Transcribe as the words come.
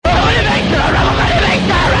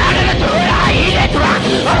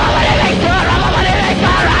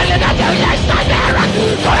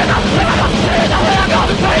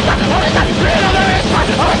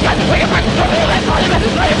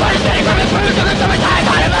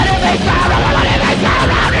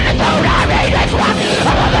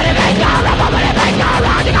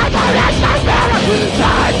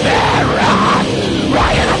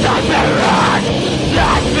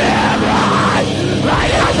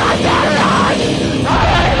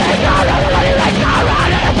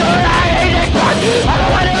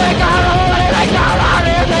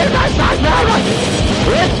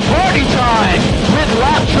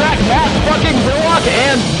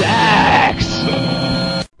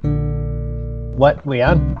What? We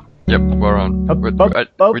on? Yep, we're on. Up, up,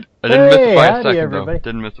 up. I didn't miss it by a Howdy, second everybody. though.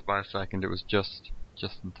 Didn't miss it by a second. It was just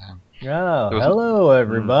in time. Oh, There was hello,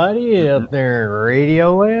 everybody up there in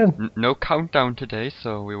Radio Land. no countdown today,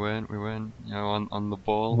 so we weren't, on the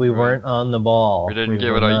ball. We weren't on the ball. We didn't give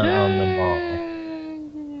were it a not yay. on the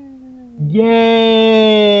ball.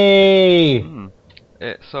 Yay!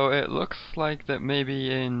 So it looks like that maybe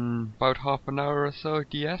in about half an hour or so,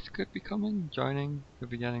 DS could be coming, joining. Could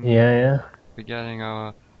be getting. Be getting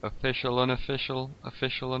our official, unofficial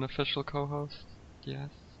co-host.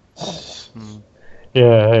 DS.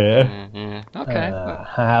 Yeah. Okay.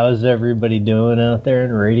 How's everybody doing out there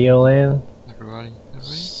in Radio Land? Everybody.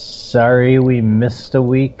 Sorry we missed a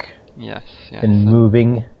week. Yes. And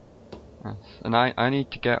moving. Yes. And I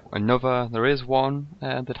need to get another. There is one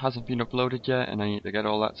that hasn't been uploaded yet, and I need to get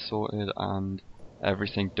all that sorted and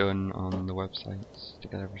everything done on the websites to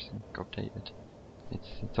get everything updated.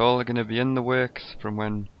 It's all going to be in the works from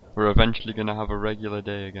when we're eventually going to have a regular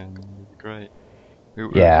day again. It'll be great.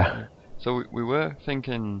 So we were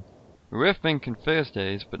thinking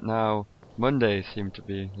Thursdays, but now Mondays seem to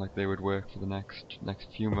be like they would work for the next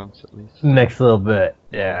few months at least. Next little bit,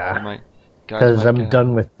 yeah. Because I'm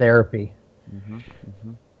done with therapy. So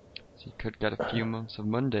you could get a few months of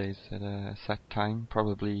Mondays at a set time,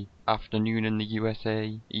 probably afternoon in the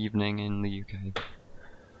USA, evening in the UK.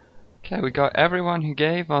 Okay, we got everyone who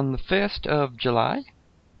gave on the 1st of July.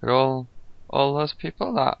 All those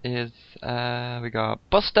people. That is, we got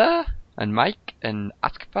Buster and Mike and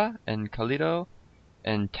Askpa and Kalido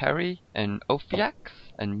and Terry and Ophiax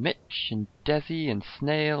and Mitch and Desi and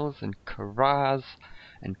Snails and Karaz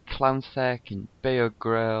and Clownsec and Bear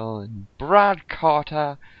Grill and Brad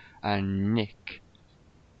Carter and Nick.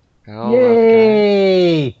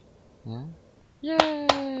 Yay! Yeah?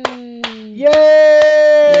 Yay!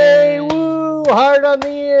 Yay! Woo! Hard on the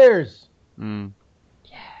ears!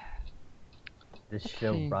 This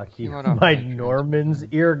show brought to you by Norman's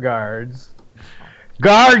Ear Guards.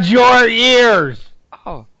 Guard your ears!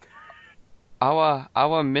 Oh.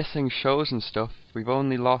 Our missing shows and stuff, we've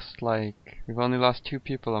only lost 2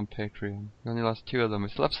 people on Patreon. We only lost 2 of them. We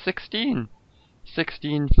still have 16!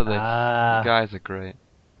 16 for this. You guys are great.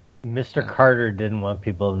 Mr. Carter didn't want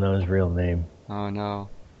people to know his real name. Oh no.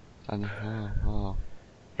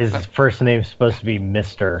 His first name's supposed to be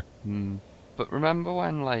Mr. But remember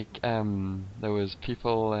when there was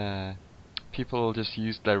people just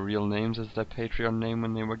used their real names as their Patreon name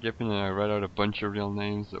when they were giving, and I read out a bunch of real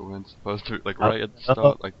names that weren't supposed to, right at the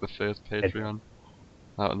start, like the first Patreon.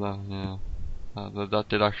 That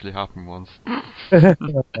did actually happen once.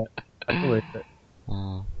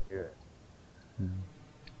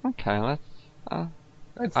 Okay, let's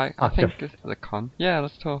I think this is a con. Yeah,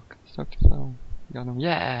 let's talk to Phil.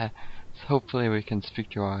 Yeah. So hopefully we can speak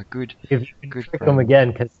to our good trick him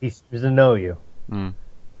again, because he seems to know you.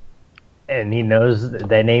 And he knows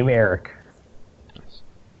the name Eric.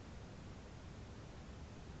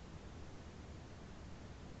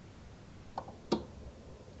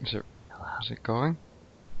 Is it going?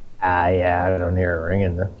 Yeah, I don't hear it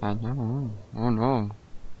ringing though. I know. Oh no.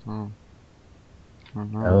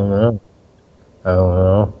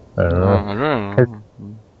 I don't know.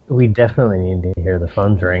 We definitely need to hear the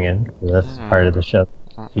phones ringing. That's part of the show.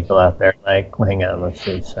 People out there hang on, let's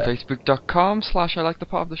see. Facebook.com/I like the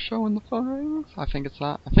part of the show and the phone rings. I think it's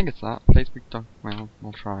that. Facebook. Well,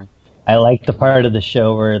 we'll try. I like the part of the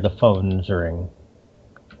show where the phones ring.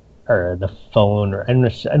 Or the phone, or I'm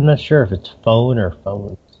not sure if it's phone or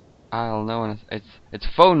phones. I don't know, it's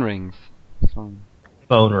phone rings. Phone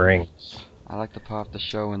rings. I like the part of the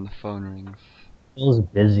show when the phone rings. Phil's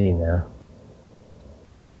busy now.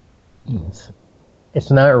 It's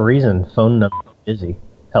not a reason. Phone number busy.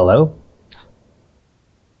 Hello?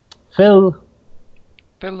 Phil?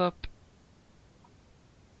 Philip.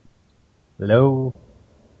 Hello?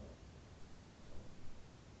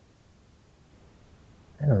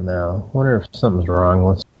 I don't know. I wonder if something's wrong.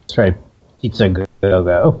 Let's try Pizza Go.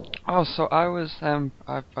 Oh, so I was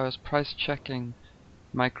price checking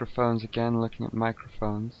microphones again, looking at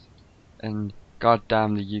microphones, and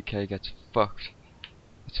goddamn, the UK gets fucked.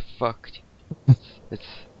 It's fucked.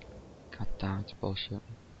 It's goddamn, it's bullshit.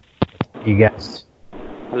 You guys.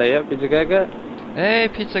 Hello, yeah, Pizza Go. Hey,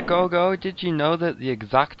 Pizza Go. Did you know that the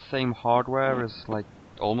exact same hardware is like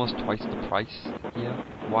almost twice the price here?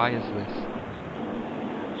 Why is this?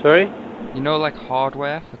 Sorry? You know, like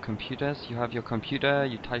hardware for computers. You have your computer.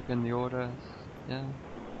 You type in the orders. Yeah.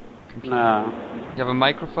 Computer. No. You have a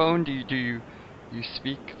microphone. Do you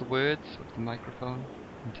speak the words of the microphone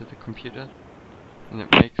into the computer, and it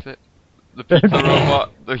makes it the pizza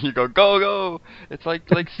robot. You go go. It's like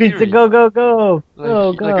Siri. Pizza go. Like Go.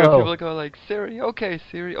 like when people go like Siri, okay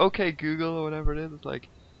Google or whatever it is. It's like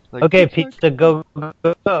okay pizza go.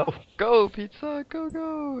 Go pizza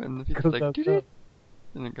go, and the pizza's like doo-doo,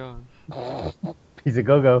 and it goes. Pizza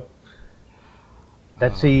go.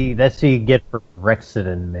 That's what you get for Brexit,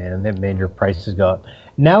 man. That made your prices go up.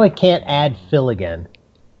 Now it can't add fill again.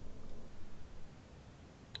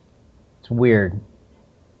 It's weird.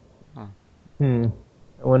 Huh. I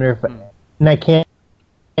wonder if and I can't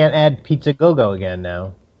add Pizza Go again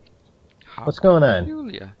now. How What's going on?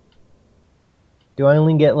 Julia. Do I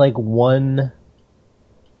only get like one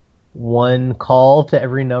call to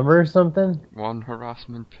every number or something? One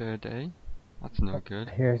harassment per day? That's no good.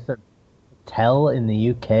 Here's the Tel in the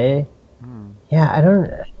UK. Yeah, I don't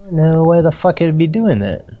know why the fuck it'd be doing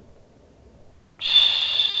that.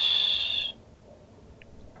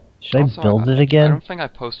 Should I build it again? I don't think I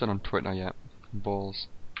posted on Twitter yet. Balls.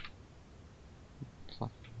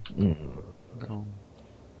 I'm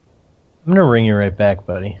gonna ring you right back,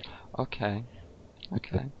 buddy. Okay.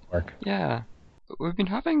 Yeah. We've been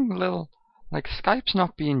having a little... Like, Skype's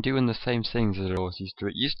not been doing the same things as it always used to.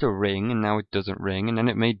 It used to ring, and now it doesn't ring, and then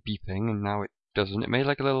it made beeping, and now it doesn't. It made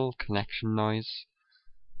like a little connection noise.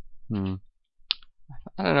 I don't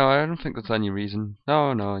know, I don't think there's any reason.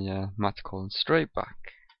 No, yeah. Matt's calling straight back.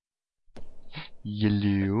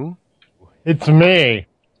 Hello? It's me!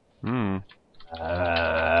 Okay,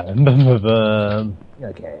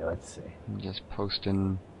 let's see. I'm just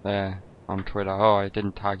posting there on Twitter. Oh, I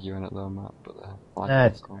didn't tag you in it though, Matt, but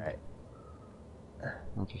that's right.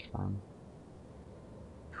 That'll be fine.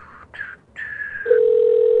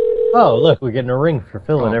 Oh, look, we're getting a ring for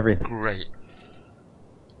Phil and everything. Great.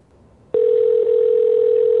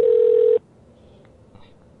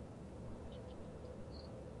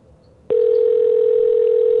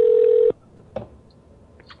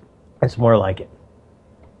 It's more like it.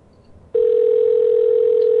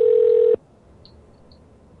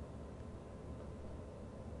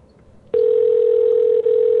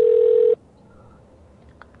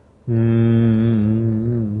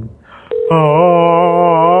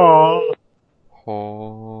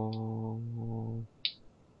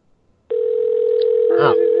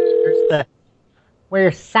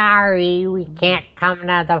 We're sorry, we can't come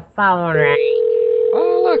to the phone ring.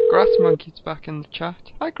 Oh look, Grass Monkey's back in the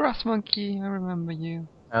chat. Hi Grass Monkey, I remember you.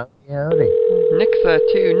 Oh, howdy. Nick's there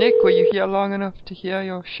too. Nick, were you here long enough to hear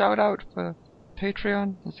your shout out for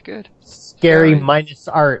Patreon? That's good. Scary minus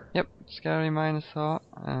art. Yep, Scary minus art.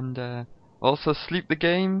 And also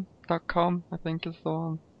sleepthegame.com, I think is the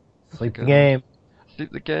one. Sleep the Game.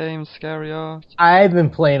 Sleep the Game, Scary Art. I've been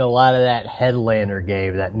playing a lot of that Headlander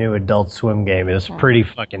game, that new Adult Swim game. It's pretty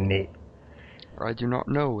fucking neat. I do not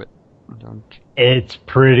know it. It's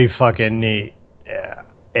pretty fucking neat. Yeah,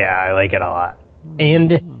 I like it a lot.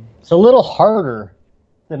 And it's a little harder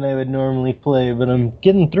than I would normally play, but I'm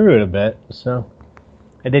getting through it a bit, so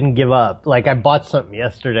I didn't give up. Like, I bought something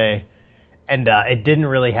yesterday, and it didn't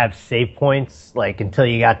really have save points, like, until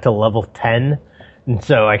you got to level 10. And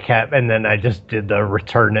so I kept, and then I just did the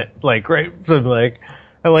return it, like, right from,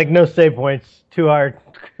 I'm like, no save points, too hard,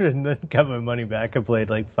 and then got my money back. I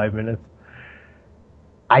played, like, 5 minutes.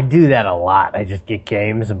 I do that a lot. I just get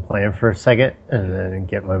games and play them for a second, and then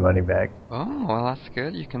get my money back. Oh, well, that's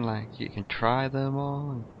good. You can try them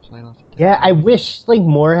all and play lots of games. Yeah, I wish,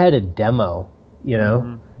 more had a demo, you know?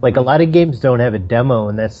 Mm-hmm. Like, a lot of games don't have a demo,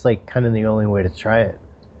 and that's, kind of the only way to try it.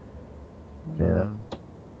 Yeah.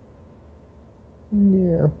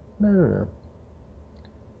 Yeah, I don't know.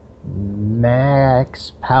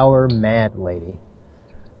 Max Power Mad Lady.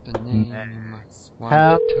 The name Max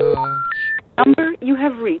Power. Number you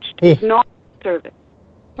have reached is not service.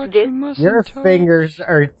 But your fingers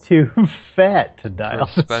are too fat to dial.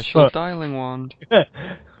 For a special dialing wand.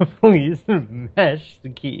 Please mash the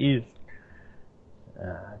keys.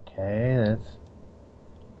 Okay, that's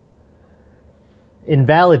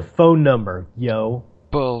invalid phone number, yo.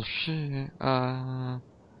 Bullshit.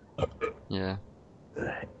 Yeah.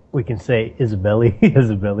 We can say Isabelli,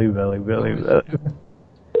 Isabelli, belly.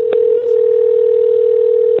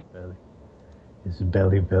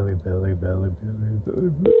 Isabelli, belly.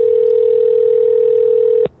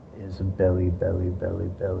 Isabelli,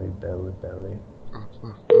 belly.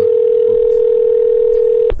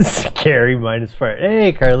 Scary minus fart.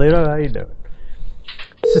 Hey, Carlito, how you doing?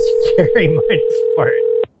 Scary minus fart.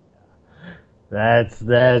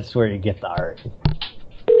 That's where you get the art.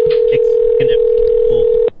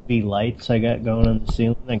 Be lights I got going on the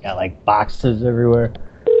ceiling. I got boxes everywhere.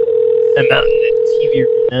 I'm out in the TV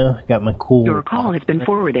room now. I got my cool. Your call has been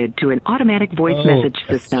forwarded to an automatic voice message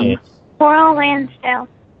system. Coral Lansdale.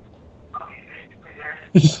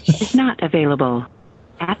 Is not available.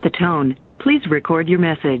 At the tone, please record your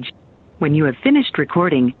message. When you have finished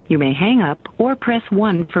recording, you may hang up or press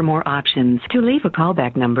 1 for more options. To leave a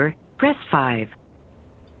callback number, press 5.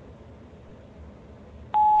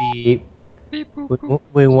 Beep. Beep, boop, boop.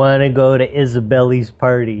 We want to go to Isabelle's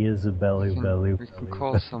party. Isabelle, belly, We can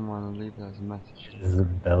call someone and leave that as a message.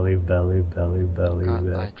 Isabelle, belly, belly, belly, God,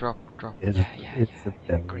 belly. I drop.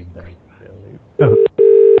 Isabelle, Great. belly. Good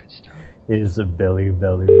stuff. Isabelle,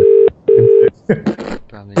 belly.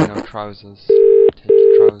 Belly, no trousers. Take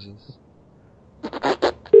your trousers.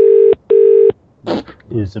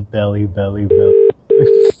 Isabelle, belly, belly.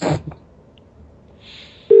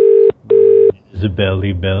 Isabelle,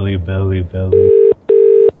 belly, belly, belly.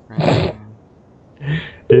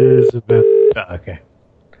 Isabelle. Oh, okay.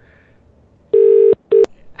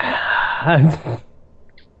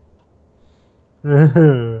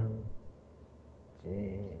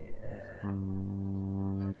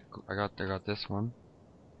 I got this one.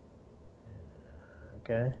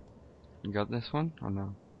 Okay. You got this one or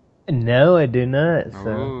no? No, I do not. So.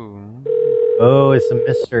 Ooh. Oh, it's a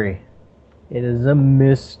mystery. It is a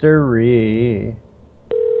mystery.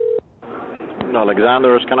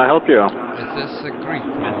 Alexander's, can I help you? Is this a Greek? I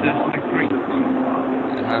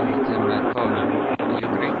have it in my phone. Are you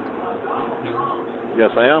Greek? No?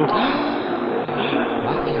 Yes, I am.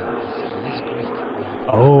 Mafia, he is Greek.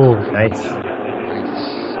 Oh, nice.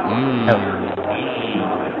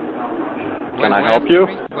 Can I help you?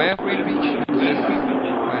 Where have we reached? Where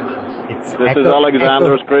is this? This is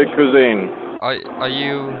Alexander's Greek cuisine. Are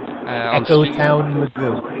you on Echo Town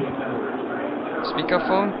Magoo.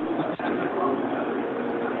 speakerphone?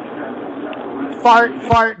 Fart.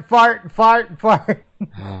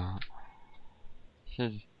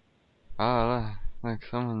 Shit. Oh, look,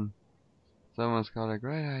 someone's got a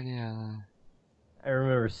great idea. I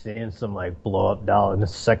remember seeing some like blow up doll in a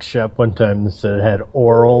sex shop one time that said it had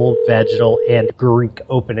oral, vaginal, and Greek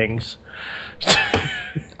openings.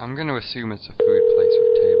 I'm gonna assume it's a food place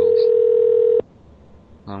with tables.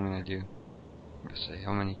 What I'm gonna do? I'm gonna say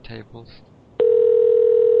how many tables.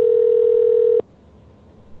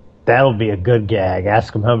 That'll be a good gag.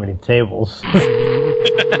 Ask him how many tables.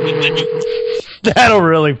 That'll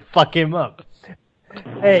really fuck him up.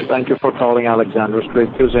 Hey. Thank you for calling Alexander's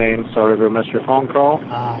Greek Cuisine. Sorry we missed your phone call.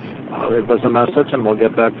 Leave us a message and we'll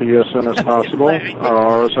get back to you as soon as possible. Our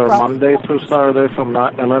hours are Monday through Saturday from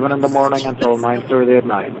 11 in the morning until 9:30 at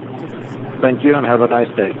night. Thank you and have a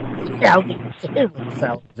nice day.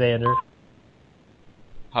 Alexander.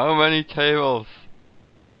 How many tables?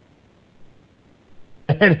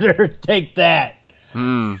 Editor, take that.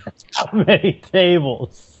 How many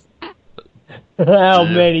tables? How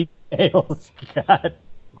many tables? God.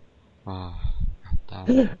 Oh, God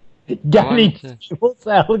damn. Got any tables,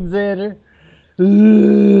 Alexander?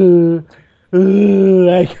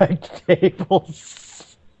 I got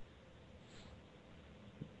tables.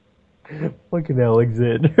 Fucking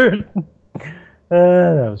Alexander.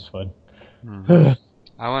 That was fun.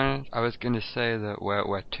 I was gonna say that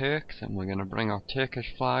we're Turks and we're gonna bring our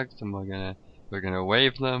Turkish flags and we're gonna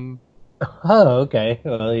wave them. Oh, okay.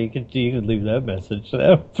 Well, you could leave that message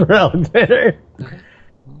for Alexander.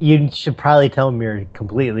 You should probably tell him you're a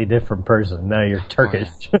completely different person. Now you're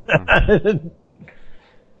Turkish. Oh, yeah.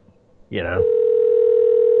 You know.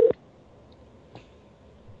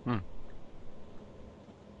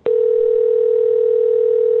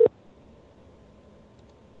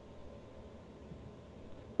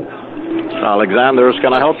 Alexander's,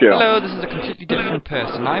 can I help you? Hello, this is a completely different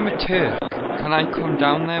person. I'm a Turk. Can I come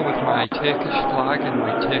down there with my Turkish flag and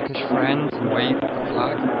my Turkish friends and wave the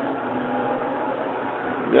flag?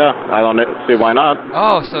 Yeah, I don't see why not.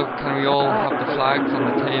 Oh, so can we all have the flags on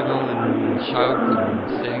the table and shout and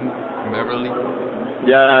sing merrily?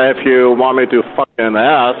 Yeah, if you want me to fuck in the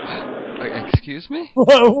ass. Excuse me?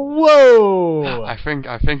 Whoa! I think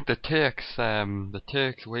the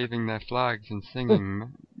Turks waving their flags and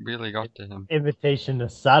singing really got to him. Invitation to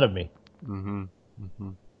sodomy.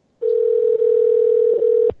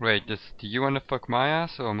 Wait, do you want to fuck my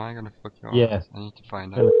ass or am I gonna fuck your ass? I need to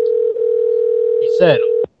find out. He said,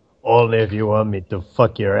 only if you want me to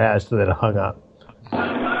fuck your ass, then hung up.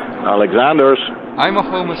 Alexander's. I'm a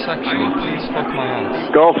homosexual, please fuck my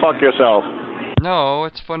ass. Go fuck yourself. No,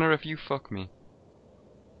 it's funner if you fuck me.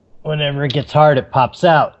 Whenever it gets hard, it pops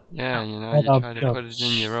out. Yeah, you know, you try to put it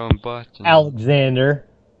in your own butt. And... Alexander.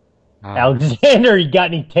 Alexander, you got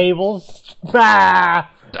any tables? Ah!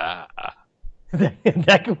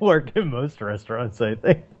 That could work in most restaurants, I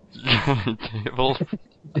think. Tables?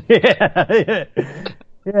 Yeah,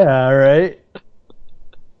 right.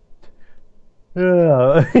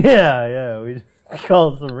 Oh, yeah, we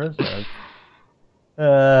call some restaurants.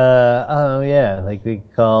 Oh yeah, like we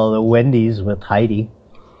call the Wendy's with Heidi.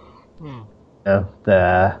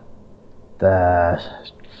 The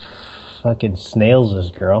fucking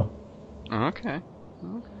Snails' girl. Okay.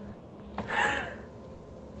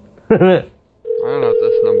 I don't know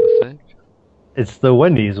this number saved. It's the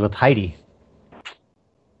Wendy's with Heidi.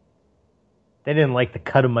 They didn't like the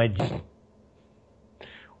cut of my jeans.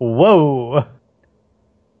 Whoa!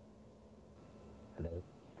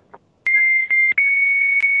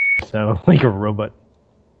 So like a robot.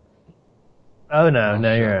 Oh no,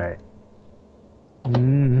 you're right.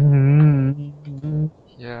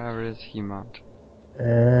 Yeah, where is he, Matt?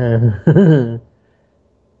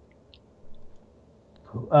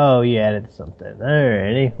 Oh, you added something.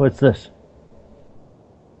 Alrighty, what's this?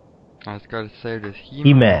 I just gotta save this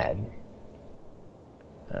He mad.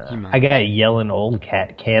 I got yelling old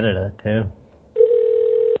cat Canada too.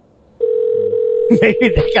 Maybe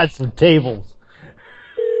they got some tables.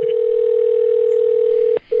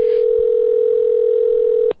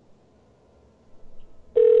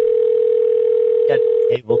 Got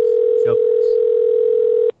tables, jokes.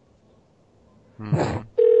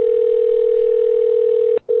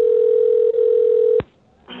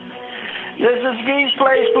 This is Gee's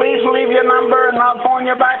Place. Please leave your number and I'll phone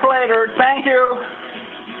you back later. Thank you.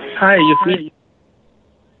 Hi, you see?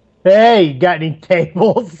 Hey, got any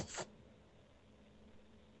tables?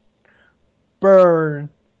 Burn.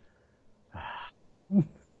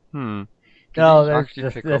 No, that's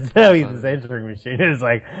how he's answering machine. It's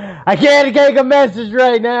like, I can't take a message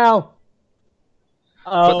right now.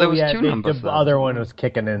 But there was yeah, two numbers the other one was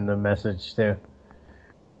kicking in the message too.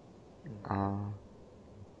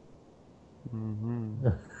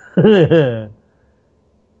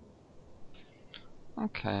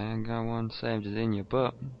 Okay, I got one saved as in your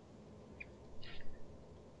butt.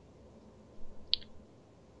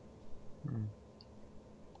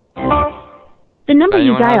 The number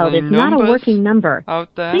you dialed is not a working number.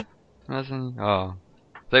 Out there? Has any? Oh.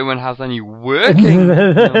 If anyone has any working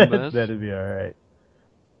numbers. That'd be alright.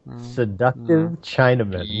 Seductive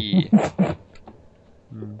Chinaman. Yeah.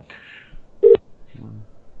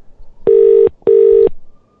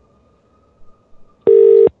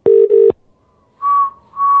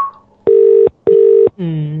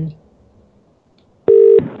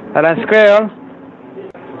 Hello, Square.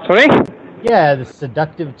 Sorry? Yeah, the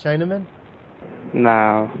Seductive Chinaman.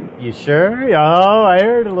 No. You sure? Oh, I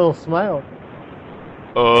heard a little smile.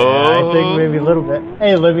 Oh. Yeah, I think maybe a little bit.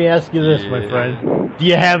 Hey, let me ask you this, my friend. Do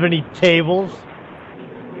you have any tables?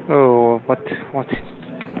 Oh, what?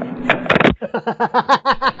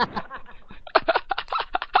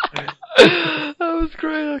 That was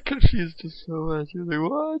great. I confused us so much. He was like,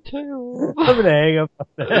 what? Table? I'm gonna hang up on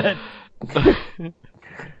that.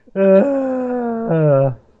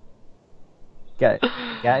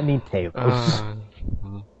 Got any tables?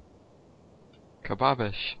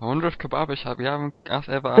 Kebabish. I wonder if Kebabish, we haven't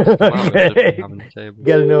ever asked Kebabish if we have any tables. You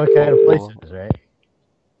gotta know what kind of place it is, right?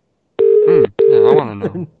 Yeah, I wanna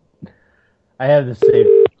know. I have the same.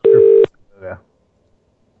 Yeah.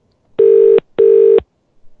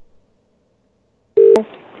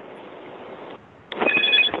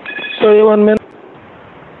 Sorry, 1 minute.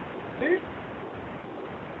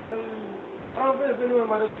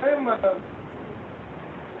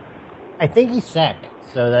 I think he said,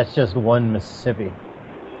 so that's just one Mississippi.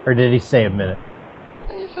 Or did he say a minute?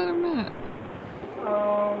 He said a minute.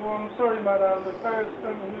 I'm sorry, madam. The first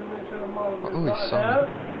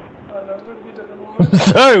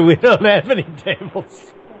Sorry, we don't have any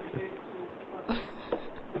tables.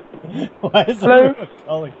 Why is everyone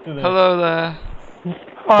calling to that? Hello there.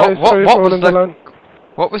 Hi,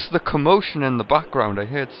 What was the commotion in the background? I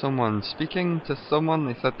heard someone speaking to someone.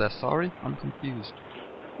 They said they're sorry. I'm confused.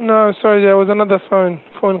 No, sorry, there was another phone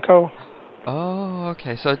call. Oh,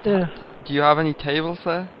 okay. So, do you have any tables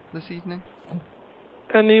there this evening?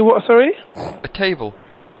 Any what, sorry? A table.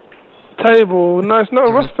 Table? No, it's not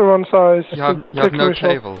a restaurant size. You have no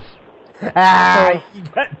tables. You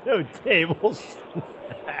got no tables.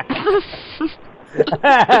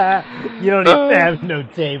 You don't even have no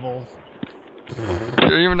tables. You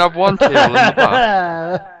don't even have one table in the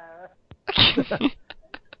back.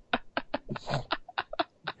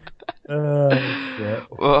 Shit.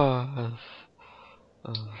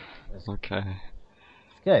 Okay.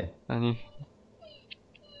 It's good.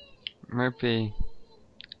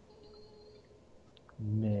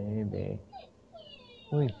 Maybe.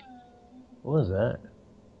 Wait. What was that?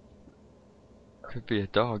 Could be a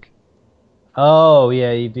dog. Oh,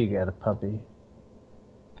 yeah, you do got a puppy.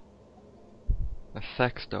 A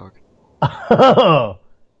sex dog. Oh.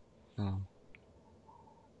 Oh.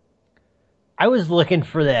 I was looking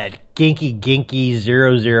for that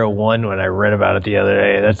Ginky 001 when I read about it the other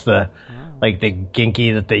day. That's the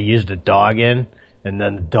Ginky that they used a dog in, and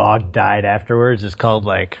then the dog died afterwards. It's called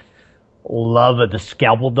like Love of the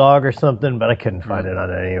Scalpel Dog or something, but I couldn't find it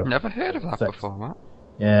on any. Never heard of that before, Matt.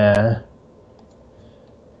 Yeah.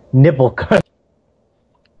 Nipple cunts.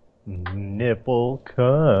 Nipple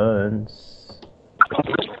cunts.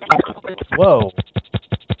 Whoa.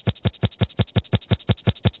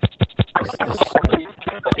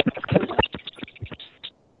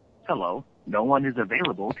 Hello, no one is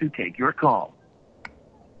available to take your call.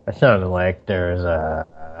 That sounded like there's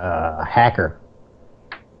a hacker.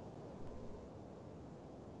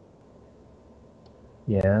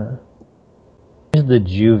 Yeah. Here's the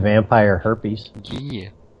Jew vampire herpes. Yeah.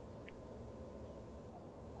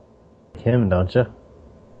 Him, don't you?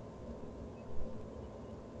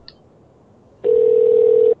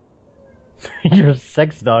 Your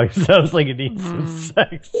sex dog sounds like it needs some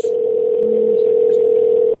sex.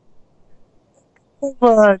 Come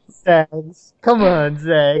on, Zags. Come on,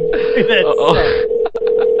 Zags.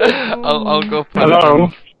 I'll go put Hello?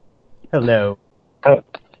 it Hello.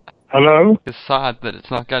 Hello? It's sad that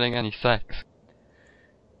it's not getting any sex.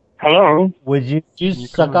 Hello? Would you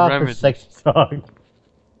suck can off remedy. a sex dog?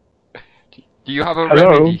 Do you have a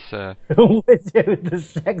Hello? remedy, sir? The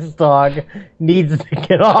sex dog needs to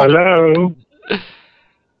get off. Hello?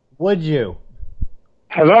 Would you?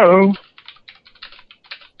 Hello?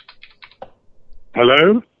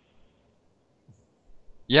 Hello?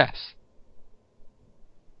 Yes.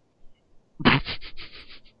 I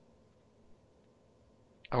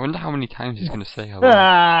wonder how many times he's going to say hello.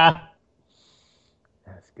 Ah!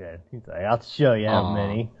 That's good. He's like, I'll show you how Aw.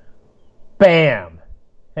 many. Bam!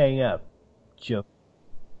 Hang up. Joke.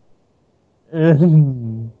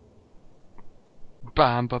 Bam,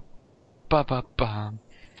 ba, ba, ba, bam.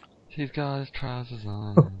 He's got his trousers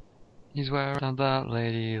on. He's wearing and that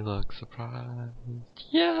lady looks surprised.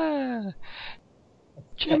 Yeah!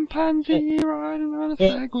 Chimpanzee riding on a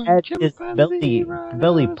Segway. Had his Chimpanzee riding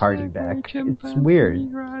belly on a party Segway. back. It's Chimpanzee weird.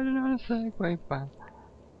 riding on a Segway. Bam.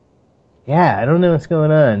 Yeah, I don't know what's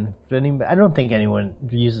going on. I don't think anyone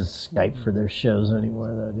uses Skype for their shows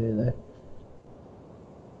anymore, though, do they?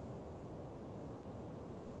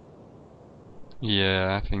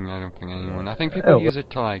 Yeah, I don't think anyone. I think people use it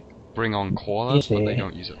to like bring on callers, but they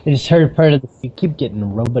don't use it. I just heard part of the. You keep getting a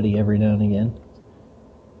robot every now and again.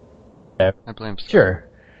 I blame Skype.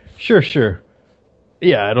 Sure.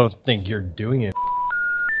 Yeah, I don't think you're doing it.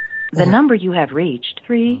 The number you have reached,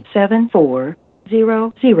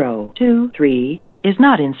 3740023, is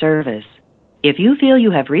not in service. If you feel you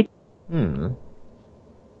have reached...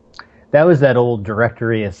 That was that old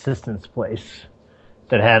directory assistance place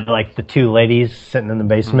that had like the two ladies sitting in the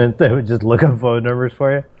basement that would just look up phone numbers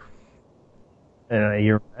for you. And I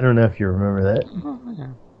don't know if you remember that. Oh,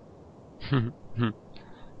 yeah.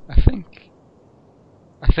 I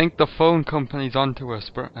think the phone company's onto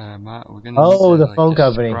us, Matt. We're gonna need to, the phone just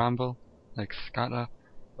company. Scramble, like scatter.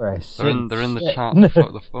 Right, They're in the shit. chat.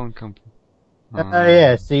 The phone company.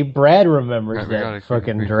 Yeah, see, Brad remembers Right, that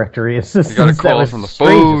fucking directory assistance. We got a That call was from the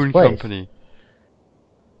strangest phone place. company.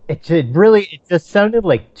 It just sounded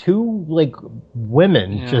like two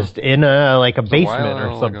women just in a basement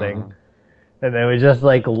or something. And they would just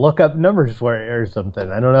look up numbers for it or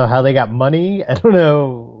something. I don't know how they got money. I don't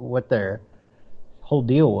know what their whole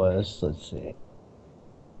deal was. Let's see.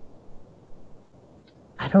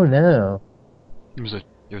 I don't know. It was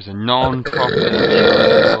a non-profit.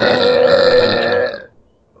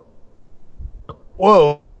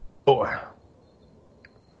 Whoa.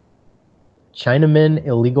 Chinaman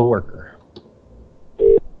illegal worker.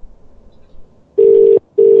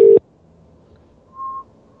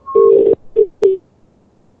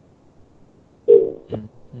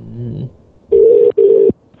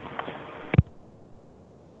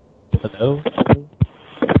 Hello?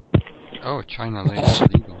 Oh, China lady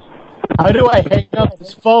illegal. How do I hang up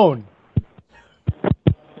this phone?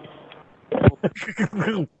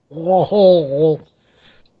 Whoa.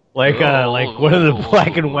 Like one of the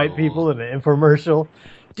black and white people in the infomercial.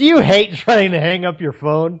 Do you hate trying to hang up your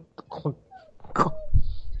phone?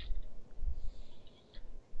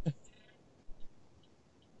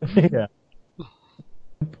 Yeah.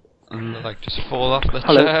 And they just fall off the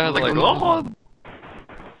Hello? chair. They're like, oh!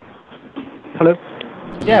 Hello?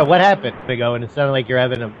 Yeah, what happened, Big O? And it sounded like you're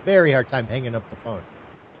having a very hard time hanging up the phone.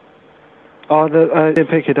 Oh, I didn't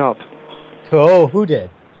pick it up. Oh, who did?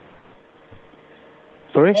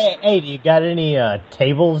 Sorry? Hey, do you got any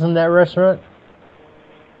tables in that restaurant?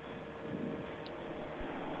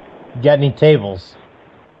 got any tables?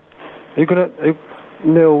 Are you gonna?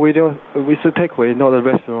 No, we don't. We still takeaway, not a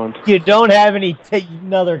restaurant. You don't have any.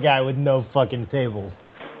 Another guy with no fucking tables.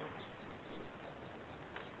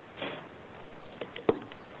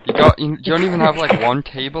 You don't even have like one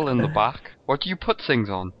table in the back. What do you put things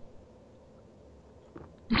on?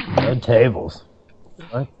 No tables.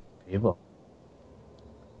 What table?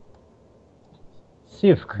 See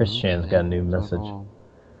if Christian's got a new message.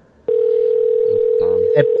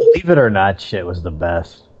 And believe it or not, shit was the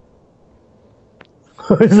best.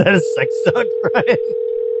 Is that a sex talk,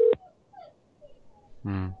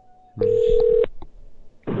 Brian?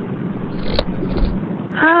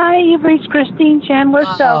 Hi, you've reached Christine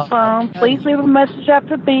Chandler's cell phone. Please leave a message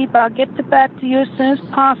after beep. I'll get back to you as soon as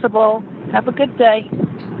possible. Have a good day.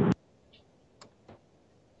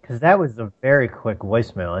 Because that was a very quick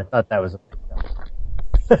voicemail. I thought that was a...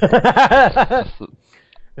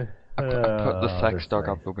 I put the sex dog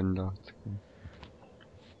out the window.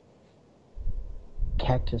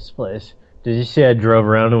 Cactus Place. Did you see I drove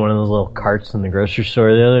around in one of those little carts in the grocery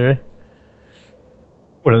store the other day?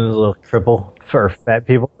 One of those little triple for fat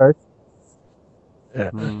people carts.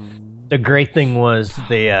 Yeah. The great thing was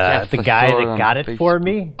the guy that got it for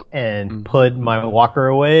me and put my walker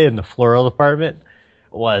away in the floral department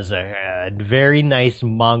was a very nice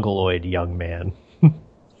mongoloid young man.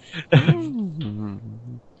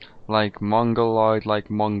 Like mongoloid, like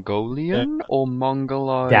Mongolian, or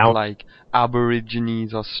mongoloid, like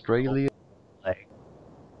Aborigines Australia?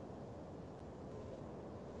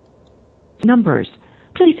 Numbers.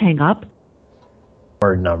 Please hang up.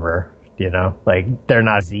 Or number, you know, like they're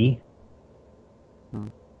not Z.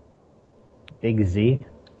 Big Z.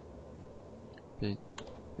 Big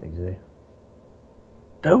Z.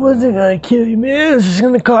 That wasn't gonna kill you, man. It's just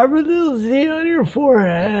gonna carve a little Z on your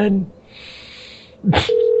forehead.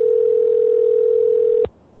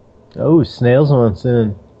 Oh, Snails wants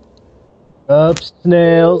in. Up,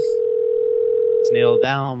 Snails. Snail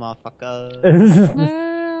down, motherfucker.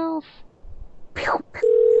 Snails.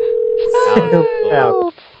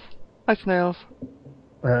 Snails. Hi, Snails.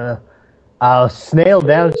 Snail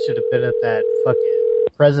down should have been at that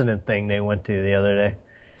fucking president thing they went to the other day.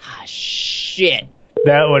 Ah, shit.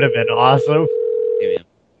 That would have been awesome. Hey, man.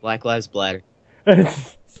 Black Lives Matter.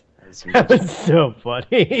 That was so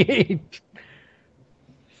funny.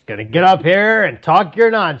 Just gonna get up here and talk your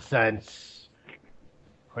nonsense.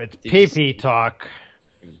 It's pee-pee talk.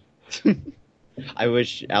 I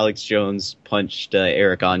wish Alex Jones punched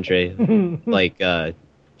Eric Andre like Chink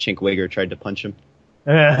Wigger tried to punch him.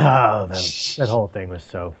 Oh, that whole thing was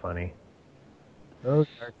so funny. I'm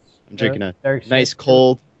drinking a nice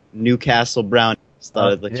cold Newcastle brown. Just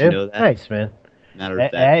thought I'd let you know that. Nice, man. Matter of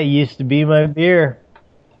fact. That used to be my beer.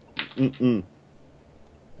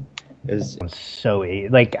 It's so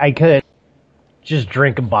like I could just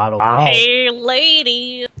drink a bottle. Hey,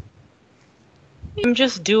 lady. I'm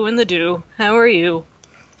just doing the do. How are you?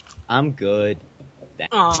 I'm good.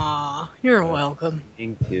 Aw, you're welcome.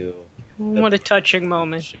 Thank you. What a touching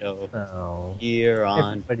moment. Show here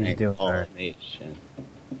on Everybody's doing Nation.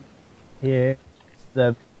 Here,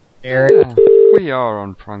 the Eric. Yeah, we are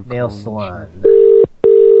on Prank Nail Call Salon.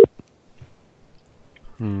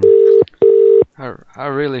 I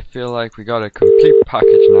really feel like we got a complete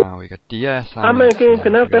package now. We got DS. I'm making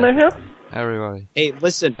enough. Can I help? Everybody. Hey,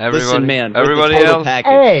 listen, everybody, man. Everybody else.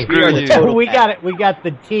 Hey, Screw we got it. We got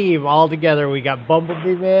the team all together. We got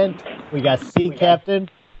Bumblebee Man. We got Sea Captain.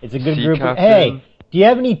 It's a good group. Hey, do you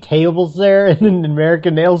have any tables there in an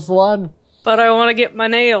American Nail Salon? But I want to get my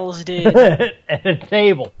nails did. And a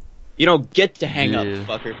table. You don't get to hang up,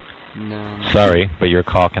 fucker. No. Sorry, but your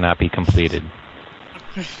call cannot be completed.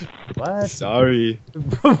 What? Sorry.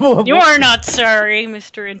 You are not sorry,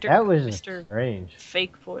 Mr. That was Mr. strange.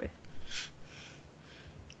 Fake boy.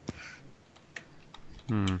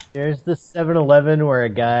 There's the 7-Eleven where a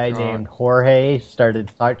guy named Jorge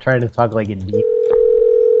started trying to talk like a deep.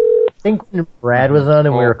 I think when Brad was on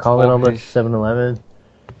and we were calling on the 7-Eleven,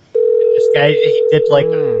 this guy he did like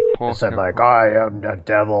he said like I am the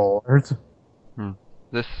devil. This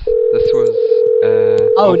was.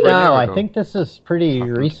 Oh no, I think this is pretty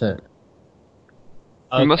recent.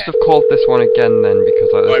 You must have called this one again then,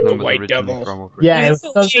 because this number's originally from over. Yeah, it was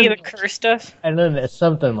something. The curse stuff. I don't know,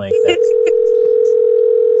 something like that.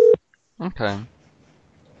 Okay.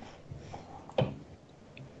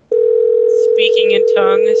 Speaking in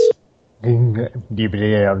tongues.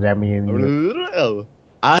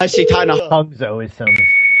 Tongues always sound the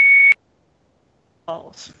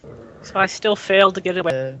So I still failed to get it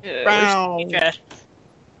away.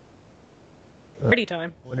 Party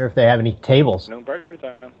time. I wonder if they have any tables. No party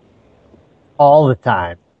time. All the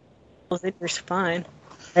time. It's fine.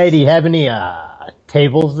 Hey, do you have any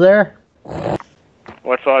tables there?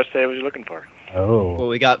 What size table are you looking for? Oh. Well,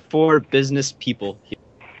 we got 4 business people here,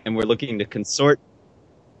 and we're looking to consort.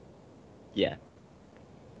 Yeah.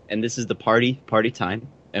 And this is the party time,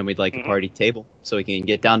 and we'd like a party table so we can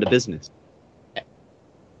get down to business.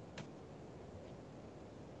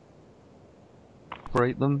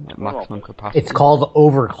 Operate them at maximum capacity. It's called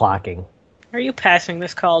overclocking. Are you passing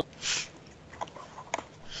this call?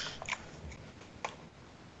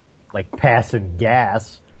 Like passing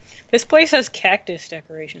gas. This place has cactus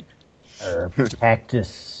decoration. Or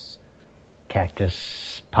cactus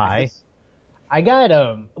pie. I got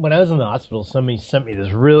when I was in the hospital, somebody sent me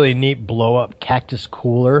this really neat blow up cactus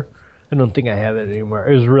cooler. I don't think I have it anymore.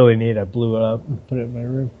 It was really neat. I blew it up and put it in my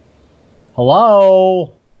room.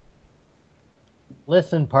 Hello?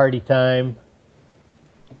 Listen, party time.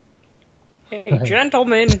 Hey,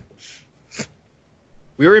 gentlemen.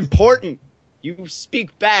 We're important. You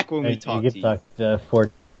speak back when we talk you to you. You get talked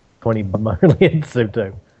 420 Marley at the same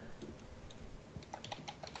time.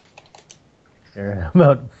 How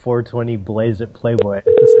about 420 Blaze at Playboy at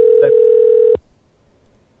the same time?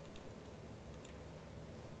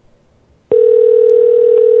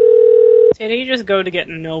 Did he just go to get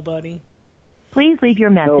nobody? Please leave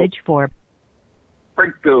your message for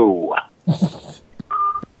Franco.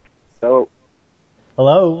 Hello.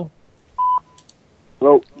 Hello?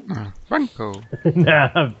 Hello. Franco.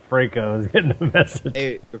 Nah, Franco is getting a message.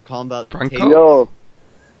 Hey, we're calling about Franco. table. Yo.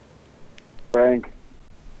 Frank.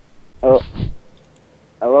 Oh.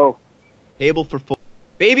 Hello. Table for 4.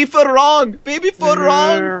 Baby foot wrong! Baby foot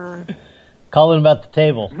wrong! Calling about the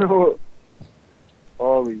table.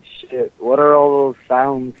 Holy shit. What are all those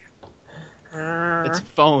sounds? It's a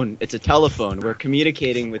phone. It's a telephone. We're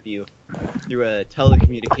communicating with you through a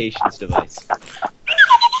telecommunications device.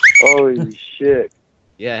 Holy shit.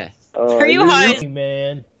 Yeah. Are you high?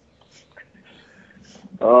 Man.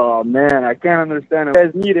 Oh, man. I can't understand what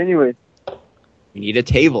you guys need anyway. We need a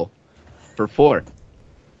table for 4.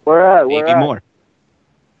 Where at? Maybe more.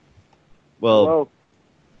 Well, Hello?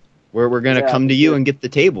 we're gonna come to you and get the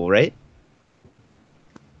table, right?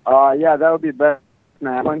 Yeah, that would be best,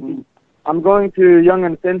 man. I'm going to Young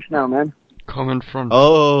and Finch now, man. Come in front.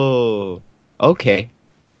 Oh, okay.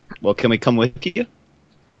 Well, can we come with you?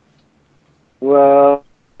 Well,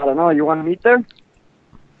 I don't know. You want to meet there?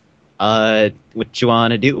 What you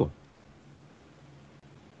wanna do?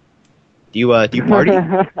 Do you party?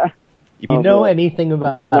 You know anything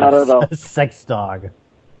about a sex dog?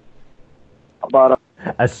 About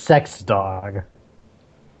a sex dog.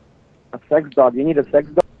 A sex dog? You need a sex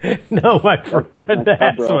dog? No, my friend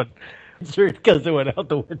has one. Sure, because it went out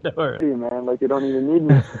the window. Hey, man, like you don't even need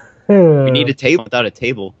me. We need a table without a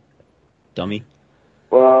table, dummy.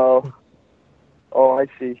 Well, oh, I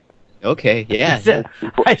see. Okay, yeah.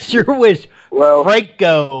 I sure wish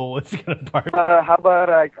Franco was gonna party. How about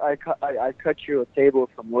I cut you a table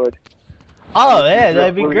from wood? Oh, yeah,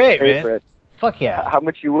 that'd be great, man. Fuck yeah. How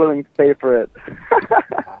much you willing to pay for it?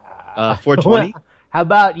 420. How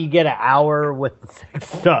about you get an hour with the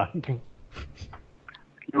sex dog?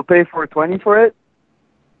 You'll pay 420 for it?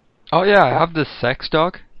 Oh yeah, I have this sex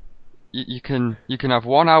dog. You can have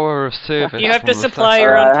 1 hour of service. You have to from the supply sex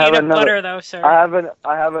your dog. own peanut butter, though, sir.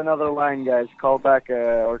 I have another line, guys. Call back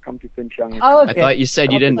or come to Finch Young. Oh, okay. I thought you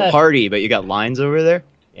said you didn't party, but you got lines over there?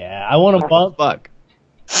 Yeah, I want to bump. Fuck.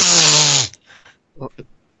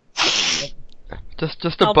 Just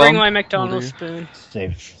a I'll bump. bring my McDonald's spoon.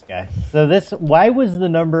 Save this guy. So why was the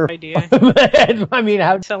number? Idea. I mean,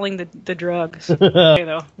 how selling the drugs? Okay,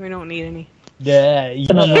 though, we don't need any. Yeah.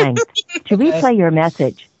 To replay your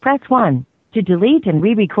message, press 1. To delete and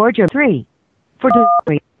re-record your 3. For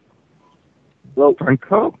delivery. Hello,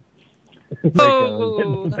 Franco.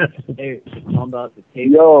 Oh. Hey, how about the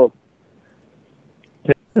table?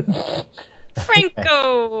 Yo.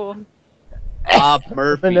 Franco. Bob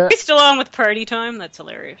Murphy. He's still on with party time. That's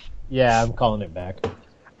hilarious. Yeah, I'm calling it back.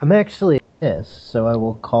 I'm actually so I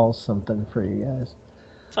will call something for you guys.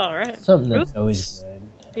 It's all right. Something that's always good.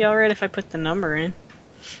 Be all right if I put the number in.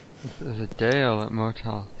 There's a Dale at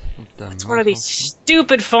Motel. It's one of these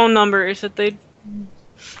stupid phone numbers that they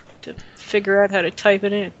to figure out how to type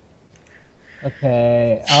it in.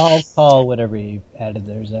 Okay, I'll call whatever you added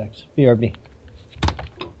there, Zach. BRB.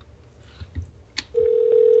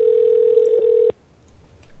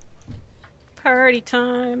 Party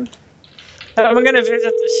time. I'm gonna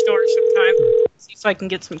visit the store sometime. See if I can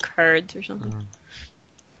get some cards or something.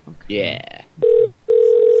 Yeah.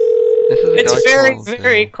 It's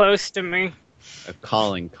very close to me. A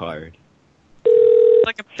calling card.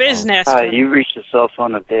 Like a business. Hi, you reached the cell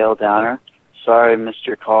phone of Dale Downer. Sorry I missed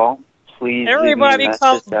your call. please Everybody leave me a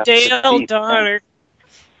calls message after the Dale beep. daughter.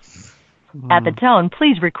 At the tone,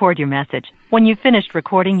 please record your message. When you've finished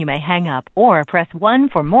recording, you may hang up or press 1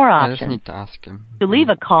 for more I just options. need to ask him. To leave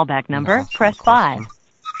a callback number, Ask him press a 5. question.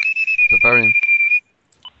 Is it very...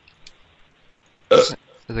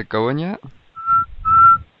 Is it going yet?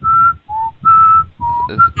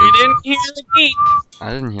 You didn't hear the beep.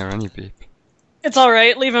 I didn't hear any beep. It's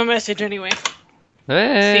alright, leave a message anyway.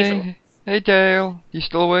 Hey! Hey Dale, you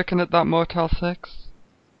still working at that Motel 6?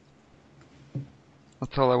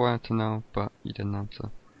 That's all I wanted to know, but you didn't answer.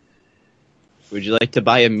 Would you like to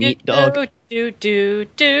buy a meat dog? Do.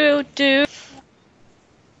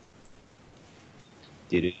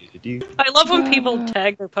 I love when people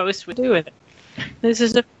tag their posts with do with it. This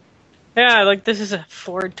is a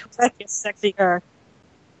Ford Touareg, sexy car.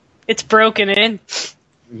 It's broken in.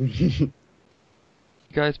 You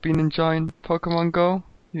guys been enjoying Pokemon Go?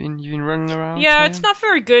 You been running around? Yeah, playing? it's not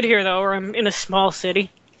very good here though, where I'm in a small city.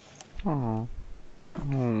 Oh.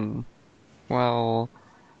 Well,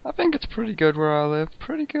 I think it's pretty good where I live.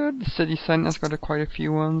 Pretty good. The city center's got quite a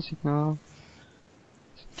few ones, you know.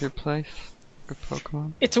 It's a good place. Good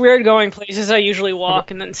Pokemon. It's weird going places I usually walk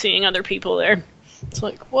and then seeing other people there. It's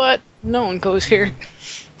like, what? No one goes here.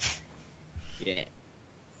 Yeah.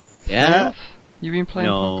 Yeah? You been playing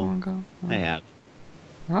Pokemon Go? I have.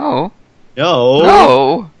 No. No.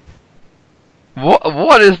 No.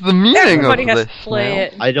 What is the meaning Everybody of has this? to play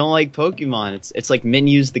it. I don't like Pokemon. It's like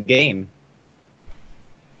menus the game.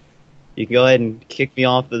 You can go ahead and kick me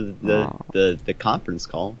off of the conference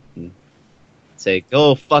call and say,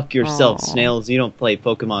 "Go fuck yourself, Snails. You don't play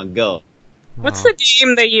Pokemon Go." What's the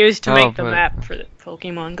game they used to make the map for the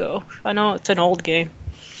Pokemon Go? I know it's an old game.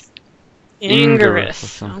 Ingress or Ingress.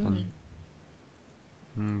 something.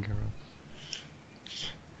 Ingress.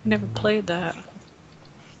 Never played that.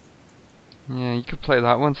 Yeah, you could play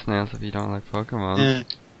that one, Snails, if you don't like Pokemon. Eh.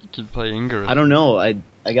 You could play Ingress. I don't know. I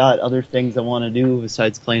got other things I want to do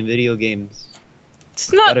besides playing video games.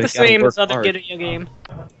 It's not Gotta the same work as other hard. video games.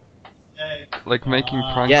 Like making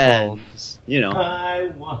prank Yeah, calls. you know. I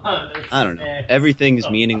don't know. Everything's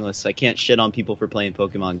meaningless. I can't shit on people for playing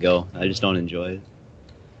Pokemon Go. I just don't enjoy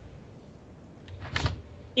it.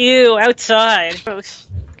 Ew, outside. Gross.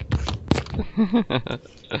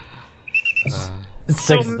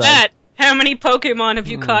 So, Matt, how many Pokemon have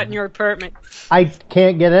you caught in your apartment? I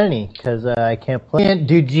can't get any because I can't play. I can't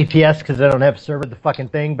do GPS because I don't have server the fucking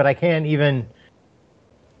thing, but I can't even.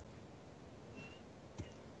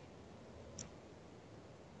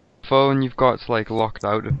 Phone you've got's like locked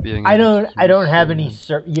out of being. I don't have any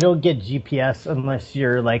you don't get GPS unless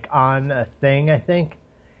you're like on a thing. I think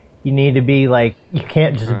you need to be like you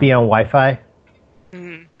can't just be on Wi-Fi.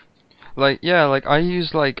 Like yeah, like I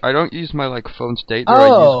don't use my like phone's data. I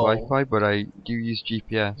use Wi-Fi, but I do use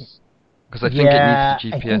GPS because I think it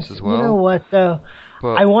needs GPS as well. You know what though?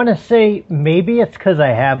 But I want to say maybe it's because I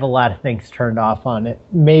have a lot of things turned off on it.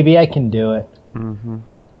 Maybe I can do it.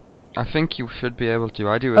 I think you should be able to.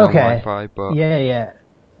 I do it on Wi-Fi, but yeah.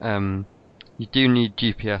 You do need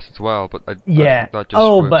GPS as well, but I think that just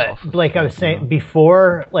but works off like I was saying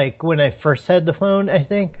before, like when I first had the phone, I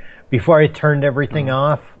think before I turned everything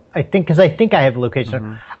off, I think I have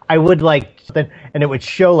location. I would like something, and it would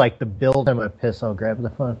show like the build. I'm gonna piss. I'll grab the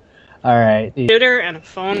phone. All right. Computer and a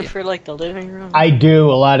phone for like the living room. I do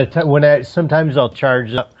a lot of time sometimes I'll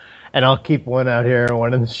charge up, and I'll keep one out here and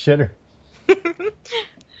one in the shitter.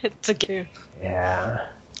 It's a cute. Yeah.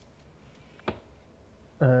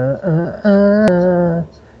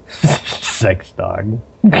 Sex dog.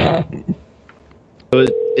 So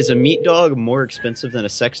is a meat dog more expensive than a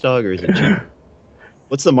sex dog, or is it cheap?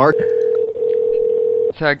 What's the market?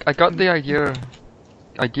 So I got the idea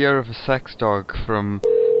of a sex dog from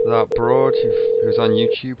that broad who's on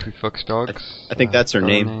YouTube who fucks dogs. I think that's her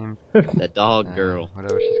name. That dog girl.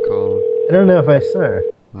 Whatever she's called. I don't know if I saw her.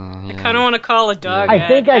 I kind of want to call a dog. I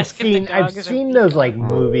think I've ask if the dog is seen those like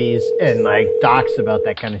movies and like docs about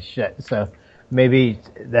that kind of shit. So maybe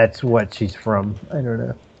that's what she's from. I don't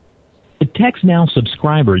know. The Text Now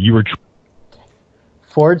subscriber you were.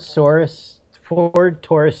 Ford Taurus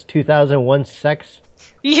 2001 sex.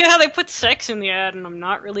 Yeah, they put sex in the ad, and I'm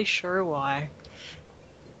not really sure why.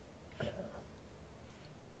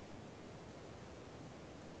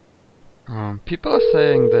 People are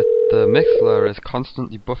saying that the Mixler is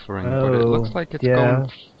constantly buffering, but it looks like it's going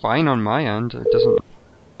fine on my end. It doesn't...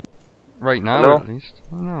 Right now, Hello? at least.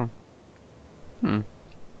 I don't know.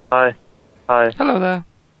 Hi. Hello there.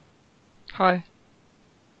 Hi.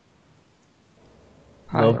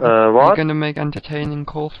 Hi. What? Are you going to make entertaining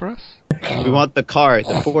call for us? We want the car,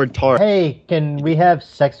 the Ford Taurus. Hey, can we have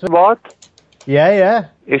sex with... What? Yeah.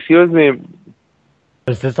 Excuse me.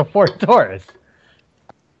 Is this a Ford Taurus?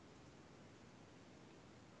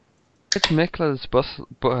 It's Mikla's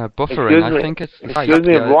buffering. Excuse I me. think it's Excuse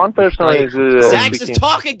me. One person is. Zax is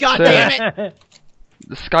talking. Goddammit!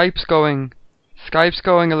 The Skype's going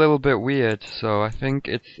a little bit weird, so I think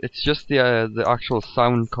it's just the actual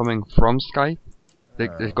sound coming from Skype.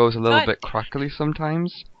 It goes a little bit crackly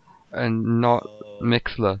sometimes, and not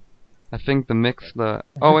Mixler. I think the Mixler.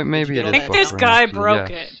 Oh, it maybe it is. I think this guy broke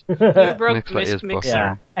yes. it. He broke Mixler is Mixer.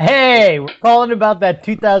 buffering. Hey, we're calling about that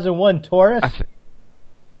 2001 Taurus.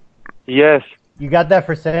 Yes. You got that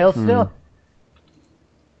for sale still?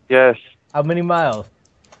 Yes. How many miles?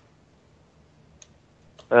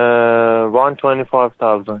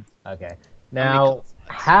 125,000. Okay. Now,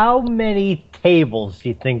 how many tables do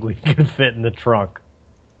you think we could fit in the trunk?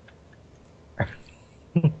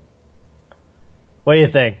 What do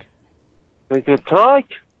you think? With the truck?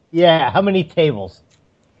 Yeah, how many tables?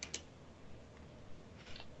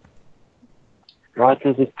 What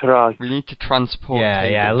is a truck? We need to transport.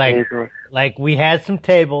 Yeah, tables. like we had some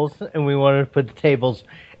tables, and we wanted to put the tables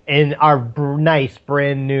in our nice,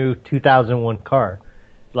 brand new 2001 car.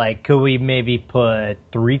 Like, could we maybe put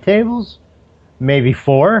 3 tables? Maybe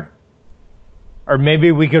 4? Or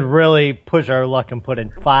maybe we could really push our luck and put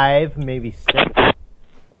in 5, maybe 6.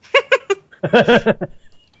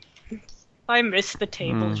 I missed the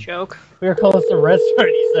tables joke. We were calling some restaurant.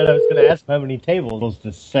 He said I was going to ask him how many tables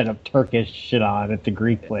to set up Turkish shit on at the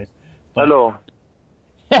Greek place. But, hello.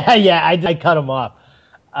 Yeah, I cut him off.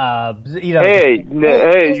 You know, Hey,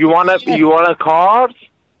 you want a car?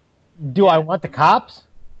 Do I want the cops?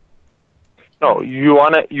 No, you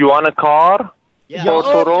want a car? Yeah.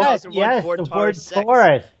 Yes, the Ford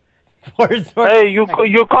Taurus. Hey, you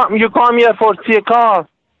come here for see a car.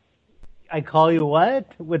 I call you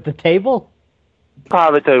what? With the table?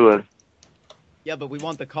 Private table. Yeah, but we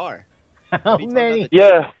want the car. How many?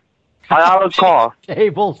 Yeah, I have a car.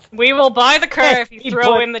 Tables. We will buy the car if you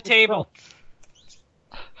throw in the table.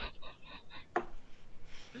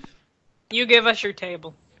 You give us your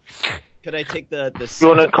table. Could I take the You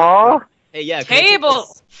want a car? Hey, yeah.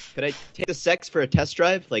 Table! Could I take the sex for a test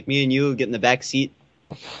drive? Like me and you get in the back seat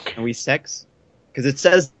and we sex? Because it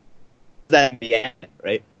says that in the ad,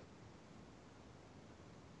 right?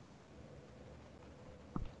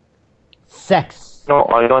 Sex. No,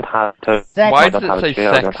 I don't have to. Sex. Why does it say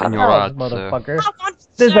sex in your ad, motherfucker?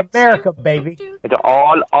 This is America, baby. It's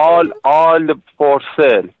all for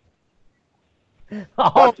sale. It's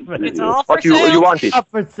all for What sale. you want it? All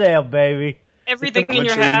for sale, baby. Everything in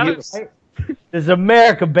your house. This is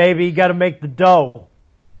America, baby. You got to make the dough.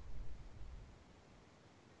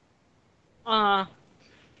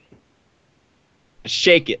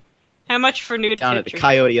 Shake it. How much for nude Down at the pictures?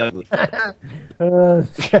 Coyote Ugly.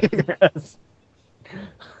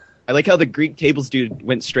 I like how the Greek tables dude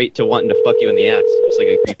went straight to wanting to fuck you in the ass. Just like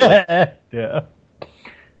a Greek guy. Yeah.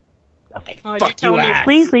 Oh, Fuck you, ass.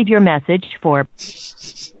 Please leave your message for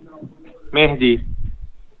Mindy.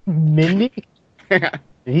 Mindy? Did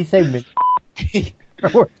he say Mindy?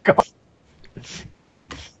 We're gone.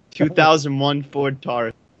 2001 Ford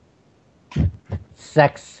Taurus.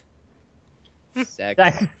 Sex. Sex.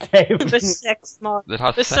 The sex model. It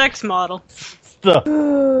has The sex. sex model. Stuff.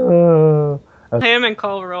 Him and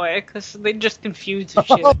Cole Roy, because they just confuse the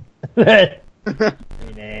shit.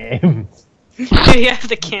 Name. Do you have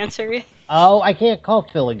the cancer yet? Oh, I can't call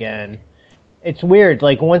Phil again. It's weird.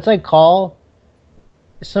 Like, once I call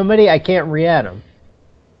somebody, I can't re-add them.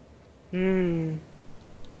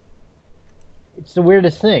 It's the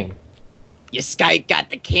weirdest thing. Your Skype got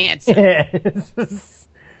the cancer.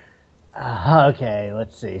 Okay,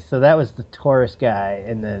 let's see. So that was the Taurus guy,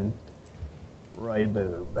 and then Roy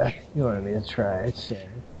Boob. You wanted me to try it, so.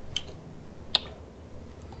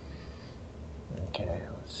 Okay,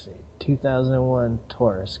 let's see. 2001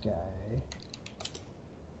 Taurus guy.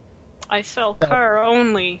 I sell car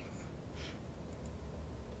only.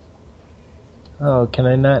 Oh, can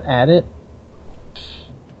I not add it?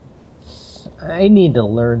 I need to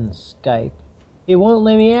learn Skype. It won't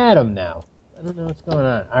let me add him now. I don't know what's going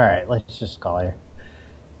on. Alright, let's just call her.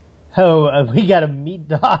 Oh, we got a meat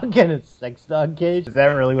dog and a sex dog cage? Is that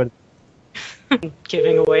really what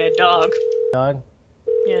Giving away a dog. dog?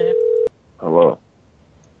 Yeah. Hello.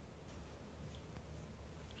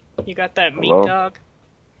 You got that meat Hello? dog?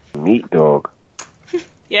 Meat dog.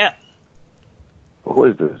 Yeah. Who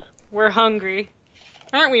is this? We're hungry.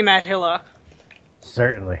 Aren't we, Matt Hillock?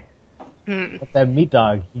 Certainly. What's that meat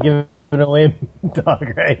dog? You giving away a meat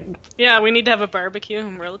dog, right? Yeah, we need to have a barbecue,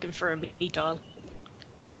 and we're looking for a meat dog.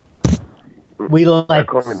 We like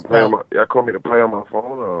Y'all call me to play on my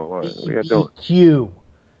phone or what? What you doing? EQ.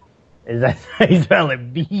 Is that how you spell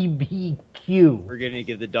it? BBQ. We're gonna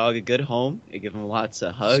give the dog a good home and give him lots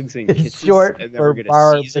of hugs and kisses. Short and then for we're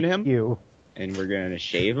gonna season him. barbecue. And we're gonna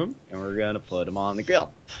shave him, and we're gonna put him on the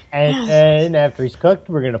grill. And then after he's cooked,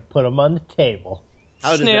 we're gonna put him on the table.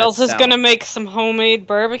 How does Snails that is sound? gonna make some homemade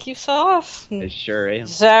barbecue sauce. I sure am.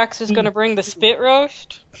 Zax is gonna bring the spit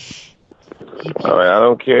roast. All right, I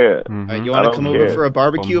don't care. Alright, you want to come over for a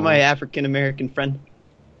barbecue, my African American friend?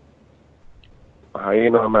 How you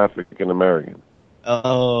know I'm African American?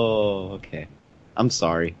 Oh, okay. I'm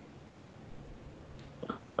sorry.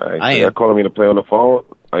 All right, I so y'all am. calling me to play on the phone?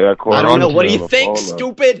 I don't know. What do you on the think, phone now?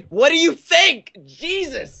 stupid? What do you think?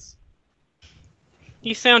 Jesus!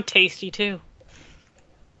 You sound tasty too.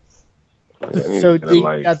 I need So to get a you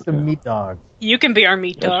life. got the meat dog. You can be our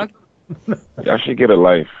meat dog. Y'all should get a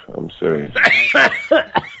life. I'm serious.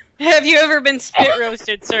 Have you ever been spit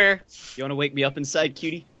roasted, sir? You want to wake me up inside,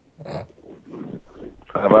 cutie? Have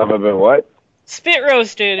I ever been what? Spit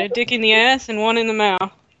roasted, a dick in the ass and one in the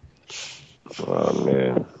mouth. Oh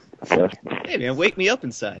man. That's, Hey man, wake me up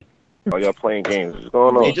inside. oh, y'all playing games. What's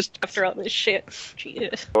going on? Hey, just After all this shit.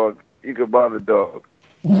 Jesus. Dog, you could buy the dog.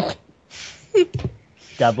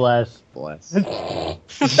 God bless. bless.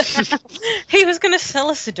 He was gonna sell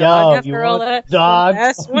us a dog Yo, after you all want that.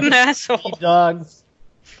 dogs? What an asshole. Dogs.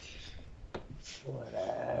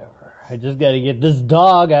 Whatever. I just gotta get this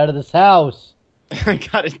dog out of this house. I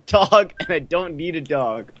got a dog and I don't need a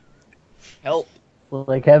dog. Help. It's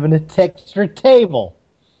like having an extra table.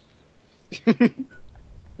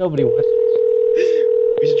 Nobody wants.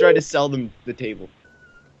 We should try to sell them the table.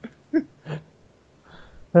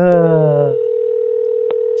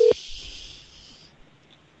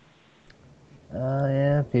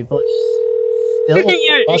 Yeah, people are still.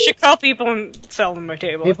 Yeah, you should call people and sell them my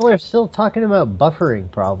table. People are still talking about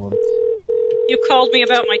buffering problems. You called me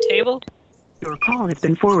about my table? Your call has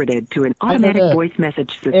been forwarded to an automatic voice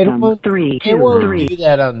message It system. won't, Three, it two, won't three. do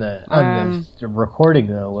that on the recording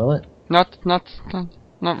though, will it? Not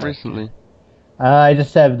recently. I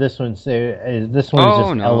just have this one. So this one is Oh,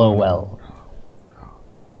 just no. LOL.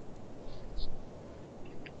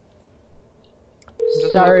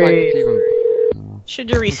 Sorry. Should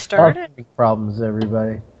you restart it? Buffering problems,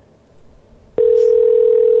 everybody.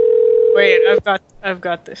 Wait, I've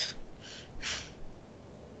got this.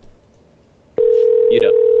 You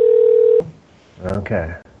know.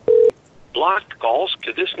 Okay. Blocked calls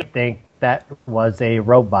to this. I think that was a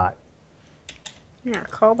robot. Yeah,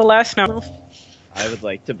 call the last number. I would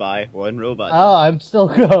like to buy one robot. Oh, I'm still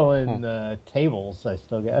going tables. I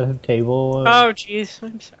still got a table. Oh, jeez.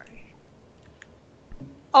 I'm sorry.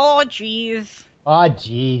 Oh, jeez. Oh,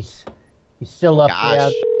 jeez. He's still up Gosh. there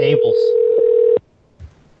on the tables.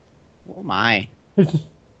 Oh my.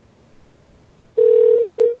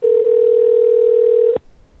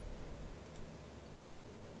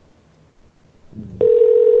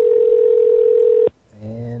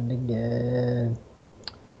 And again.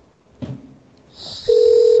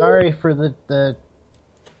 Sorry for the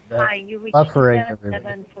Hi, you reached buffering. everybody.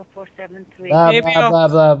 74473. Blah, Maybe blah, blah,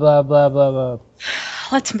 blah, blah, blah, blah, blah.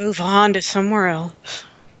 Let's move on to somewhere else.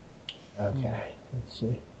 Okay, let's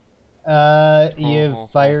see. You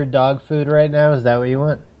fired dog food right now? Is that what you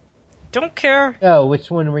want? Don't care. Oh,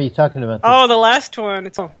 which one were you talking about? Oh, the last one.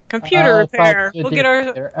 It's a computer repair. Problems with We'll the get our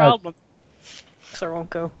repair. problem. So I won't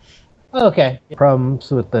go. Okay.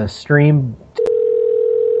 Problems with the stream.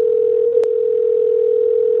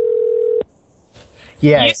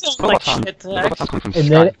 Yeah. You sound like shit, Zach.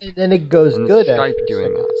 And then it goes And good. Skype after.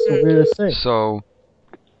 doing that. It's the weirdest thing. So.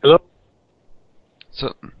 Hello?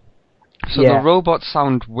 So Yeah. the robot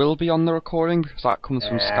sound will be on the recording because that comes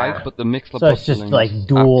from Skype, but the Mixler So it's just buffering like is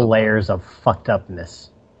dual after. layers of fucked upness.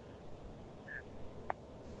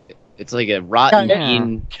 It's like a rotten Yeah.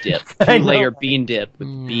 bean dip. I know. 2-layer bean dip with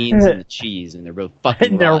beans and the cheese, and they're both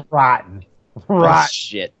fucking And they're rotten. rotten. Rotten.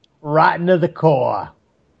 Shit. Rotten to the core.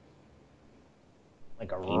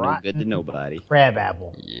 Like a Ain't no rotten good to nobody. crab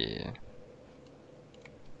apple. Yeah.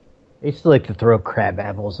 I used to like to throw crab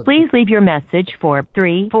apples at Please leave your message for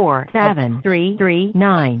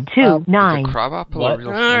 347-339-2929. Crab apple What? a real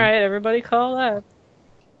All thing? right, everybody call that.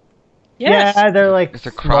 Yes. Yeah, they're like Is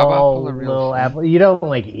a crab small apple a real little thing? apple. You don't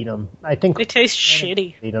like eat them. I think They taste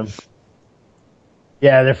shitty. eat them.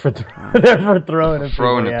 Yeah, they're for they're for throwing at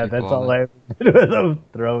Throwing people. at Yeah, people, that's all I aren't ever did with them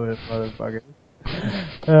throwing at motherfuckers.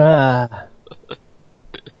 Ah.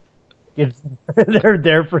 They're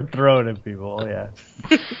there for throwing at people. Yeah.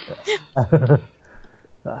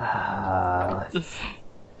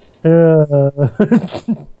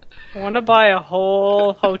 Want to buy a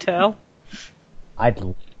whole hotel? I'd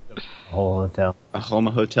love whole hotel. A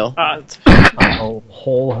Homa hotel? A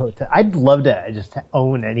whole hotel. I'd love to just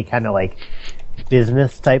own any kind of like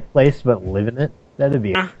business type place, but live in it. That'd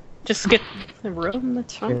be Just get the room.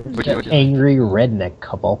 That's fine. an angry redneck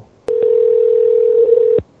couple.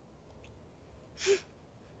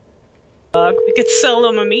 Dog. We could sell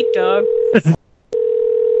them a meat dog.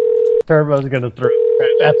 Turbo's gonna throw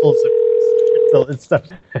apples and stuff.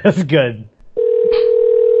 That's good.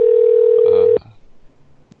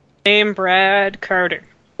 Name Brad Carter.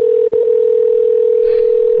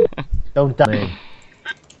 Don't die.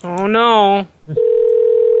 Oh no.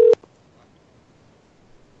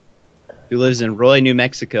 Who lives in Roy, New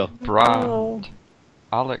Mexico? Brad.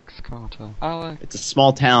 Alex Carter. Alex. It's a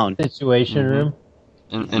small town. Situation room.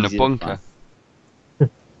 In a Easy to bunker.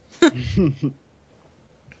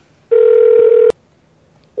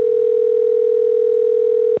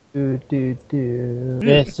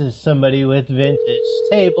 This is somebody with vintage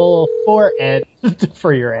table for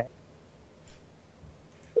for your ass.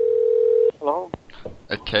 Hello?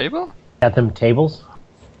 A table? Got them tables?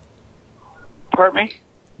 Pardon me?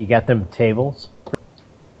 You got them tables?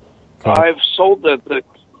 I've sold the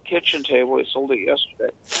kitchen table. I sold it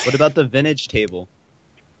yesterday. What about the vintage table?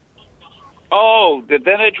 Oh, the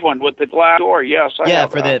vintage one with the glass door. Yes, I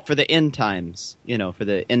have that. for the end times. You know, for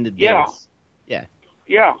the end of Yeah. days. Yeah.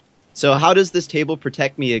 Yeah. So how does this table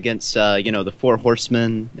protect me against the four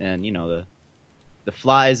horsemen and the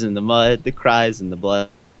flies and the mud, the cries and the blood?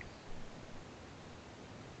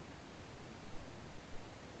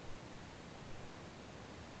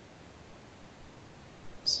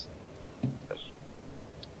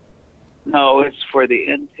 No, it's for the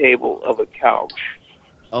end table of a couch.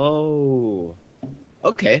 Oh.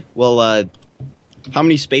 Okay. Well, how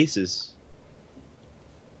many spaces?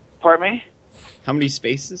 Pardon me? How many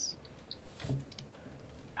spaces?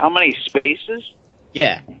 How many spaces?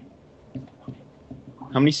 Yeah.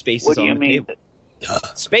 How many spaces What do on you the mean? table?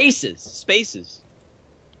 Spaces.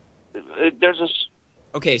 There's a.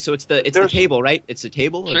 Okay, so it's the table, right? It's a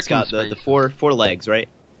table. It's Chicken got the four legs, right?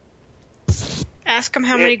 Ask him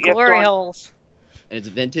how many glory holes. And it's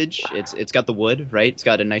vintage. It's got the wood, right? It's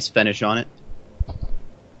got a nice finish on it.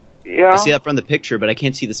 Yeah. I see that from the picture, but I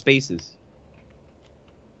can't see the spaces.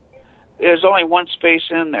 There's only one space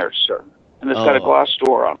in there, sir, and it's got a glass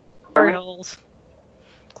door on. Glory holes.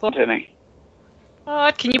 Anthony,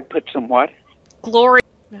 Can you put some what? glory?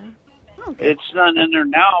 It's not in there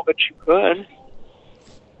now, but you could.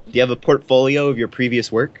 Do you have a portfolio of your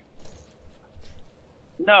previous work?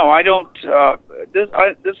 No, I don't.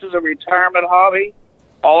 This is a retirement hobby.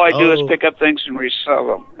 All I do is pick up things and resell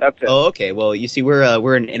them. That's it. Oh, okay. Well, you see,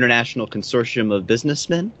 we're an international consortium of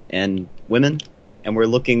businessmen and women, and we're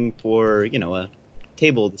looking for a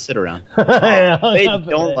table to sit around. They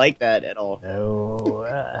don't like that at all.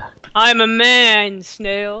 No. I'm a man,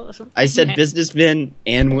 Snail. I said businessmen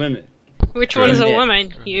and women. Which one's a Yeah.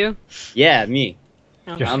 woman? You? Yeah, me.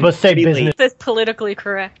 You're I'm supposed to say pretty business late. That's politically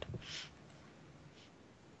correct.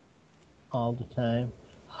 all the time.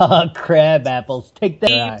 Ha! Crab apples. Take The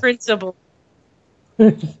that. principle.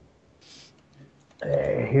 Here's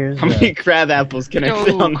How many crab apples can I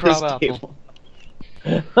fit on this table?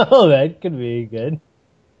 Oh, that could be good.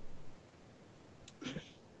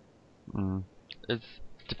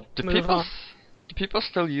 Do Move on. people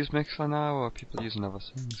still use Mixler now, or are people using other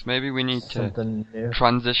things? Maybe we need Something to new.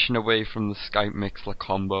 transition away from the Skype Mixler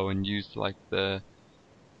combo and use like the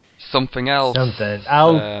something else. Something.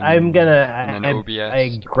 and then OBS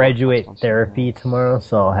I graduate therapy tomorrow,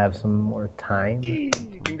 so I'll have some more time.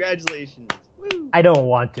 Congratulations. I don't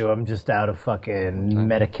want to. I'm just out of fucking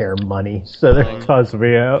Medicare money, so they're tossing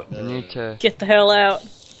me out. You need to Get the hell out.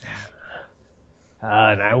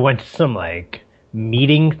 And I went to some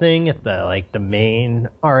meeting thing at the main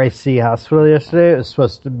RIC hospital yesterday. It was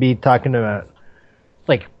supposed to be talking about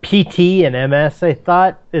PT and MS, I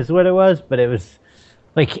thought is what it was, but it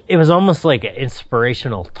was almost like an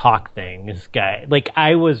inspirational talk thing. This guy,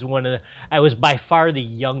 I was by far the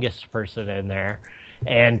youngest person in there,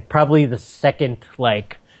 and probably the second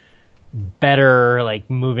better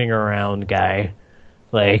moving around guy.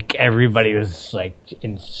 Everybody was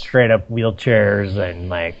in straight up wheelchairs and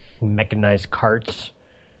mechanized carts,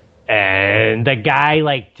 and the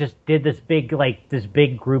guy just did this big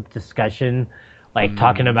group discussion,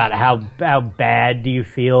 talking about how bad do you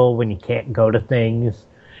feel when you can't go to things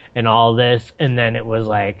and all this, and then it was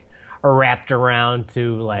wrapped around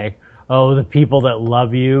to oh, the people that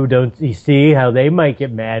love you, don't you see how they might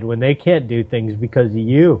get mad when they can't do things because of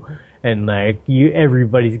you, and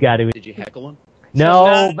everybody's got to. Did you heckle him?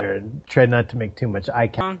 No, try not to make too much eye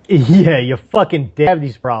contact. Yeah, you fucking have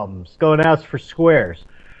these problems. Go and ask for squares.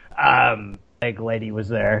 Like lady was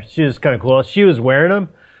there. She was kind of cool. She was wearing them.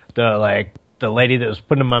 The lady that was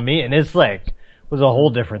putting them on me, and it's like was a whole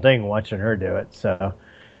different thing watching her do it. So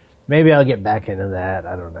maybe I'll get back into that.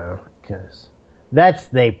 I don't know, because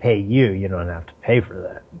they pay you. You don't have to pay for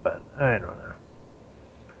that. But I don't know.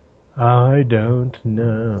 I don't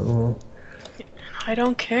know. I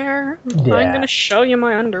don't care. Yeah. I'm gonna show you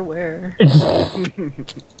my underwear.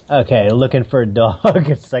 Okay, looking for a dog.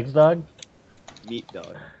 A sex dog? Meat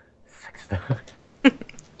dog. Sex dog.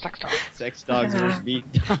 Sex dog. Sex dogs versus meat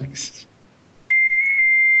dogs.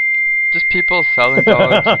 Just people selling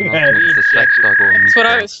dogs. Not the sex dog or meat That's what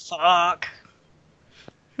dog. I was. Fuck.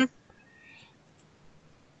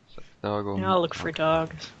 Sex dog or I'll look for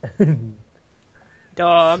dogs.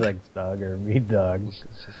 Dog. Sex dog or meat dog. It's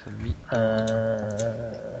just a meat.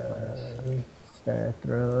 Start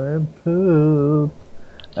throwing poop.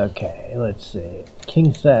 Okay, let's see.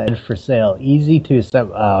 King size for sale. Easy to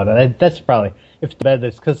assemble. Oh, no, that's probably if the bed.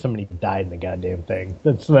 That's because somebody died in the goddamn thing.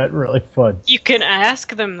 That's not really fun. You can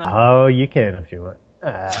ask them though. Oh, you can if you want.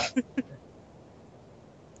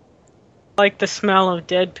 Like the smell of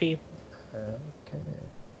dead people.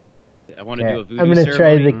 I want to do a voodoo I'm gonna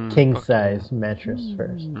try ceremony. the king size mattress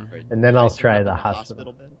first, and then I'll try the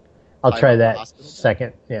hospital. bed. I'll try that Hospital bed.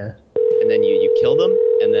 second. Yeah. And then you kill them,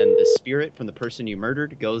 and then the spirit from the person you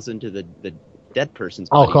murdered goes into the dead person's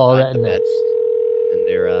body. I'll call that the bed, next. and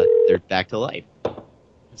they're back to life.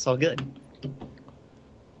 It's all good.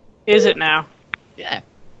 Is it now? Yeah.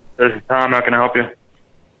 This is Tom. How can I help you?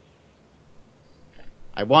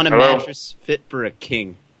 I want a Hello? mattress fit for a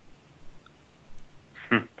king.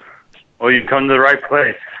 Well, you come to the right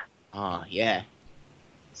place. Ah, yeah.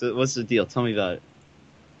 So what's the deal? Tell me about it.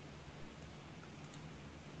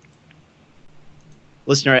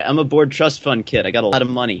 Listen, all right, I'm a board trust fund kid. I got a lot of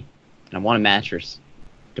money, and I want a mattress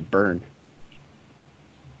to burn.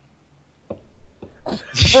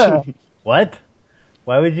 What?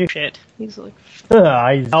 Why would you? Shit. He's like.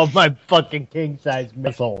 I have my fucking king size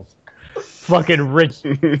missiles. Fucking rich.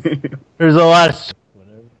 There's a lot of.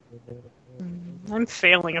 I'm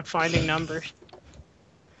failing at finding numbers.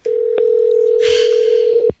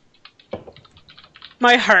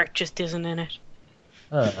 My heart just isn't in it.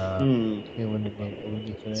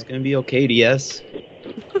 It's gonna be okay, DS.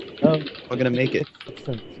 We're gonna make it.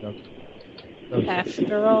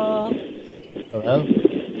 After all. Hello?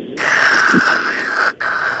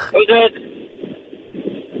 Who's it?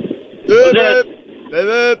 Who's it?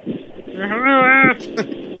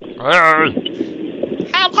 Hello.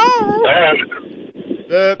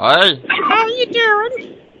 Hi. How you doing?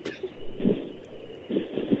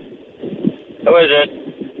 Who is it?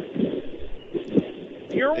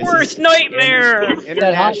 Your worst nightmare.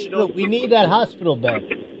 That hospital. We need that hospital bed.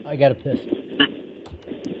 I gotta piss.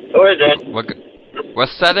 Who is it? We're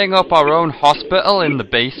setting up our own hospital in the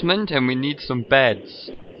basement, and we need some beds.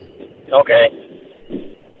 Okay.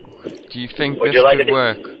 Do you think Would this you like could it-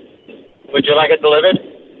 work? Would you like it delivered?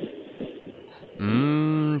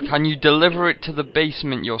 Can you deliver it to the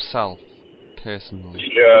basement yourself, personally?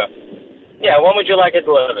 Sure. Yeah, when would you like it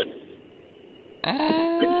delivered?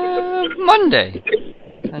 Monday.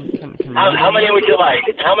 How many would you like?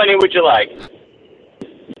 How many would you like?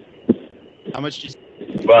 How much?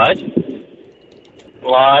 What?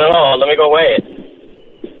 Well, I don't know. Let me go weigh it.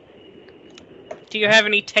 Do you have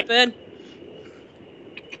any tape bed?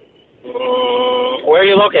 Where are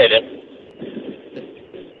you located?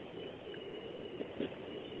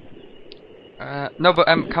 No, but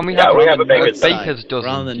can we Yeah, have, we have a Baker's Baker's side. dozen?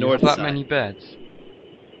 We're on the Do you north have that side. many beds?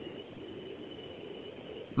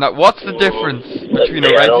 Now, what's the difference between a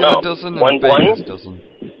see, I don't regular know. dozen and One- a Baker's one? dozen?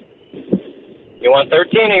 You want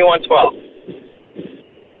 13 or you want 12?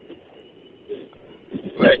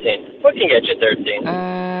 13. We can get you 13.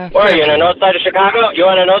 Where are you, in the north side of Chicago? You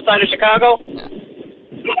on the north side of Chicago?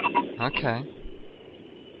 Okay.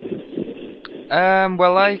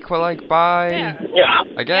 We're like by... Yeah.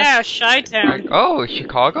 I guess. Yeah, Chi-Town. Oh,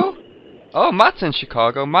 Chicago? Oh, Matt's in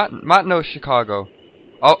Chicago. Matt knows Chicago.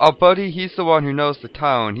 Our buddy, he's the one who knows the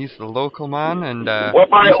town. He's the local man, and What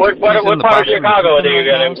part, he's what in part the of bathroom Chicago are you right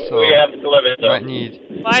gonna now, so we have to deliver to? might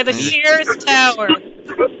need. By the Sears Tower.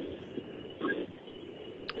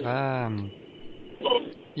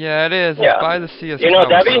 Yeah, it is. Yeah. It's by the Sears You know Tower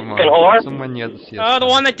Debbie? somewhere. Can whore? Somewhere near the Sears Oh, the Tower.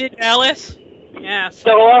 one that did Alice? Yes. The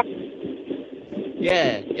whore?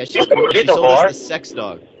 Yeah, she's She's she a sold whore. us the sex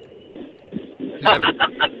dog.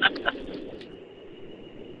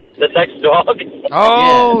 The sex dog?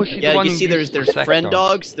 Oh, yeah. she's Yeah, the one you who see, uses there's the sex friend dog.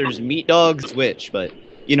 dogs, there's meat dogs, which, but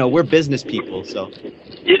you know we're business people, so.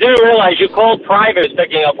 You do realize you called private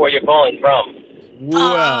picking up where you're calling from.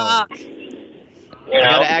 Wow. You I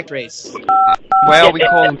gotta know. act race. Where are we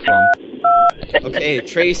calling from? Okay,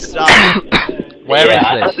 Trace, stop. Where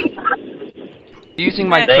Yeah. is this? Using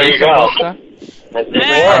my There you tracer go. buster? That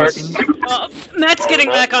didn't work. Oh, Matt's getting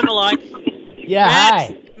back on the line. Yeah,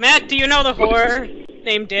 hi. Matt, do you know the whore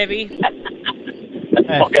named Debbie?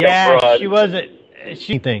 Yeah, she wasn't.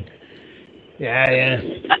 She thing. Yeah.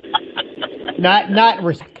 Not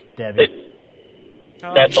Debbie.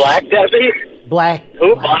 That Black Debbie? Black.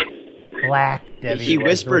 Who? Black Debbie. He was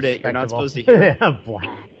whispered it. You're not respectable. supposed to hear it.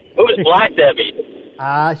 Black. Who is Black Debbie?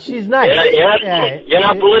 She's nice. You're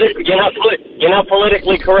not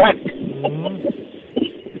politically correct.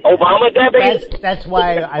 Obama Debbie? That's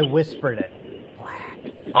why I whispered it.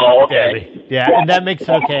 Oh, okay. Debbie. Yeah, and that makes it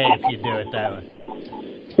okay if you do it that way.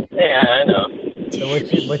 Yeah, I know. So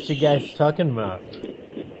what you guys talking about?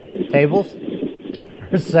 Tables?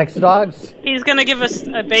 Sex dogs? He's gonna give us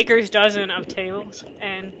a baker's dozen of tables,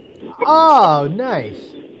 and Oh, nice.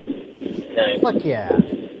 Fuck yeah.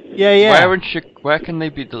 Yeah. Where can they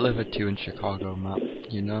be delivered to in Chicago,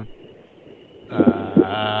 Matt? You know?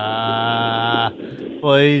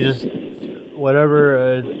 Well, you just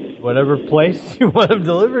whatever place you want them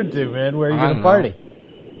delivered to, man. Where are you I gonna don't party? know.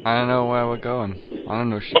 I don't know where we're going. I don't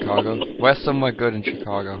know Chicago. Where's somewhere good in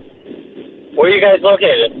Chicago? Where are you guys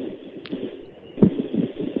located?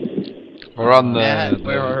 We're on Matt,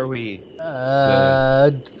 where are we?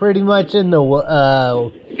 Pretty much in the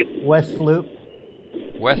West Loop.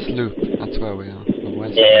 West Loop. That's where we are. The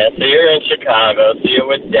West Yeah, so you're in Chicago, so you're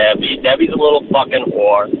with Debbie. Debbie's a little fucking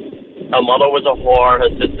whore. Her mother was a whore, her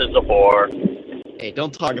sister's a whore. Hey,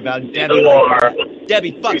 don't talk about She's Debbie. a whore.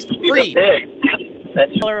 Debbie fucks for She's free. a pig.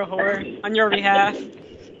 That's a whore on your behalf.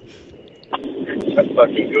 That's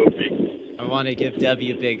fucking goofy. I want to give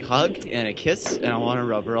Debbie a big hug and a kiss, and I want to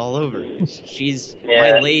rub her all over. She's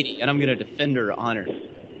Yeah. my lady, and I'm going to defend her honor.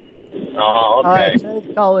 Oh, okay. I tried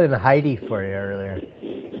to call in Heidi for you earlier.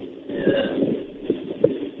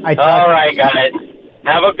 Yeah. All right, guys.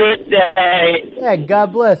 Have a good day. Yeah,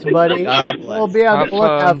 God bless, buddy. God bless. We'll be on the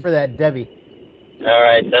lookout for that Debbie. All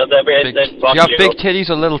right. Tell Debbie I said fuck you have you. big titties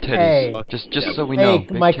or little titties? Hey. Just so we Hey, know.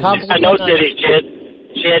 Big my titties. compliment- I know titties.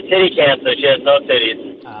 She had titty cancer. She has no titties.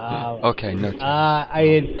 Okay, no. I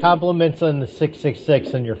had compliments on the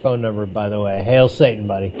 666 on your phone number, by the way. Hail Satan,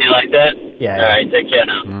 buddy. You like that? Yeah. All right. Take care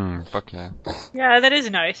now. Fuck yeah. Yeah, that is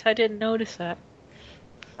nice. I didn't notice that.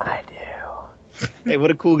 I do. Hey, what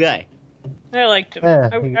a cool guy. I liked him. Yeah,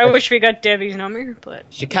 I wish we got Debbie's number, but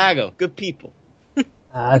Chicago, good people.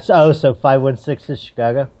 So 516 is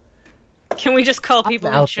Chicago? can we just call people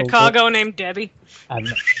in out the Chicago named Debbie? I'm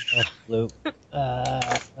not Loop.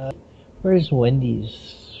 Where's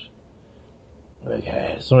Wendy's?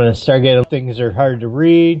 Okay, so when I start getting things are hard to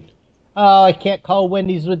read. Oh, I can't call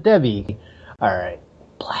Wendy's with Debbie. Alright.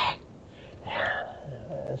 Black.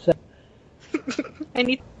 I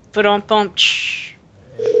need put on bump.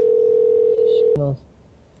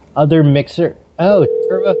 Other mixer. Oh,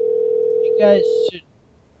 Turbo. You guys should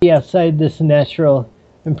be outside this natural.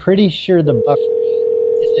 I'm pretty sure the buffer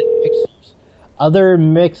isn't mixers. Other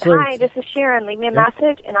mixers. Hi, this is Sharon. Leave me a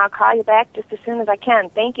message, and I'll call you back just as soon as I can.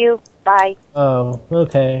 Thank you. Bye. Oh,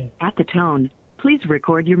 okay. At the tone, please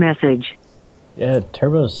record your message. Yeah,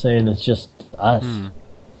 Turbo's saying it's just us.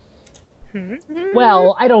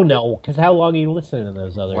 Well, I don't know, because how long are you listening to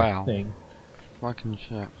those other Wow. things? Fucking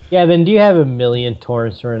shit. Yeah, then do you have a million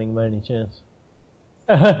torrents running by any chance?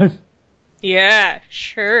 Yeah,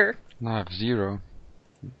 sure. No, I have 0.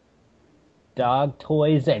 Dog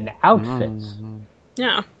toys and outfits.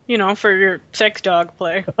 Yeah, you know, for your sex dog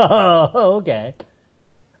play. Oh, okay.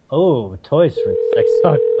 Oh, toys for sex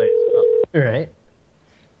dog play as well. All right.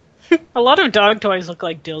 A lot of dog toys look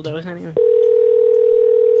like dildos anyway.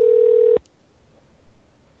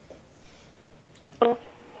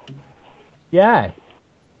 Yeah.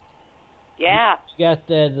 Yeah. You got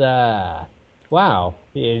that, wow.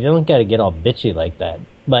 You don't gotta get all bitchy like that.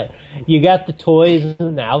 But you got the toys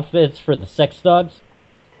and the outfits for the sex dogs?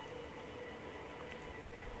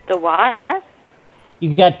 The what?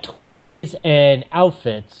 You got toys and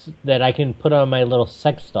outfits that I can put on my little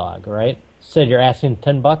sex dog, right? Said you're asking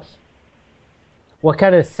 $10? What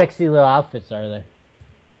kind of sexy little outfits are there?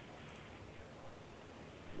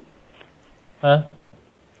 Huh?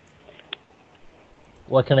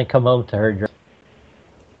 What can I come home to her dress?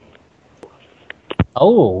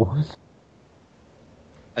 Oh!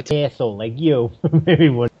 A asshole like you. Maybe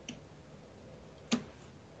one.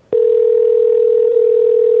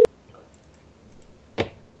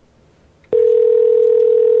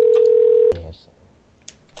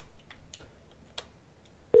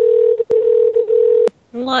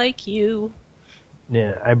 Like you.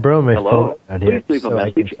 Yeah, I brought my phone out here. Please leave a so I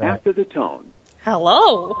message can after the tone.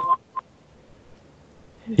 Hello.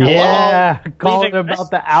 Yeah, calling Leaving about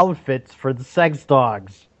the outfits for the sex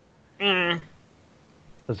dogs. Mm.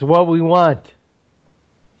 That's what we want.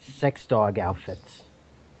 Sex dog outfits.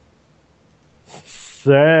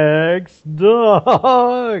 Sex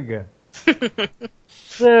dog.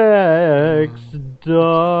 Sex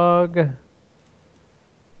dog.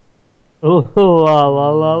 Ooh, la la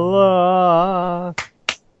la la.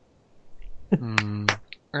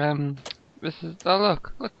 This is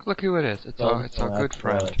look who it is. It's our good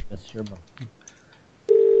friend.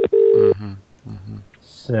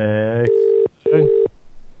 Sex.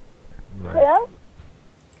 Hello?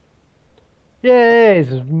 Yay, is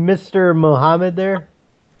Mr. Mohammed there?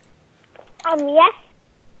 Yes.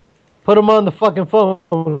 Put him on the fucking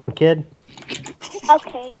phone, kid.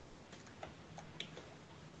 Okay.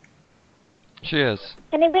 Cheers.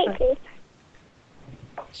 Can I wait, please?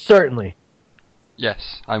 Certainly.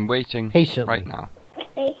 Yes, I'm waiting Patiently. right now.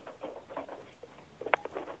 Okay.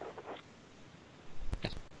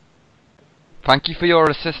 Thank you for your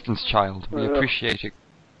assistance, child. We appreciate it.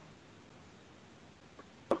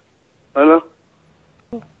 Hello?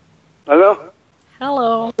 Hello?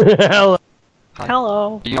 Hello. Hello.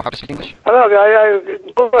 Hello. Do you know how to speak English? Hello, guy.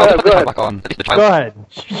 Go ahead, go ahead. Back on. At least the child. Go ahead.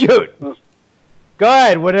 Shoot. Go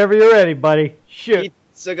ahead, whenever you're ready, buddy. Shoot.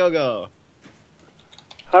 Pizza go.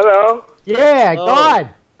 Hello? Yeah, go on.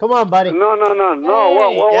 Come on, buddy. No.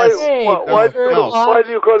 Hey, Why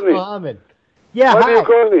do you call me? Mohammed. Yeah, Why hi. do you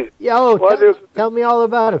call me? Yo, tell me all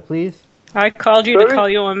about it, please. I called you to Sorry? call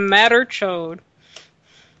you a matter chode.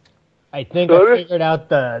 I think I figured out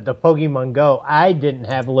the Pokemon Go. I didn't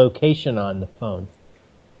have location on the phone.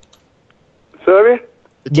 Sorry?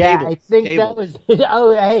 Yeah, I think that was...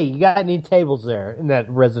 Oh, hey, you got any tables there in that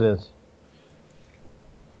residence?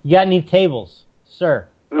 You got any tables, sir?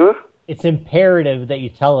 Huh? It's imperative that you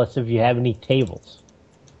tell us if you have any tables.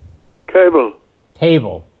 Cable.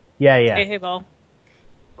 Table. Yeah. Table.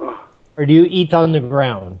 Or do you eat on the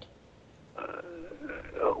ground?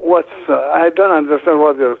 I don't understand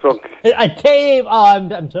what you're talking. A table.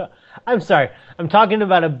 Oh, I'm sorry. I'm talking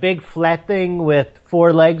about a big flat thing with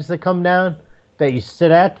 4 legs that come down that you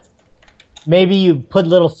sit at. Maybe you put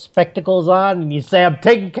little spectacles on and you say, "I'm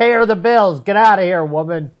taking care of the bills. Get out of here,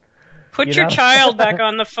 woman." Put You your know? child back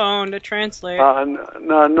on the phone to translate. No.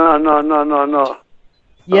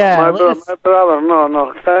 Yeah, my brother,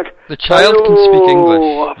 no. The child can speak English.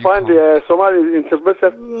 You Find the Somali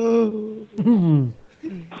interpreter.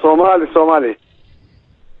 Somali.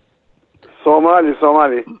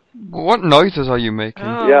 What noises are you making?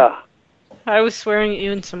 Oh. Yeah. I was swearing at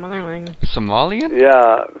you in some other language. Somalian?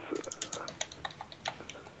 Yeah.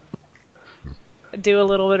 Do a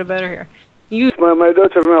little bit better here. My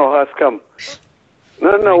daughter now has come.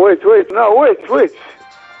 No, wait.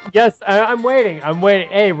 Yes, I'm waiting.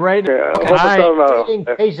 Hey, right now. I'm waiting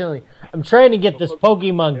patiently. I'm trying to get this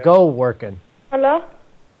Pokemon Go working. Hello?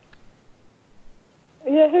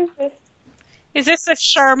 Yeah, who's this? Is this a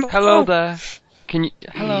Charm? Hello there. Can you...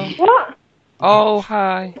 Hello. What? Oh,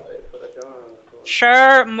 hi.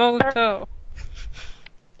 Charmoto.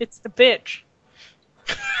 It's the bitch.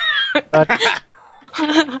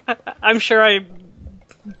 I'm sure I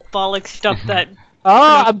bollocksed up that.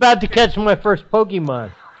 Oh, I'm about to catch my first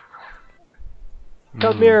Pokemon.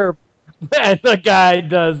 Come here. And the guy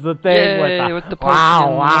does the thing Yay, with with the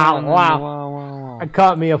wow. I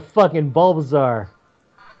caught me a fucking Bulbasaur.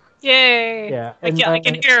 Yay! Yeah, I and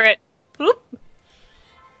can hear it. Boop.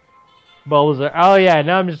 Bulbasaur. Oh yeah,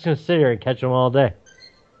 now I'm just gonna sit here and catch them all day.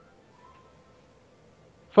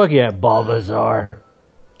 Fuck yeah, Bulbasaur.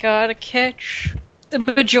 Gotta catch the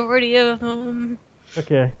majority of them.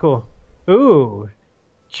 Okay, cool. Ooh,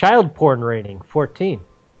 child porn rating 14.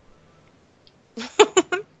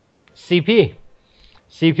 CP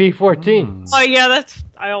 14. Oh yeah,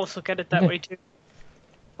 I also get it that way too.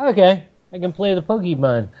 Okay, I can play the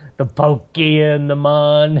Pokemon. The Pokey and the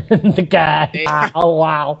Mon and the guy. Oh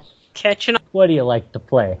wow. Catching up. What do you like to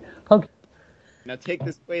play? Now take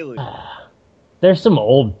this Quaalude. There's some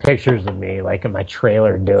old pictures of me, like in my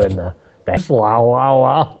trailer, doing that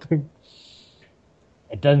wow.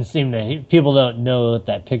 It doesn't seem to. People don't know what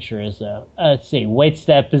that picture is, though. Let's see. Waits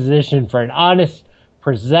that position for an honest,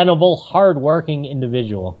 presentable, hard-working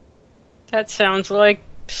individual. That sounds like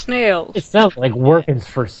snails. It sounds like working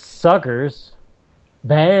for suckers.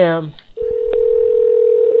 Bam.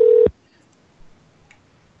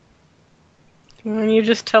 Why don't you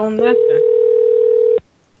just tell them that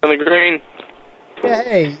then? On the green. Yeah,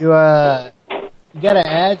 hey, you got an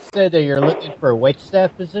ad said that you're looking for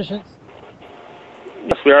waitstaff positions?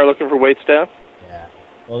 Yes, we are looking for waitstaff. Yeah.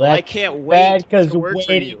 Well, that's I can't wait bad because to work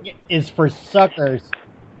for you. waiting is for suckers.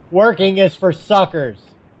 Working is for suckers.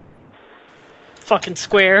 Fucking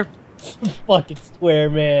square. Fucking square,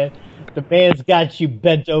 man. The man's got you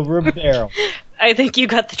bent over a barrel. I think you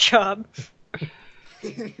got the job.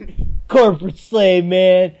 Corporate slave,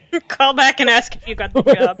 man. Call back and ask if you got the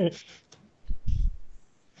job.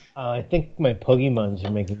 I think my Pokemons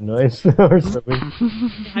are making noise or something.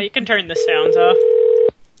 You can turn the sounds off.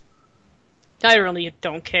 I really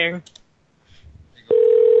don't care.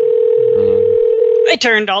 I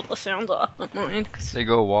turned all the sounds off on mine. They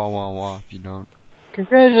go wah wah wah if you don't.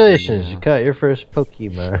 Congratulations, you caught your first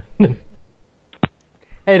Pokemon.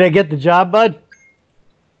 Hey, did I get the job, bud?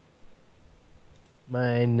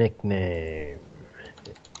 My nickname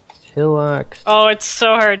is Hillox. Oh, it's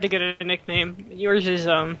so hard to get a nickname. Yours is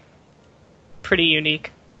pretty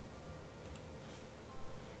unique.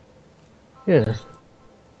 Yeah.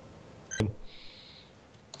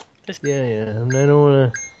 Yeah, and I don't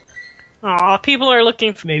want to... Aw, people are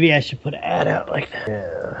looking for... Maybe I should put an ad out like that.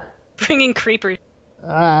 Yeah. Bringing creepers.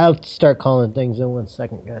 I'll start calling things in 1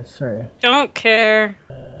 second, guys. Sorry. Don't care.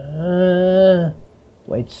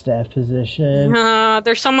 White staff position.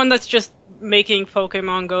 There's someone that's just making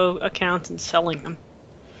Pokemon Go accounts and selling them.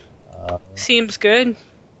 Seems good.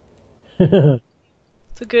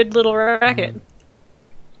 It's a good little racket.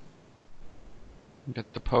 You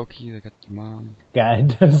got the Pokey, they got the mom. Guy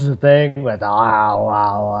does the thing with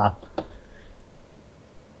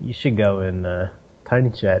You should go in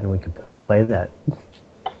Tiny Chat and we can play that.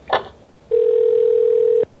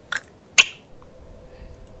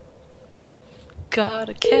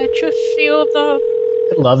 Gotta catch a few of them.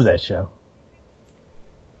 I love that show.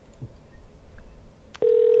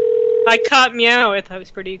 I caught Meowth. I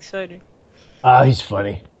was pretty excited. Oh, he's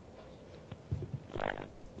funny.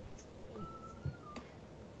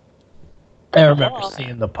 I remember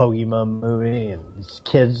seeing the Pokemon movie, and these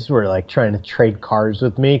kids were like trying to trade cards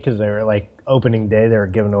with me because they were like opening day. They were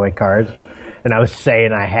giving away cards, and I was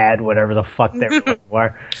saying I had whatever the fuck they were looking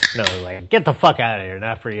for. And I was like, "Get the fuck out of here,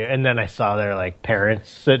 not for you." And then I saw their like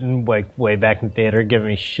parents sitting like way back in theater, giving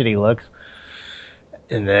me shitty looks.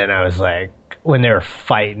 And then I was like, when they were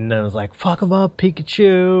fighting, I was like, "Fuck them up,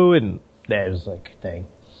 Pikachu!" And that was like a thing.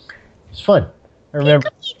 It's fun. I remember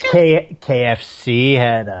KFC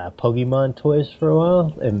had Pokemon toys for a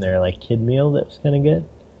while, and their like kid meal that was kind of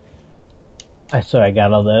good. So I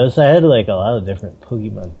got all those. I had like a lot of different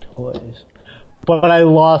Pokemon toys, but I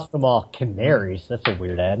lost them all. Canaries. That's a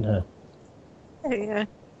weird ad, huh? Yeah.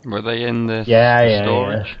 Were they in the yeah,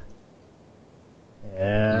 storage?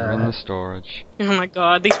 Yeah. They're in the storage. Oh my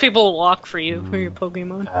god, these people will walk for you for your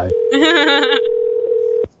Pokemon.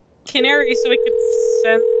 Canary, so we could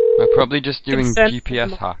send. They're probably just doing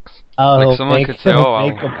GPS hacks. Oh, like someone could say, "Oh,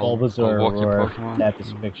 make a I'll Bulbasaur walk your or Pokemon." snap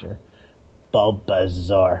this picture.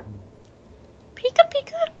 Bulbasaur. Pika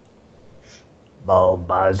Pika.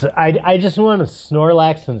 Bulbasaur. I just want a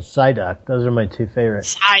Snorlax and Psyduck. Those are my two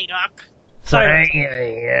favorites. Psyduck.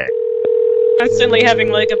 Psyduck. Constantly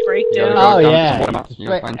having like a breakdown. Oh yeah.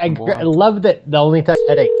 I love that the only time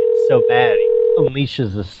headache is so bad, he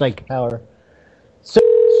unleashes the psychic power. So,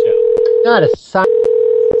 not a sign.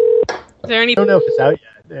 Is there any? I don't know if it's out yet.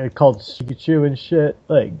 They're called Pikachu and shit.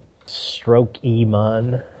 Like Stroke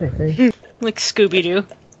Emon, I think. Like Scooby Doo.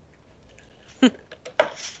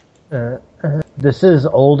 This is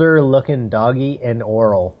older looking doggy and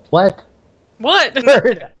oral. What? What?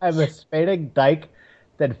 I'm a Spadic dyke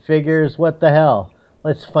that figures what the hell.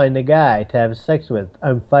 Let's find a guy to have sex with.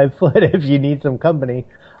 I'm 5 foot. If you need some company,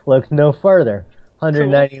 look no further.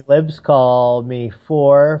 190 libs. Call me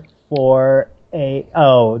 448.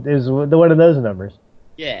 Oh, there's one of those numbers.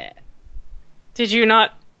 Yeah. Did you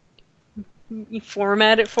not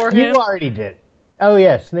format it for him? You already did. Oh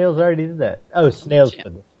yeah, Snails already did that. Oh, Snails did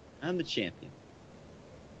it. I'm the champion.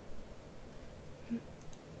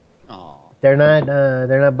 Aw. They're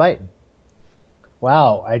not biting.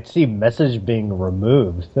 Wow, I see message being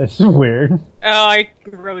removed. That's weird. Oh, I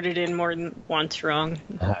wrote it in more than once wrong.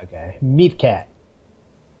 Okay. Meat cat.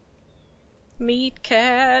 Meat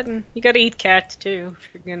cat. You gotta eat cats too if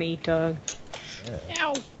you're gonna eat dog. Yeah.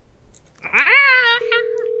 Ow.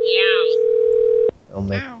 I'll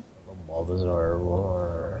make a Bulbasaur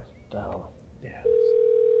or style. Yeah.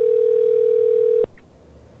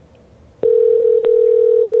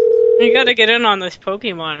 You gotta get in on this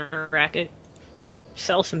Pokemon racket.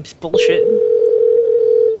 Sell some bullshit.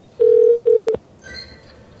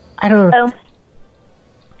 I don't know.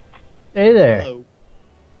 Hey there. Hello.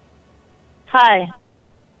 Hi.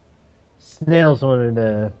 Snails wanted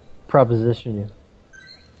to proposition you.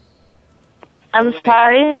 I'm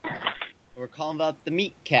sorry. We're calling about the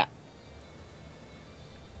meat cat.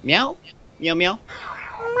 Meow? Meow meow.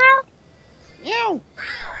 Meow.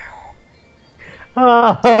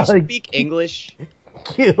 Do you speak English?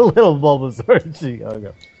 Cute little Bulbasaur. Oh,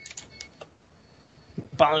 go.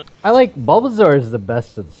 I like Bulbasaur is the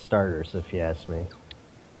best of the starters, if you ask me.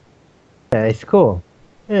 Yeah, he's cool.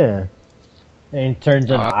 Yeah. And he turns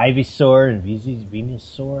into Ivysaur and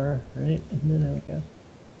Venusaur, right? And then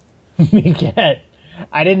there we go. Meerkat.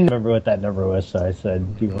 I didn't remember what that number was, so I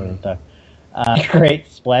said, do you want to talk? Great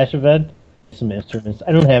splash event. Some instruments.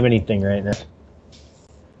 I don't have anything right now.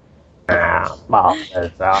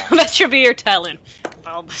 That should be your talent.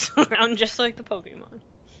 Bulbasaur around just like the Pokemon.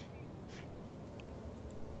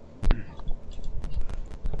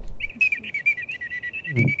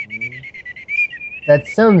 That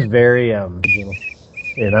sounds very,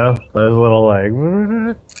 you know, those little like.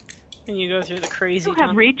 And you go through the crazy. You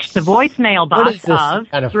have reached the voicemail box of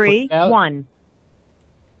kind of freak out? 31.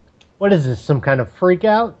 What is this? Some kind of freak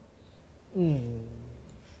out?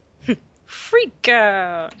 Freak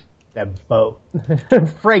out. That boat.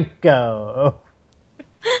 Freako.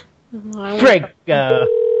 Freako.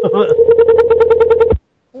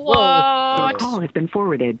 Your call has been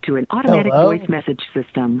forwarded to an automatic voice message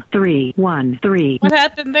system. 313. What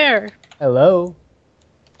happened there? Hello.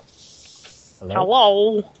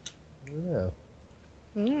 Hello. Yeah.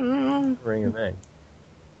 Mm. Ring a bang.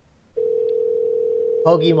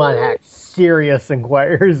 Pokemon hack. Serious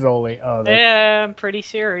inquirers only. Oh, yeah, I'm pretty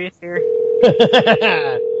serious here.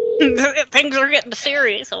 Things are getting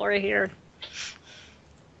serious over here.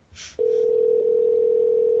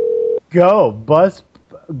 Go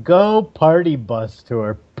party bus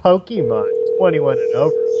tour. Pokemon 21 and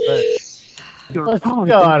over. Your call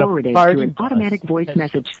has been forwarded to an automatic voice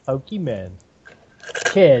message. Pokemon.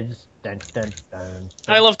 Kids. Dun, dun, dun, dun.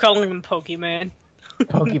 I love calling them Pokemon.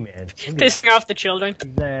 Pokemon. Pissing off the children.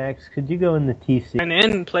 Zax, could you go in the TC?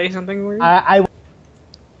 And play something weird?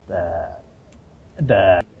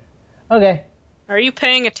 Okay. Are you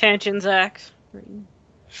paying attention, Zax?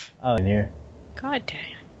 Oh, in here. God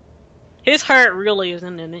damn. His heart really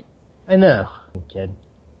isn't in it. I know, kid.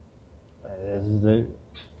 This is the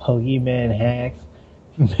Pokemon hacks.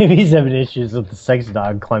 Maybe he's having issues with the sex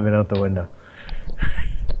dog climbing out the window.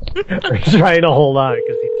 Or he's trying to hold on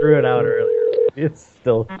because he threw it out earlier. It's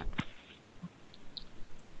still.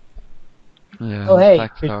 Yeah, oh, hey. I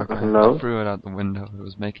threw it out the window. It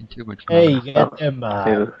was making too much noise. Hey, you got them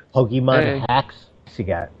Pokemon hacks? What you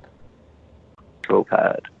got?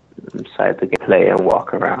 Pad inside the game, play and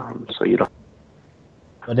walk around, so you don't.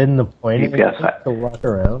 But in the point of it, to walk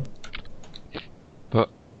around. But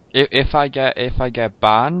if I get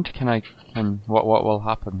banned, what will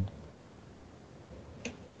happen?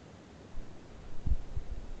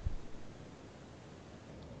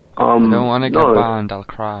 I don't want to get banned, I'll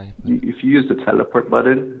cry. If you use the teleport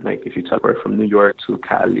button, like if you teleport from New York to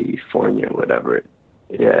California, whatever,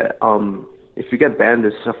 yeah, if you get banned,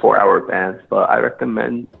 it's a 4-hour ban, but I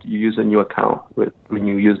recommend you use a new account when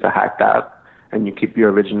you use the hacked app, and you keep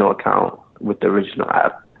your original account with the original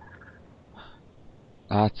app.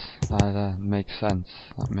 That makes sense.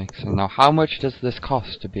 That makes sense. Now, how much does this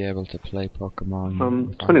cost to be able to play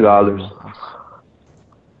Pokemon? $20.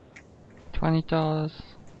 $20.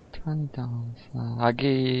 I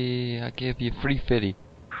give you free fitty.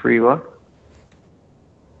 Free what?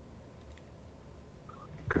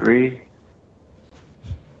 Free.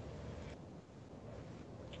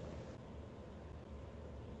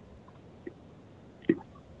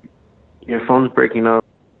 Your phone's breaking up.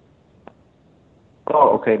 Oh,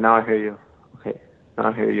 okay, now I hear you. Okay, now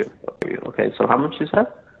I hear you. Okay, so how much is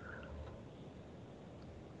that?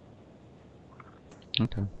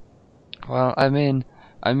 Okay. Well, I mean,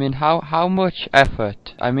 how much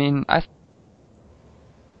effort? I mean, yeah,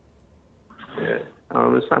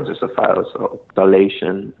 it's not just a file, so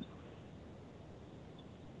dilation.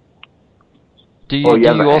 Do you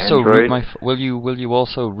also root my? Will you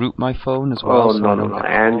also root my phone as well? Oh no!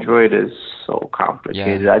 Android is so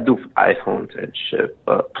complicated. Yeah. I do iPhones and shit,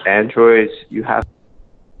 but Androids you have.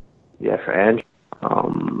 Yeah, for Android.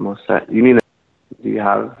 What's that? You mean? Do you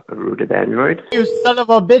have a rooted Android? You son of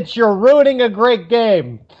a bitch! You're ruining a great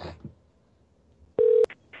game.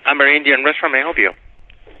 I'm an Indian restaurant. May I help you?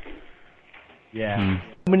 Yeah. How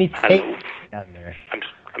many tables you got in there?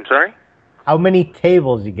 I'm sorry? How many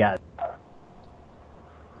tables you got?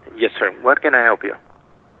 Yes, sir. What can I help you?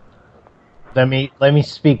 Let me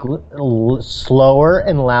speak slower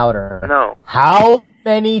and louder. No. How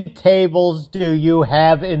many tables do you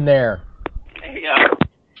have in there?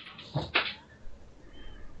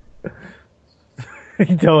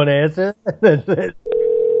 Don't answer. That's it.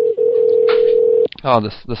 Oh,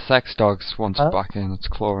 the sex dog's once back in. It's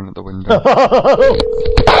clawing at the window.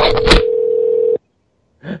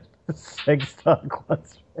 The sex dog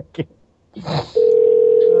once back in.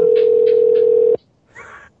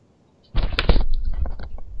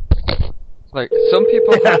 Like, some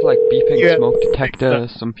people have, like, beeping smoke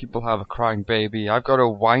detectors, some people have a crying baby. I've got a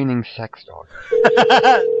whining sex dog.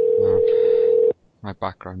 My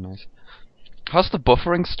background noise. Has the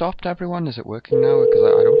buffering stopped, everyone? Is it working now? Because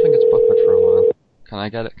I don't think it's buffered for a while. Can I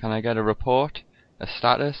get it? Can I get a report? A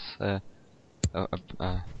status? Because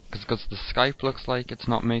the Skype looks like it's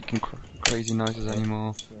not making crazy noises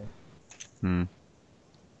anymore.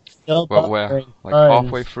 Still Well, we're like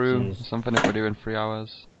halfway through something if we're doing 3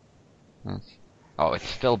 hours. Oh, it's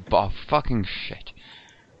still fucking shit.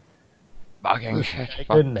 Fucking shit.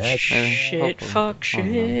 Fuck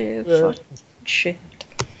shit.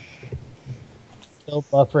 Still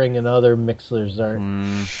buffering and other mixers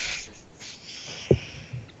aren't.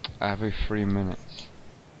 Every 3 minutes.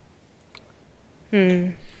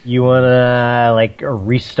 You wanna like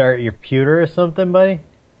restart your pewter or something, buddy?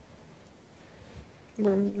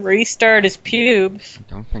 Restart his pubes. I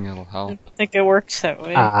don't think it'll help. I think it works that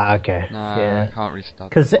way. Okay. Nah, yeah. I can't restart.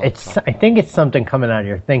 Because I think it's something coming out of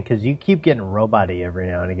your thing. Because you keep getting robot-y every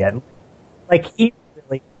now and again. Like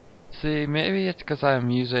See, maybe it's because I'm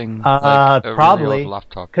using probably really old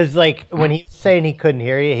laptop. Because like when he was saying he couldn't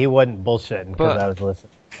hear you, he wasn't bullshitting because I was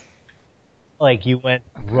listening. Like you went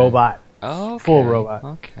robot, full robot.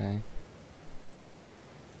 Okay.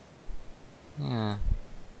 Yeah.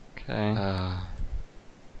 Okay.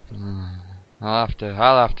 I'll have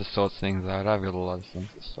to sort things out. I've got a lot of things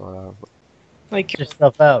to sort out. Like get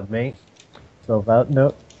yourself out, mate. Self out,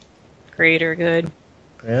 nope. Great or good.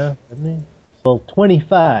 Yeah, I mean, well,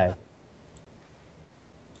 25.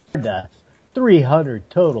 300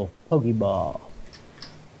 total Pokeball.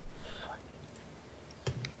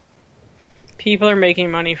 People are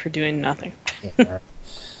making money for doing nothing. Yeah.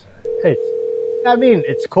 I mean,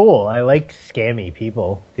 it's cool. I like scammy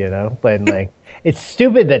people, you know, but like, it's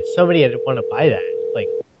stupid that somebody would want to buy that. Like,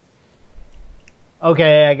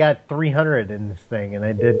 okay, I got 300 in this thing, and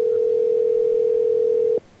I did.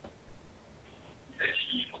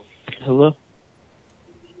 Hello?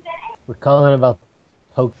 We're calling about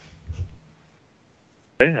poke.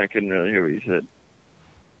 Hey, I couldn't really hear what you said.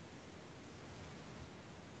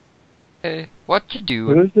 Hey, what you do?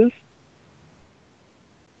 Who is this?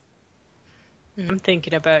 I'm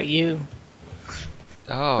thinking about you.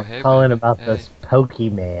 Oh, hey. Calling about this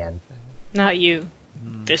Pokemon. Not you.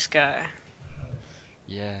 This guy.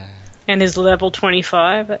 Yeah. And his level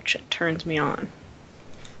 25, that shit turns me on.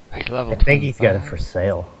 Wait, level I think he's got it for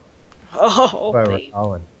sale. Oh, That's why baby. we're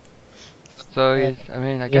calling. So, I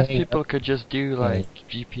mean, I guess people could just do, like,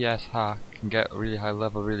 GPS hack and get a really high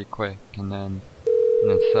level really quick and then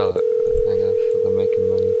sell it, I guess, so they're making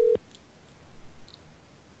money.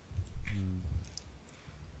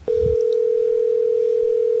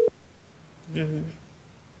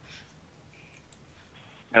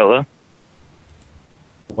 Hello?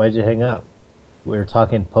 Why'd you hang up? We were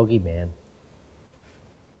talking Pokemon.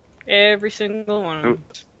 Every single one of them.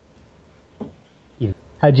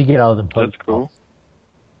 How'd you get all the Pokemon? That's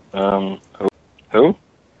cool. Who?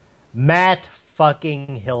 Matt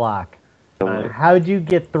fucking Hillock. How'd you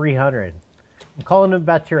get 300? I'm calling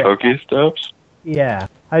about your Pokestops? Yeah.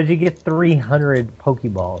 How'd you get 300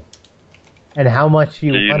 Pokeballs? And how much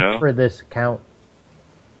you want know? for this account?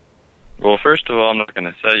 Well, first of all, I'm not going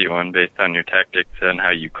to sell you one based on your tactics and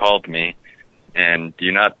how you called me. And do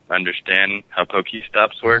you not understand how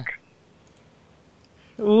Pokestops work?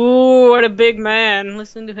 Ooh, what a big man.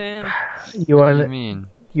 Listen to him. You want What do you mean?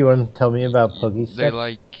 You want to tell me about Pokestops? They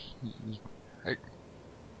like...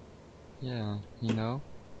 Yeah, you know?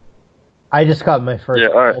 I just got my first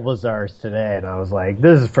Bulbasaurs today, and I was like,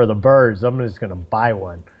 this is for the birds. I'm just going to buy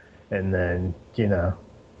one. And then, you know...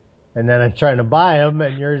 And then I'm trying to buy them,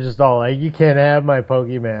 and you're just all like, you can't have my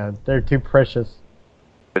Pokemon. They're too precious.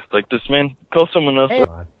 It's like this, man. Call someone else. Hey,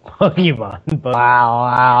 Pokemon.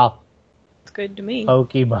 Wow. It's good to me.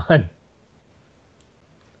 Pokemon.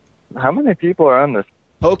 How many people are on this?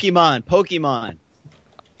 Pokemon.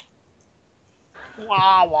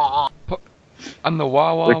 Wawa. I'm the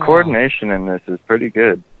Wawa. The coordination in this is pretty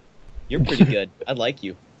good. You're pretty good. I like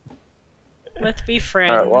you. Let's be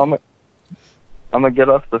friends. Alright, well, I'm going to get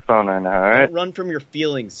off the phone right now, alright? Don't run from your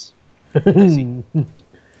feelings.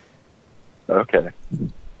 Okay.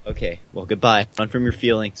 Okay, well, goodbye. Run from your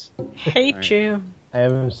feelings. Hate you. I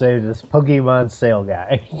have him say this Pokemon sale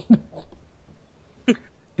guy.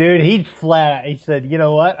 Dude, he said, you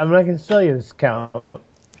know what? I'm not going to sell you this account.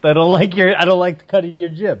 I don't like the cut of your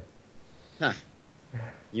jib. Huh.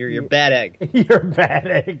 You're a bad egg. You're a bad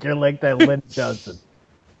egg. You're like that Lynn Johnson.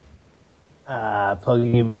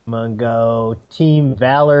 Pokemon Go, Team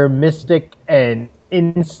Valor, Mystic, and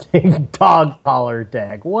Instinct dog collar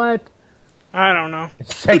tag. What? I don't know.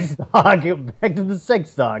 Sex dog. Back to the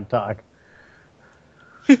sex dog talk.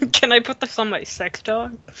 Can I put this on my sex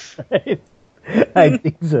dog? I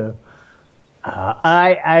think so.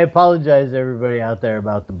 I apologize to everybody out there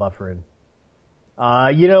about the buffering.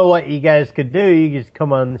 You know what you guys could do? You just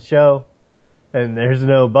come on the show, and there's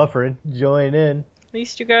no buffering. Join in. At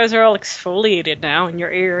least you guys are all exfoliated now, and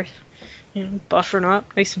your ears, buffering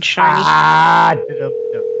up, nice and shiny.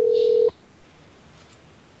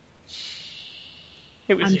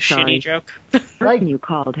 It was I'm a sorry. shitty joke. The person you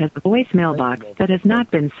called has a voicemail box that has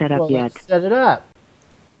not been set up yet. Set it up.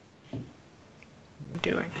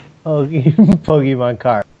 Doing. Pokemon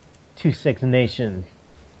card. 2-6 Nation.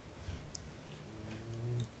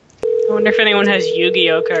 I wonder if anyone has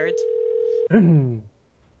Yu-Gi-Oh cards.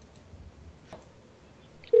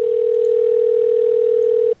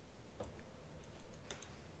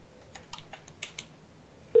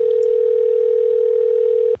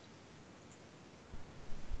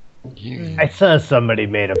 I saw somebody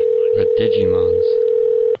made a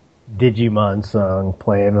Digimon song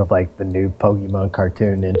playing with like the new Pokemon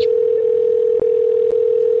cartoon and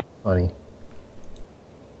funny.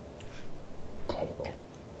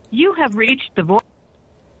 You have reached the voice.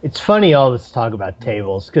 It's funny all this talk about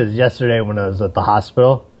tables because yesterday when I was at the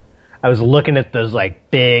hospital, I was looking at those like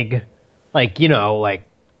big, like like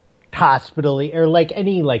hospital-y or like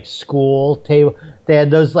any like school table. They had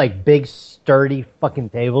those like big sturdy fucking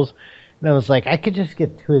tables, and I was like, I could just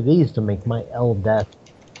get 2 of these to make my L desk.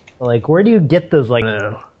 Like, where do you get those? Like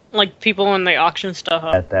people when they auction stuff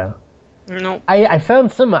up. Though. Nope. I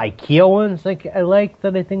found some IKEA ones like I like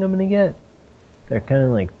that I think I'm gonna get. They're kind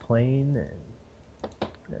of like plain and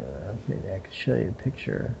maybe I could show you a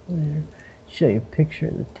picture. Show you a picture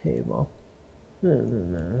of the table.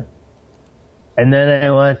 And then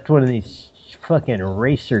I want one of these fucking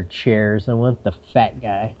racer chairs. I want the fat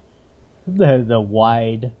guy, the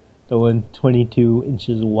wide, the one 22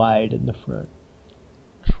 inches wide in the front.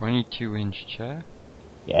 22-inch chair?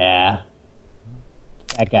 Yeah.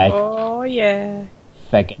 That guy. Oh, yeah.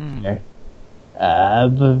 Fat guy there.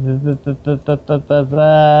 I'm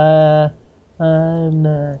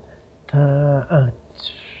not.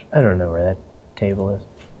 I don't know where that table is.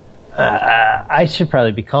 I should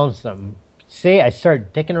probably be calling something. See, I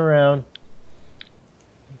started dicking around.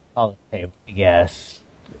 Call the table, I guess.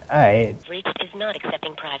 Alright. Reached is not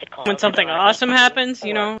accepting private calls. When something awesome happens,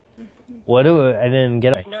 What do I didn't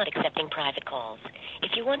get it. Not accepting private calls.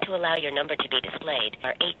 If you want to allow your number to be displayed,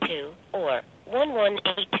 are 82 or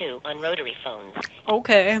 1182 on rotary phones.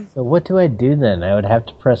 Okay. So what do I do then? I would have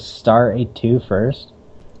to press star 82 first.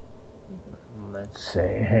 Let's see.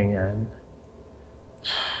 Hang on.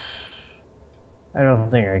 I don't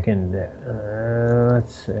think I can.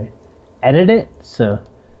 Let's see. Edit it. So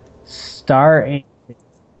star 8.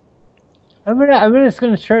 I'm just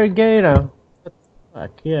gonna try to get what the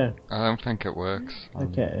fuck? Yeah. I don't think it works.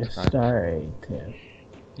 Okay. Star 8. Yeah.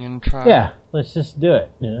 You gonna try? Yeah. Let's just do it.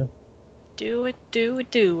 Do it, do it,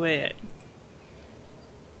 do it.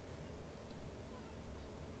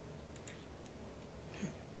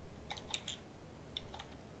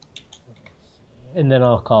 And then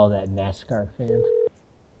I'll call that NASCAR fan.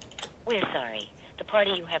 We're sorry. The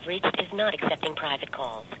party you have reached is not accepting private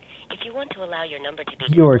calls. If you want to allow your number to be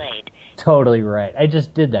You're displayed, totally right. I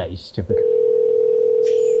just did that, you stupid.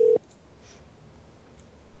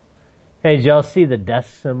 Hey, did y'all see the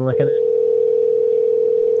desks I'm looking at?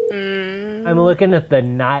 I'm looking at the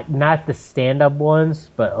not the stand-up ones,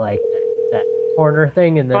 but like that corner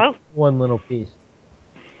thing and then one little piece.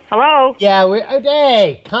 Hello? Yeah,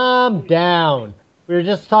 hey, calm down. We were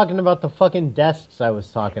just talking about the fucking desks I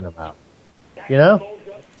was talking about. You know?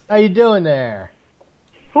 How you doing there?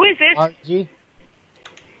 Who is this? Margie?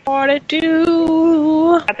 What it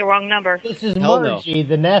do? Got the wrong number. This is Margie,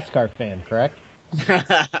 the NASCAR fan, correct?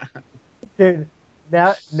 Dude,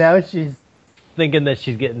 now she's thinking that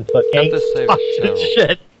she's getting fucking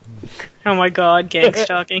shit. Oh my god, gang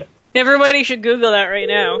stalking. Everybody should Google that right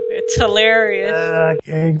now. It's hilarious.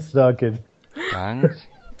 Gang stalking.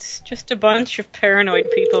 It's just a bunch of paranoid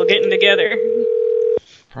people getting together.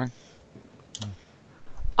 Frank.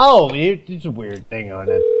 Oh, there's a weird thing on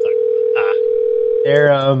it.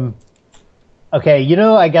 They're okay,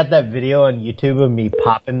 I got that video on YouTube of me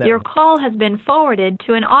popping that. Your call has been forwarded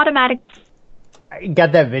to an automatic. I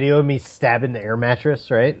got that video of me stabbing the air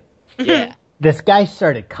mattress, right? Yeah. This guy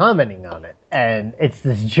started commenting on it, and it's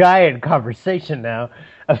this giant conversation now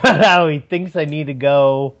about how he thinks I need to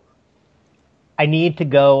go I need to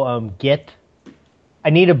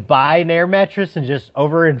buy an air mattress and just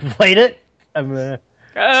overinflate it. And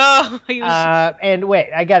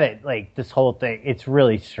wait, I got it. Like this whole thing, it's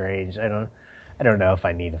really strange. I don't know if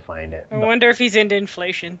I need to find it. I wonder if he's into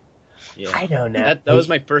inflation. Yeah. I don't know. That was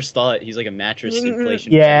my first thought. He's like a mattress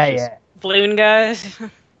inflation. Yeah. Balloon guys. I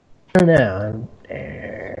don't know.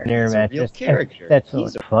 Air He's a mattress. real character. That's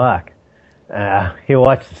what fuck. He'll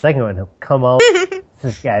watch the second one. He'll come all.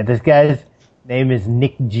 This guy's name is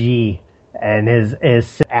Nick G, and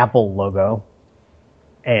his Apple logo.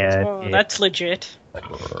 And that's legit.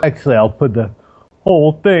 Actually, I'll put the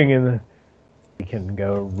whole thing in the. You can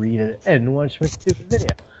go read it and watch my stupid video.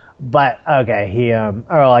 But okay,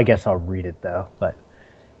 I guess I'll read it though. But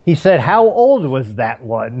he said, "How old was that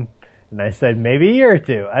one?" And I said, "Maybe a year or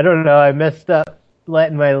two. I don't know. I messed up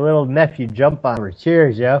letting my little nephew jump on her.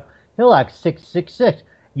 Cheers, yo. He'll like 666.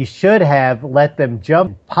 You should have let them jump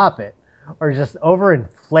and pop it, or just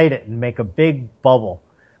overinflate it and make a big bubble.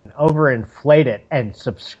 And overinflate it and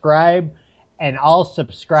subscribe, and I'll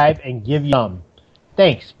subscribe and give you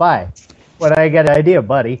Thanks. Bye. What I got an idea,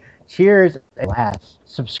 buddy. Cheers and last.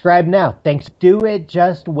 Subscribe now. Thanks. Do it.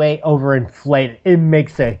 Just wait. Overinflate it. It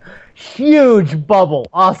makes a huge bubble.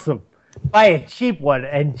 Awesome. Buy a cheap one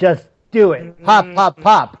and just do it. Pop, pop,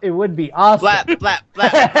 pop. It would be awesome. Flap, flap,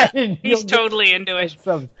 flap. He's totally into it.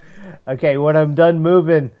 Okay, when I'm done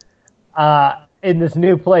moving in this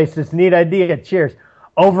new place, this neat idea. Cheers.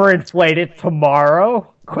 Overinflate it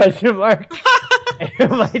tomorrow? Question mark.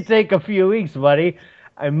 It might take a few weeks, buddy.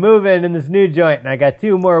 I'm moving in this new joint, and I got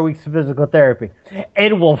 2 more weeks of physical therapy.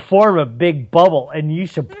 It will form a big bubble, and you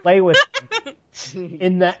should play with it.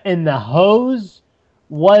 In the hose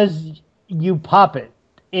was you pop it.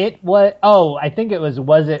 It was I think it was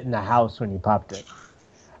it in the house when you popped it.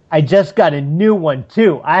 I just got a new one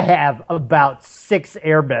too. I have about 6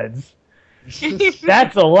 airbeds.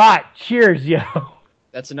 That's a lot. Cheers, yo.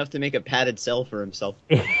 That's enough to make a padded cell for himself.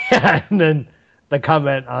 Yeah, and then the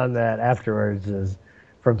comment on that afterwards is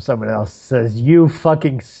from someone else, says, "You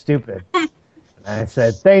fucking stupid." And I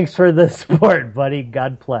said, "Thanks for the support, buddy.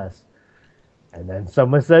 God bless." And then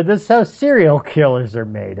someone said, "This is how serial killers are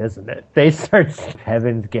made, isn't it? They start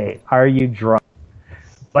Heaven's Gate. Are you drunk?"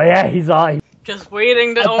 But yeah, he's all just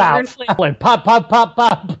waiting to overinflate. Pop, pop, pop,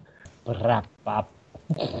 pop. Pop, pop.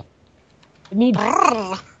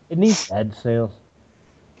 It needs head sales.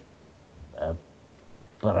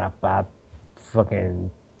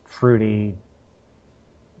 Fucking fruity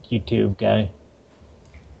YouTube guy.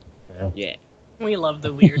 Yeah. We love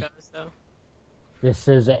the weirdos, though. This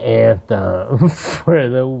is an anthem for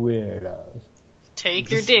the weirdos. Take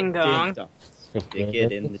your ding dong. Stick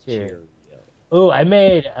it in the Cheerio. Oh, I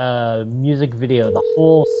made a music video, the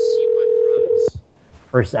whole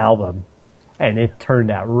first album, and it turned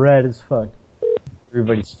out red as fuck.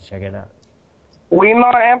 Everybody should check it out. We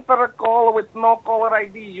not enter a call with no caller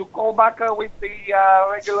ID. You call back with the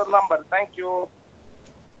regular number. Thank you.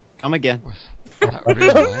 Come again.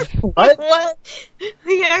 What?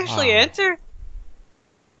 He actually answered?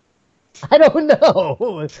 I don't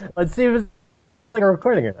know. Let's see if it's like a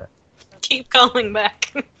recording or not. Keep calling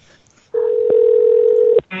back.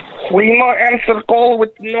 We not answer call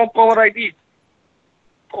with no caller ID.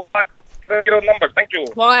 Call back regular number. Thank you.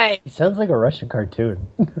 Why? He sounds like a Russian cartoon.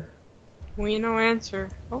 We no answer.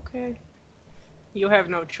 Okay. You have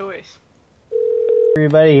no choice.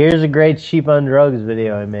 Everybody, here's a great Sheep on Drugs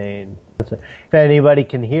video I made. If anybody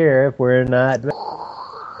can hear, if we're not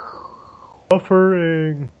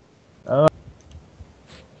buffering.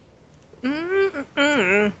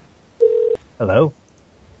 Hello? Hello.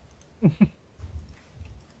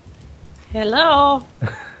 Hello?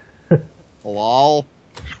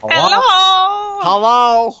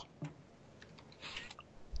 Hello.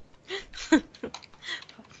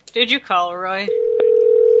 Did you call Roy?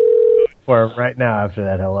 For right now after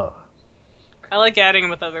that hello. I like adding him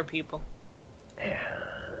with other people.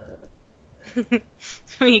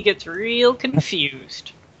 He gets real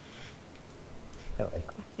confused. I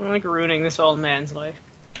like ruining this old man's life.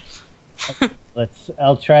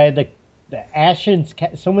 I'll try the Ashen's.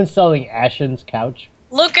 Someone's selling Ashen's couch.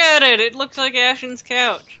 Look at it. It looks like Ashen's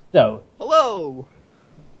couch. So. Hello.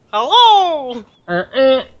 Hello.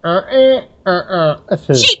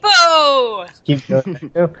 Cheapo. Keep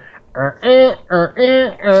going.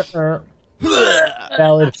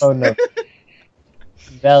 Valid phone number.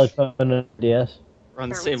 Valid phone number. Yes. We're on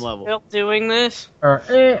the same level. Still doing this.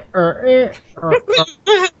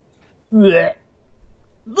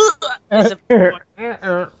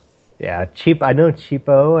 Yeah, cheap. I know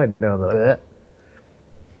cheapo. I know that.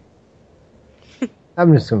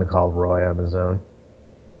 I'm just gonna call Roy on his own.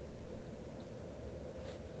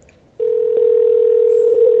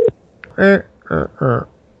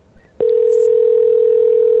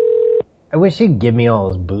 I wish he'd give me all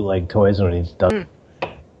his bootleg toys when he's done.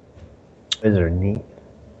 Toys are neat.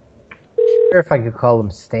 Or if I could call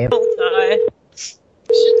him Stamp. Should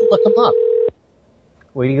look him up.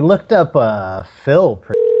 We looked up Phil.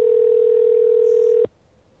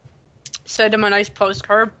 Send him a nice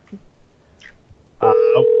postcard.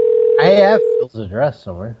 I have Phil's address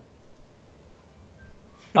somewhere.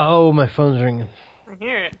 Oh, my phone's ringing. I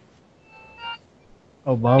hear it.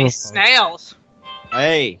 Obama. These snails.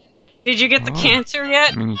 Hey. Did you get the cancer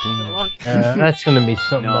yet? That's gonna be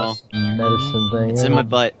something else. Medicine thing. It's in my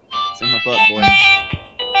butt. It's in my butt, boy.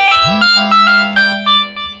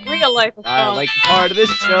 Real life phone. I like the part of this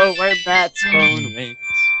show where Matt's phone rings.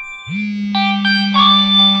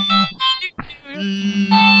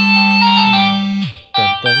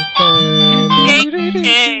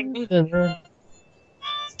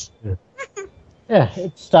 Yeah,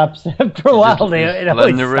 it stops after a while. It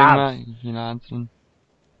always stops. You're not answering.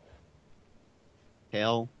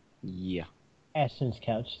 Hell yeah. Ashton's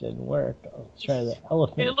couch didn't work. I'll try the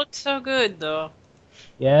elephant. It looked so good, though.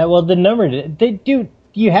 Yeah, well, the number... Dude,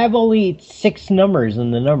 you have only 6 numbers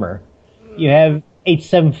in the number. You have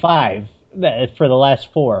 875 for the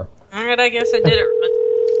last 4. Alright, I guess I did it.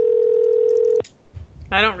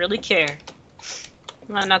 I don't really care.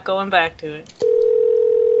 I'm not going back to it.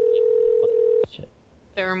 Shit.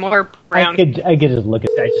 There are more brown... I could just look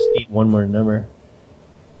at it. I just need one more number.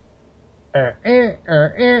 Aren't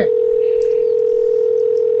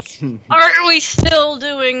we still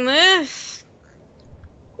doing this?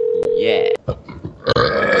 Yeah.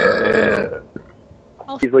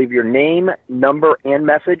 Please leave your name, number, and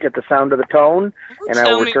message at the sound of the tone, and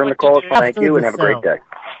I will return the call. Thank you, and have a great day.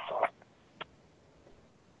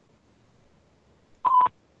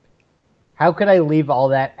 How could I leave all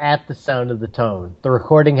that at the sound of the tone? The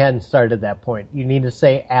recording hadn't started at that point. You need to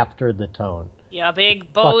say after the tone. Yeah,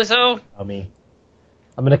 big bozo. I'm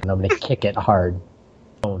gonna kick it hard.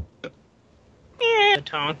 Tone. Yeah. The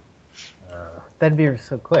tone. That'd be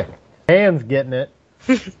so quick. Hands getting it.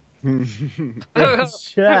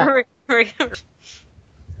 Shut.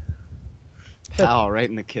 Pow, right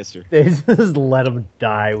in the kisser. They just let him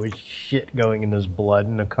die with shit going in his blood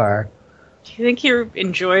in the car. Do you think he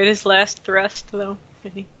enjoyed his last thrust, though?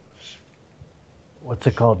 What's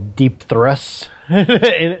it called? Deep thrust?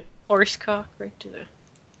 Horsecock, right to the...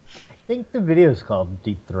 I think the video's called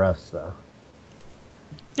Deep Thrust, though.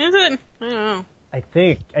 Is it? I don't know. I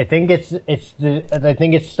think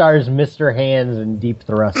it stars Mr. Hands in Deep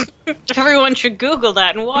Thrust. Everyone should Google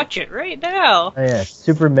that and watch it right now. Oh, yeah,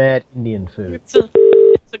 super mad Indian food. It's a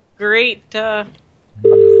great.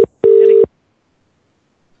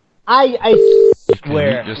 I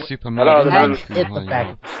swear. Just super mad Indian food. Hit the back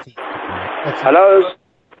of the seat. Hello.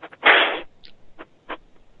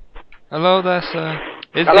 Hello there, sir.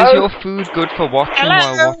 Is your food good for watching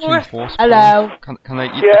while watching horse porn? Hello. Can I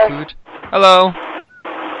eat the food? Hello.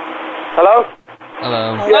 Hello.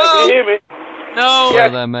 Hello. Yeah, can you hear me? No. Hello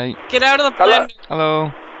there, mate. Get out of the blender.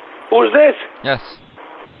 Hello. Who's this? Yes.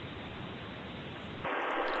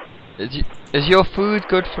 Is your food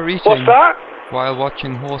good for eating? What's that? While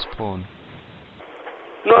watching horse porn?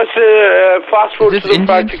 No, it's a fast food Is this to the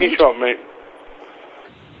fried Indian chicken shop, mate.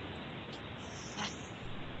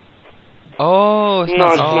 Oh, it's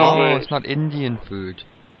not. mate. It's not Indian food.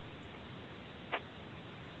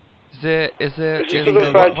 Is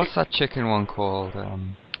what's that chicken one called?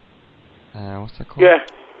 What's that called? Yeah,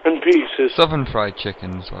 and pieces. Southern fried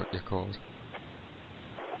chicken is what you're called.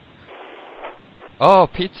 Oh,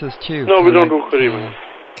 pizzas too. No, we don't do curry, man.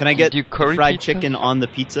 Can I get curry fried pizza? chicken on the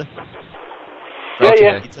pizza? Yeah,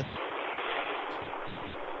 yeah. Pizza?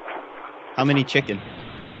 How many chicken?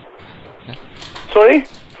 Sorry?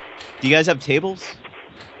 Do you guys have tables?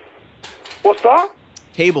 What's that?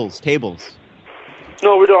 Tables.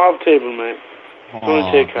 No, we don't have table, mate. Only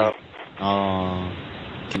takeout. Oh.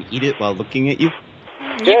 Can eat it while looking at you?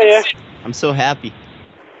 Yeah. I'm so happy.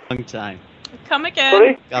 Long time. Come again.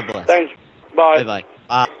 Sorry? God bless. Thanks. Bye. Bye.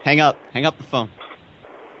 Hang up. Hang up the phone.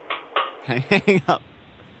 Hang up.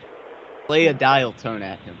 Play a dial tone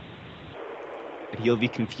at him. And he'll be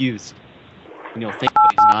confused. And he'll think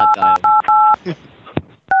that he's not dialing.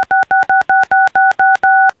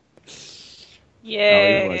 Yeah.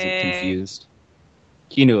 No, he wasn't confused.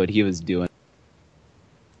 He knew what he was doing.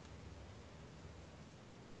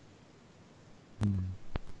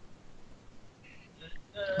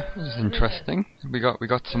 This is interesting. We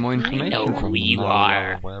got some more information know from who you them.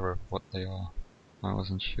 are. Aware of what they are. I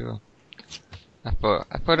wasn't sure. I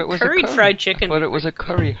thought it was Curried a curry. fried chicken. I thought it was a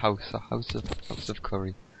curry house, a house of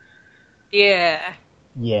curry. Yeah.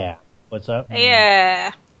 Yeah. What's up?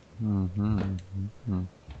 Yeah. Mm-hmm.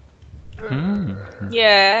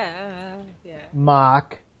 Yeah. Yeah.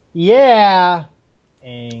 Mock. Yeah.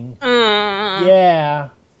 Ing. Yeah.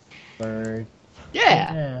 Bird.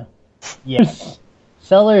 Yeah. Yes.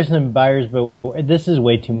 Sellers and buyers, but this is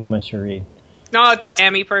way too much to read. Not a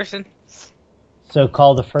Tammy person. So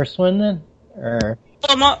call the first one then? Or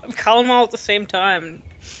Call them all at the same time.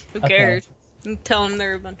 Who Okay. cares? And tell them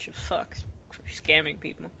they're a bunch of fucks for scamming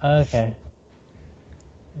people. Okay.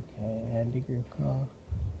 Okay, add to group call.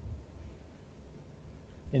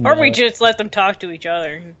 Or we just let them talk to each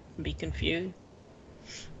other and be confused.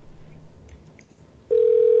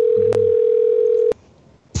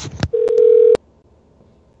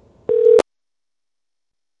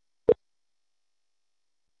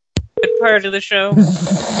 Good part of the show.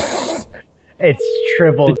 It's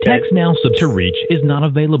triple. The text now sub to reach is not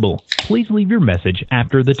available. Please leave your message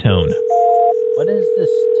after the tone. What is this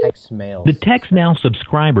text mail? The text now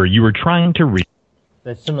subscriber you are trying to reach.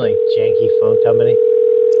 That's some like janky phone company.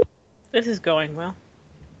 This is going well.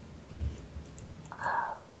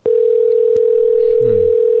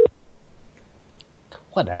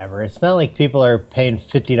 Whatever. It's not like people are paying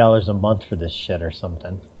 $50 a month for this shit or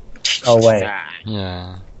something. Oh wait.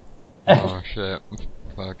 Yeah. Oh shit.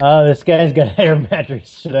 Fuck. Oh, this guy's got a air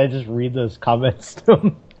mattress. Should I just read those comments to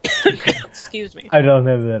him? Excuse me. I don't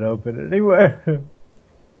have that open anywhere.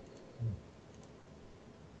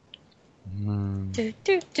 Do,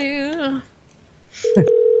 do, do.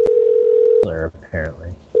 There,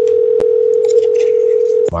 apparently.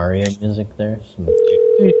 Mario music there. Some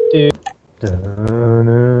do-do-do.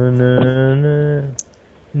 Da-na-na-na.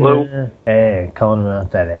 Hello? Hey, calling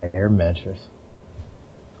about that air mattress.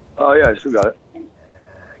 Oh, yeah, I still got it.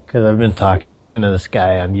 Because I've been talking to this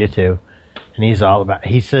guy on YouTube, and he's all about.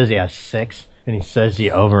 He says he has 6, and he says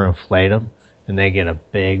you overinflate them, and they get a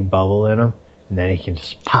big bubble in them, and then he can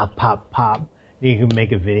just pop, pop, pop. You can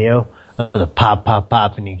make a video of the pop, pop,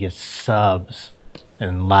 pop, and you get subs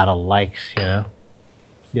and a lot of likes. You know.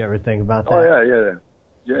 You ever think about that? Oh, yeah.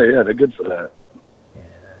 Yeah, they're good for that.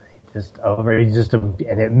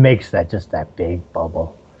 And it makes that big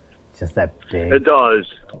bubble, just that big. It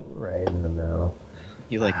does. Right in the middle.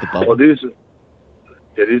 You like the bubble? Well, these are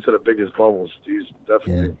the biggest bubbles. These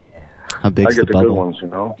definitely. Yeah. How big's I get the bubble? good ones, you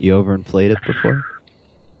know. You overinflate it before?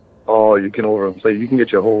 Oh, you can overinflate. You can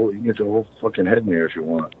get your whole fucking head in there if you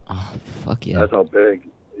want. Oh, fuck yeah. That's how big.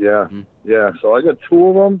 Yeah, yeah. So I got 2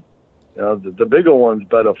 of them. You know, the bigger one's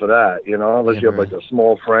better for that. You know, unless you have like a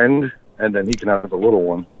small friend, and then he can have the little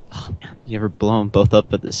one. You ever blow them both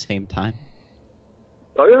up at the same time?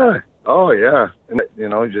 Oh yeah. And you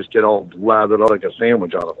know, you just get all lathered up like a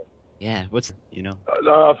sandwich out of them. Yeah,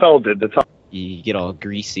 No, I felt it. The top. You get all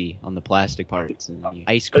greasy on the plastic parts and you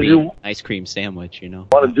ice cream sandwich, you know.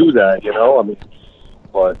 Want to do that, you know? I mean,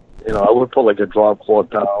 but you know, I would put like a drop cloth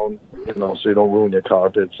down, you know, so you don't ruin your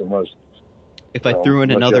carpets unless. If I threw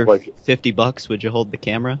in another $50, would you hold the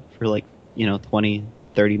camera for like, 20,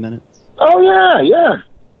 30 minutes? Oh yeah.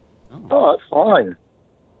 Oh, that's fine.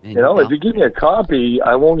 Man, you know, if you give me a copy,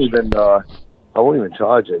 I won't even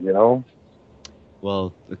charge it. You know.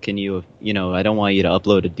 Well, can you? I don't want you to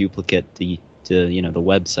upload a duplicate to the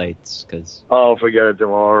websites because. Oh, forget it.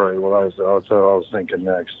 All right. Well, that's what I was thinking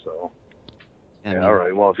next. So. I mean, all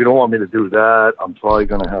right. Well, if you don't want me to do that, I'm probably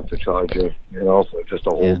gonna have to charge you. You know, for just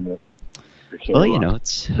a whole minute. Well,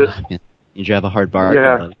 it's you drive a hard bargain.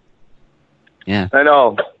 Yeah. But, yeah. I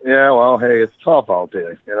know. Yeah. Well, hey, it's tough out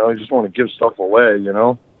there. You know, you just want to give stuff away. You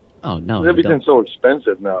know. Oh no. Everything's so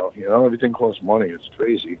expensive now. You know, everything costs money. It's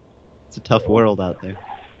crazy. It's a tough world out there.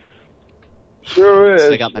 Sure is.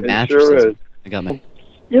 So I got my mattresses. Sure is. I got my.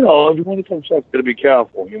 You know, if you want to come check, gotta be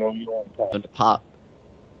careful. You know, you don't want to pop.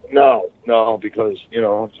 No, because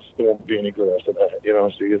just won't be any good after that. You know,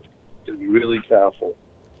 so you have to be really careful.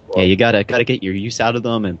 Yeah, you gotta get your use out of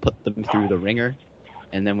them and put them through the ringer,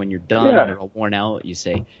 and then when you're done and they're all worn out, you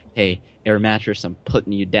say, "Hey, Air Mattress, I'm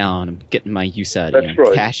putting you down. I'm getting my use out of you. That's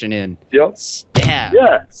right. Cashing in." Yep. Stab.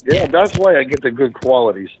 Yeah. That's why I get the good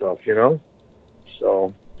quality stuff. You know.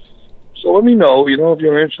 So let me know. You know, if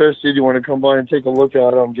you're interested, you want to come by and take a look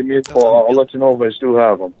at them. Give me a call. I'll let you know if I still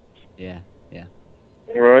have them. Yeah.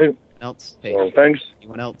 All right. Else? Hey, so, thanks.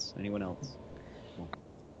 Anyone else?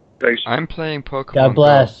 Thanks. I'm playing Pokemon God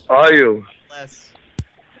bless. How are you?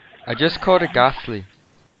 I just caught a Ghastly.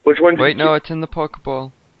 Which one? Wait, no, it's in the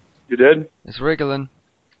Pokeball. You did? It's wriggling.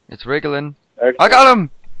 Excellent. I got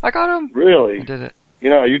him! Really? I did it.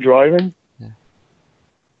 Are you driving?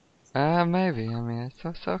 Yeah. Maybe. I mean,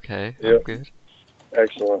 it's okay. Yeah. I'm good.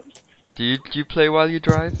 Excellent. Do you play while you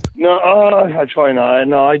drive? No, I try not.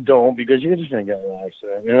 No, I don't, because you're just going to get in an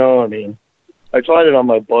accident. You know what I mean? I tried it on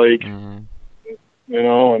my bike, you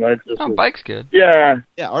know, and I just... Oh, bike's good. Yeah.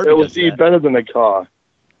 Yeah, it was better than the car.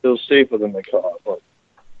 It was safer than the car, but...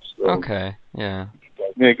 So, Okay, yeah.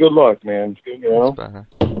 yeah, good luck, man. You know? That's better.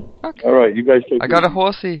 Okay. All right, you guys take I got a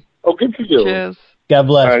horsey. Oh, good for you. Cheers. God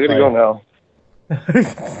bless. All right, I gotta go now.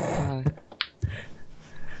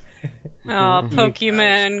 Oh,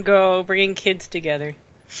 Pokemon Go, bringing kids together.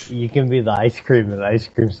 You can be the ice cream and ice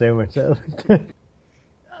cream sandwich. That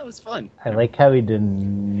was fun. I like how he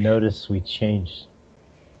didn't notice we changed.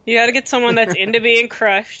 You gotta get someone that's into being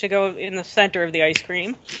crushed to go in the center of the ice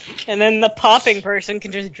cream, and then the popping person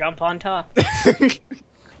can just jump on top.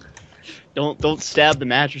 Don't stab the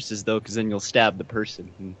mattresses though, because then you'll stab the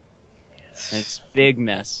person. And it's a big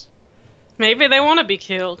mess. Maybe they want to be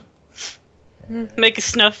killed. Make a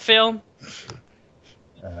snuff film.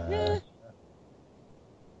 I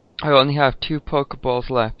only have 2 Pokeballs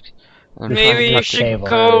left. I'm Maybe you should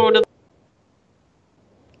go to...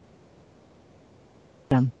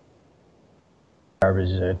 Garbage,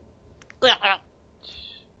 dude. Uh-uh.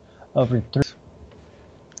 Over 3.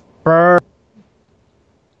 Burr.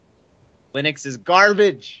 Linux is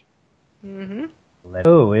garbage. Mm-hmm.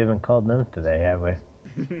 Oh, we haven't called them today, have we?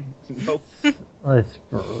 Nope. Let's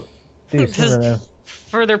do some of them.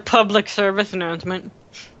 Further public service announcement.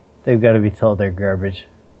 They've got to be told they're garbage.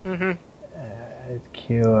 Mm-hmm.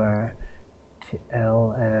 QRLMLL.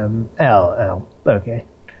 Okay.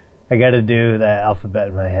 I got to do the alphabet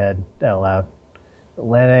in my head out loud.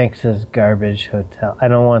 Lennox is garbage hotel. I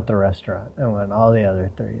don't want the restaurant. I want all the other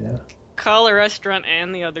 3 though. Call a restaurant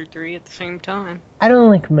and the other 3 at the same time. I don't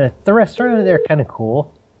like the restaurant. They're kind of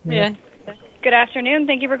cool. Yeah. Good afternoon.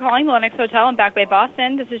 Thank you for calling the Lennox Hotel in Back Bay,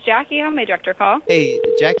 Boston. This is Jackie. How may I direct your call? Hey,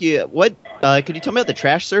 Jackie, what? Could you tell me about the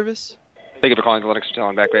trash service? Thank you for calling the Lennox Hotel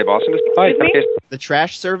in Back Bay, Boston. Excuse me? The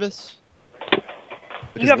trash service?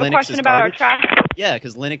 You have a Linux question is about our garbage? trash? Yeah,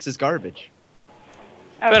 because Linux is garbage.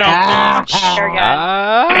 Okay. There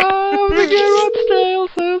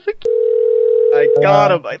I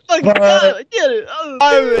got him. I fucking got him. I did it. Oh,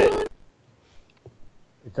 it.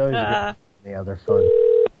 It's always good. The other phone.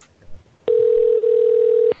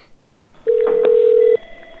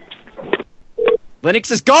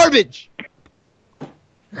 Linux is garbage.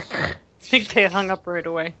 I think they hung up right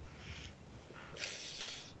away.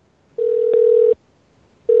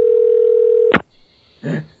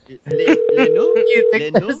 You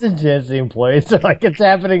think there's a chance the employees are like, it's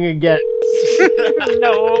happening again?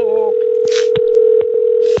 No.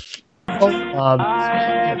 Oh,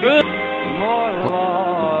 More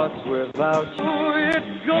lost without you,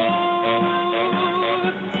 it's gone.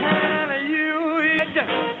 Can you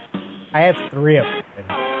I have 3 of them.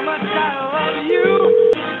 how much I love you,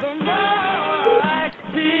 the more I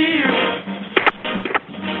see you.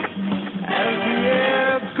 As the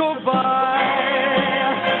years go by,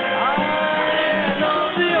 I know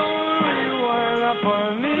the only one for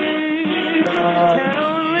me can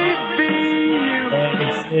only be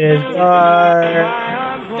you.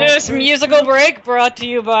 This musical break brought to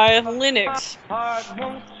you by Linux.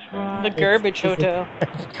 The Garbage Hotel.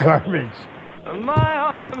 Garbage. My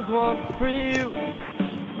arms want for you,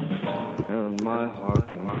 and my heart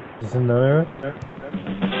wants. Is another one?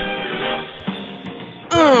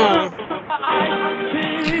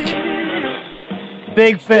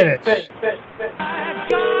 Big finish.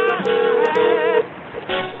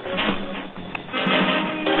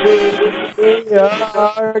 We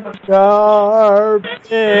are garbage.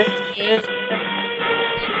 Hey,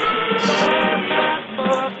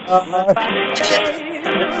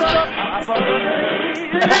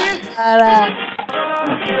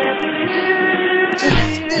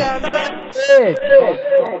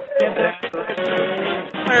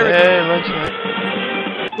 lunch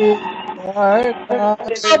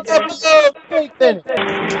Big finish.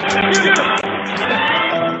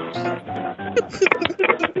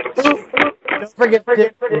 Don't forget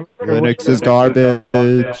Linux is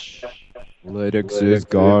garbage. Linux is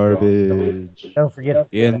garbage. Don't forget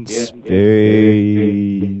in space.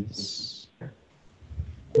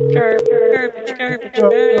 Garbage, garbage,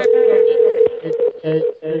 garbage.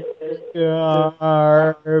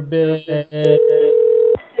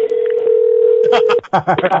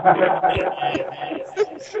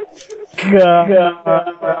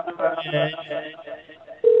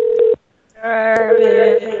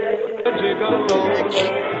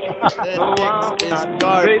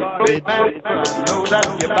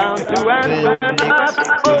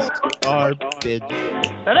 Garbage.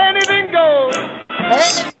 And anything goes.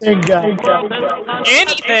 Anything goes.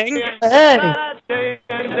 Anything? Hey.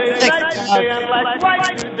 day, night today, and like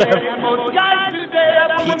white today, and most guys today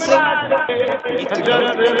are and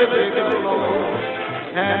just really big alone.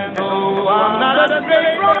 And no, I'm not a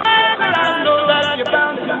great romance, but I know that you're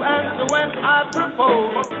bound to answer when I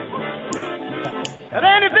propose. And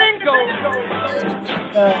anything goes.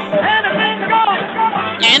 Anything goes.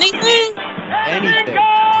 Anything? Anything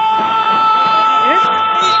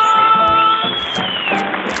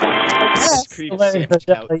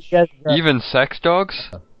Even sex dogs?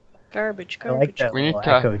 Garbage, I like that We need little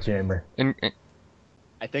to echo chamber.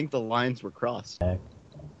 I think the lines were crossed.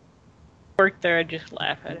 Work there, I just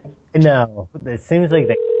laugh at it. No, it seems like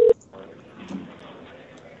they.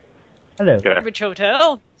 Hello. Garbage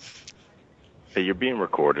hotel. Hey, you're being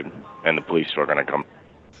recorded, and the police are gonna come.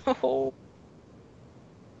 Oh.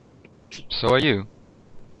 So are you.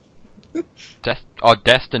 Our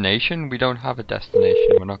destination? We don't have a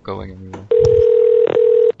destination. We're not going anywhere.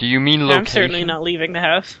 Do you mean location? I'm certainly not leaving the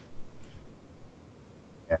house.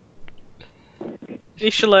 Yeah. You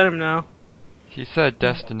should let him know. He said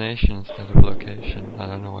destination instead of location. I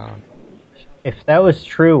don't know how. If that was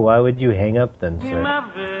true, why would you hang up then, sir?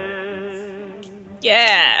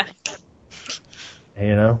 Yeah.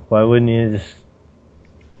 You know, why wouldn't you just...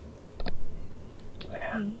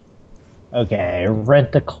 Okay,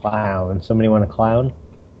 rent a clown. Somebody want a clown?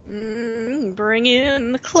 Bring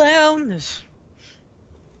in the clowns.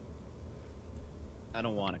 I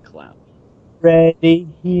don't want a clown. Ready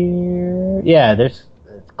here? Yeah, there's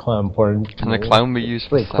clown porn. Can the clown be used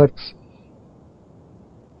for Wait, sex?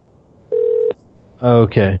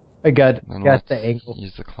 Okay, I got Then the let's angle.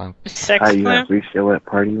 Use the clown. Sex Hi, you clown? have reached your web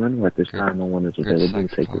party room. At this time, no one is available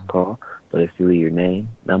to take your call. But if you leave your name,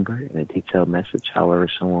 number, and a detailed message, however,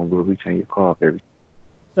 someone will return your call.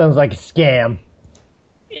 Sounds like a scam.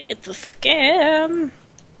 It's a scam.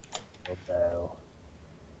 Although.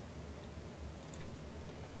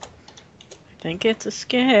 I think it's a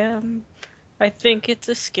scam. I think it's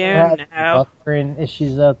a scam now. Buffering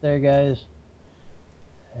issues out there, guys.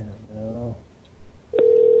 I don't know.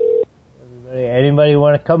 Anybody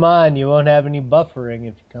want to come on? You won't have any buffering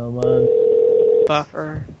if you come on.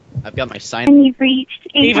 Buffer. I've got my sign. You've reached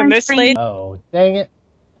Even this late? Oh, dang it.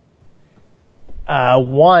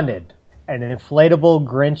 Wanted. An inflatable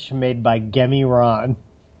Grinch made by Gemi Ron.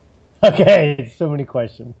 Okay, so many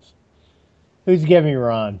questions. Who's Gemi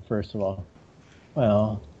Ron, first of all?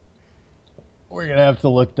 Well, we're going to have to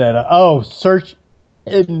look that up. Oh, search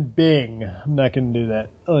in Bing. I'm not going to do that.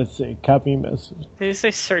 Let's see. Copy message. Did you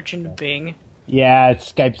say search in Bing? Yeah,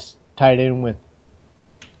 Skype's tied in with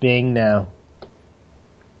Bing now.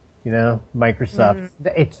 You know, Microsoft.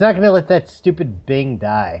 It's not going to let that stupid Bing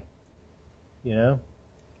die. You know?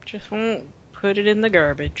 Just won't put it in the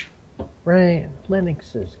garbage. Right.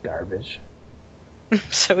 Linux is garbage.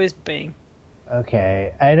 So is Bing.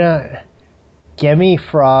 Okay, I don't... Gemi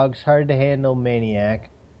Frogs, Hard to Handle Maniac,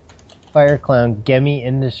 Fire Clown, Gemi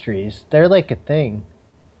Industries. They're like a thing.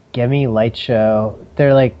 Gemi Light Show.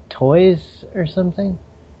 They're like toys or something?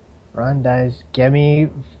 Ron Dies.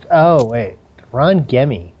 Gemi... Oh, wait. Ron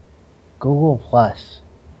Gemi. Google Plus.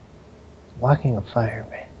 Walking a Fire,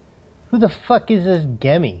 man. Who the fuck is this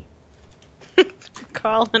Gemi?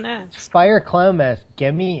 Call and ask. Fire Clown Mask.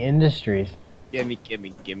 Gemi Industries. Gimme.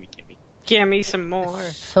 Give me some more.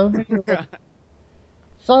 It's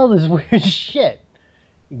all this weird shit.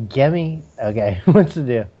 Gemi. Okay, what's the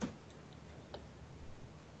deal?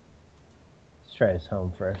 Let's try his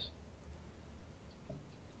home first.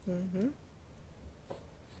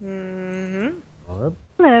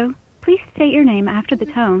 Hello. Please state your name after the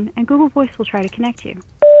tone, and Google Voice will try to connect you.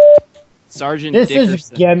 Sergeant This Dickerson. is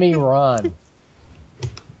Gemi Ron.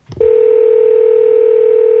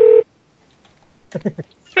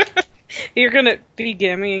 You're gonna be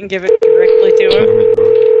Gimme and give it directly to him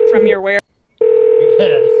from your where?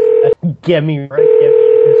 Yes. Gemi Ron.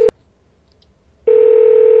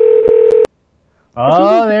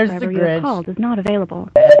 Oh, there's the Subscriber you have Grinch. called is not available.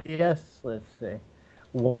 Yes, let's see.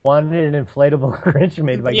 Wanted an inflatable Grinch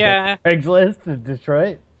made by Yeah. Craigslist in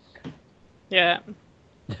Detroit. Yeah.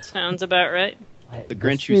 Sounds about right. The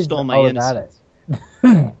Grinch This who is stole my all about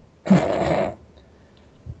innocence.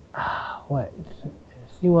 What?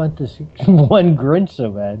 You want this one Grinch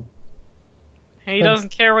so bad? He doesn't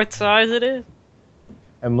care what size it is.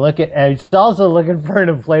 I'm looking, and he's also looking for an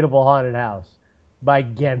inflatable haunted house by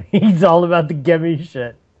Gemi. He's all about the Gemi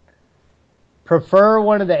shit. Prefer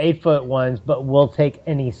one of the 8-foot ones, but we'll take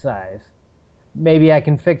any size. Maybe I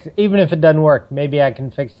can fix it. Even if it doesn't work, maybe I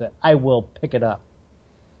can fix it. I will pick it up.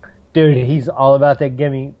 Dude, he's all about that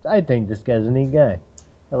Gemi. I think this guy's a neat guy.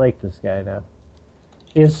 I like this guy now.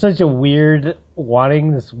 He has such a weird,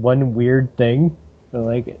 wanting this one weird thing. I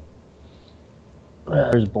like it.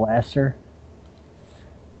 There's Blaster.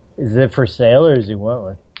 Is it for sale or does he want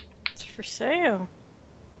one? It's for sale.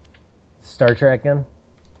 Star Trek gun?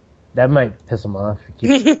 That might piss him off.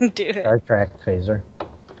 Keep Do it. Star Trek phaser.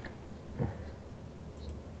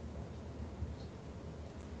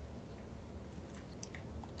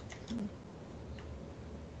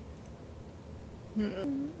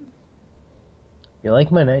 You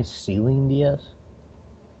like my nice ceiling, DS?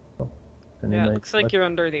 Yeah, it looks like you're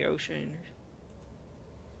under the ocean.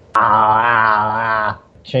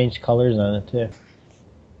 Change colors on it too.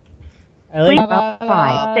 I like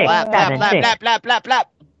 5, 6, 7, 6.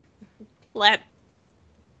 Blat.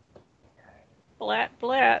 Blat,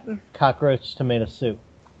 blat. cockroach tomato soup.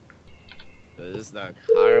 This is the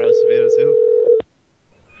cockroach tomato soup.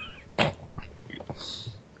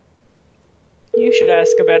 You should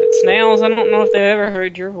ask about it, Snails. I don't know if they've ever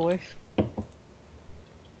heard your voice.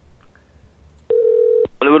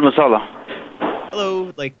 Bollywood masala.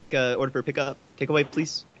 Hello, like order for pickup, takeaway,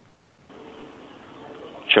 please.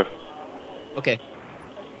 Sure. Okay. Can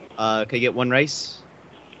I get one rice?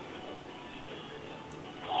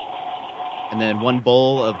 And then one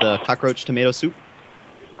bowl of the cockroach tomato soup.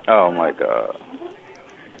 Oh my god.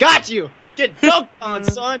 Got you! Get dunked on,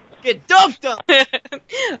 son! Get dunked on!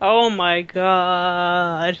 Oh my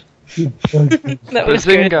god. That was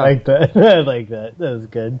good. I like that. I like that. That was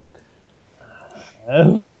good.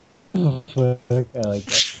 I like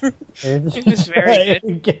that. It was very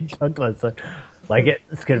good. Get dunked on, son. Like it.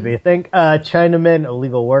 It's gonna be a thing. Chinaman,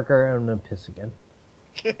 illegal worker. I'm gonna piss again.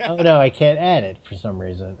 Oh no, I can't add it for some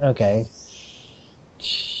reason. Okay.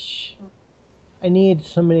 I need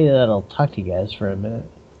somebody that'll talk to you guys for a minute.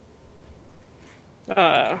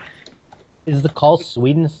 Is the call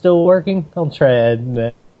Sweden still working? I'll try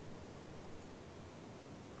it.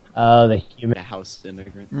 Oh, the human house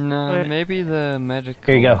immigrant. No, maybe the medical.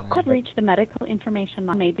 Here you go. Could reach the medical information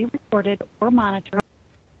line may be recorded or monitored.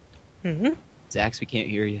 Zax, we can't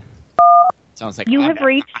hear you. Sounds like You have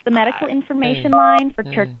reached the medical information line for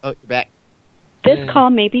Turkey. Oh, you're back. This call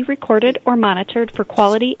may be recorded or monitored for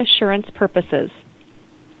quality assurance purposes.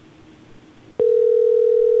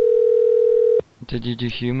 Did you do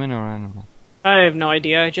human or animal? I have no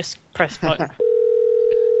idea. I just pressed button.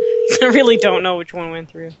 I really don't know which one went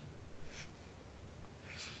through.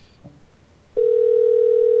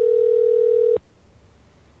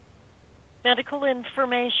 Medical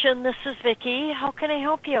information, this is Vicky. How can I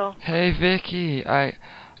help you? Hey Vicky, I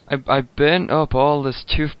burnt up all this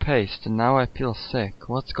toothpaste and now I feel sick.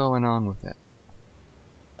 What's going on with it?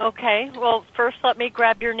 Okay, well, first let me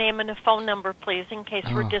grab your name and a phone number, please, in case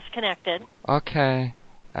we're disconnected. Okay.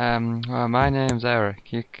 Well, my name's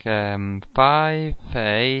Eric. You can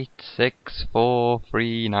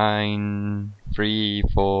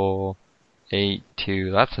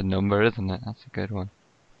 58643934382. That's a number, isn't it? That's a good one.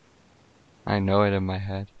 I know it in my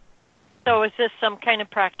head. So is this some kind of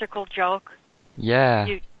practical joke? Yeah.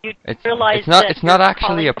 You it's realize not. that It's not you're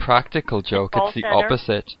actually a calling practical joke. call It's the center?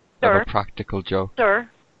 opposite Sir? of a practical joke. Sir?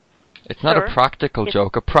 It's not Sir? a practical It's-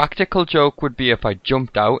 joke. A practical joke would be if I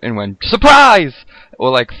jumped out and went surprise, or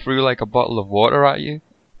like threw like a bottle of water at you.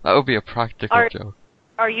 That would be a practical joke.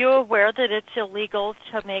 Are you aware that it's illegal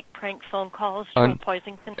to make prank phone calls to a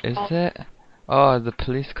poison control? Is it? Oh, the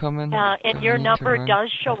police coming? Yeah, and your I need to number run. does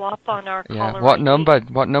show up on our Yeah. caller What ID. number?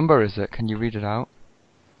 What number is it? Can you read it out?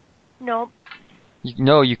 No,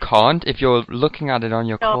 No, you can't. If you're looking at it on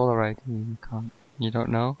your No. caller ID, you can't. You don't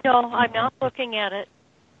know? no, I'm not looking at it.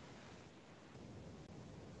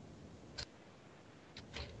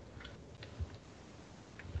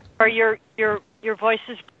 Or your voice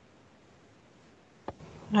is.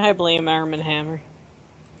 I blame Arm and Hammer.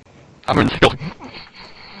 I'm in skill.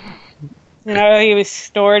 You know, he was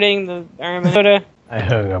snorting the Arm and Hammer. I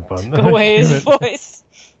hung up on Took away his voice.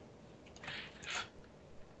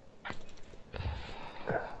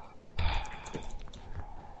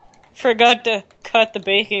 Forgot to cut the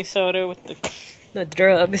baking soda with the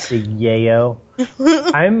drugs. The yayo.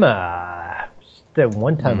 I'm the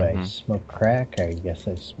one time I smoked crack, I guess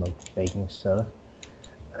I smoked baking soda.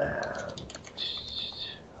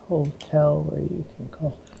 Hotel where you can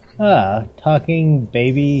call. Talking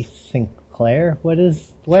baby Sinclair. What?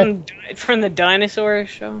 From the dinosaur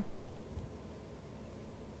show.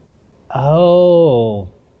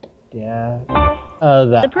 Oh, yeah.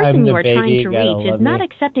 The person I'm you the are baby, trying to gotta reach is love not me.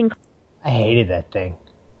 accepting. I hated that thing.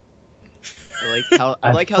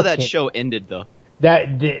 I like how that fucking- show ended though.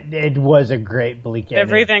 It was a great bleak ending.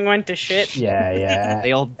 Everything went to shit. Yeah.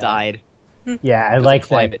 They all died. Yeah, I Because of like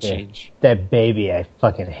climate that. change. That baby, I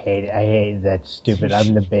fucking hate it. I hate that stupid.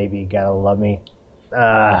 I'm the baby, gotta love me.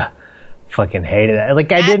 fucking hated that.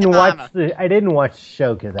 Like I didn't watch the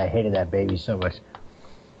show because I hated that baby so much.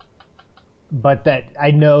 But that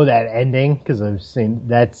I know that ending because I've seen.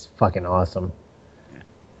 That's fucking awesome.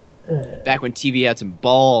 Back when TV had some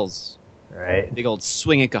balls. Right. Big old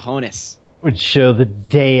swinging cojones. Would show the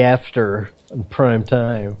day after on prime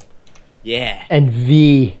time. Yeah. And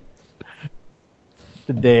V.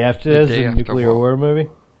 The day after The is Day a After nuclear what? war movie.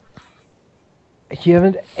 You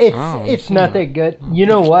haven't. It's not that good. You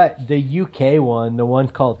know what? The UK one, the one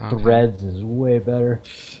called Threads, is way better.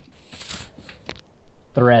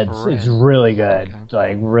 Threads is really good. It's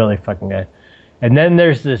like really fucking good. And then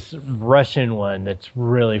there's this Russian one that's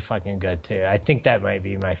really fucking good too. I think that might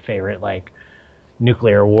be my favorite like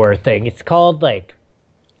nuclear war thing. It's called like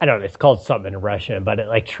I don't know, it's called something in Russian, but it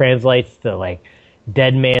like translates to like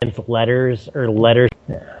dead man's letters or letters.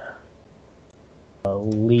 The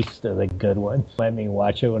least of the good ones. Let me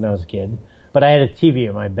watch it when I was a kid. But I had a TV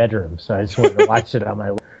in my bedroom, so I just wanted to watch it on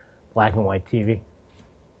my black and white TV.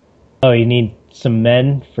 Oh, you need some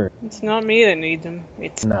men for... It's not me that needs them.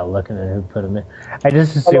 It's I'm not looking at who put them in. I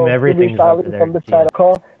just assume Hello, everything's Billy over Solid there. from the side of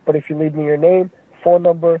call, but if you leave me your name, phone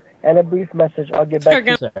number, and a brief message, I'll get back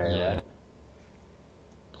to you. Sorry.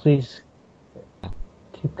 Please,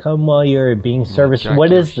 to come while you're being serviced.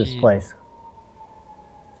 What is this place?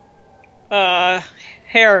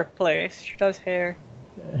 Hair place. She does hair.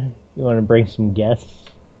 You want to bring some guests?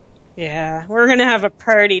 Yeah, we're gonna have a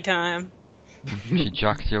party time. She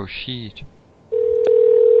jacks your sheet.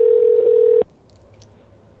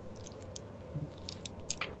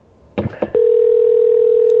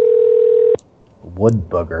 Wood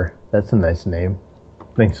Booger. That's a nice name.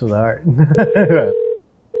 Thanks for the art.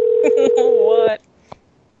 What?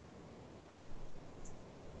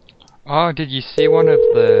 Oh, did you see one of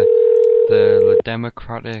the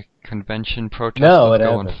Democratic Convention protesters No, it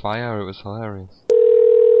go on happened. fire? It was hilarious.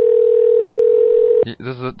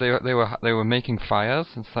 They were making fires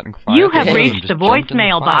and setting fire. You have One of them reached just the jumped in the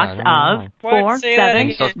voicemail fire. I box don't know of why. four Say that seven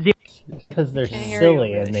again. zero. Because they're Can't hear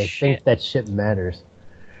silly you with and they this think that shit matters.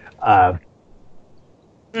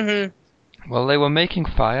 Well, they were making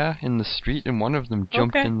fire in the street, and one of them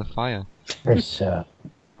jumped Okay. in the fire. It's, I'm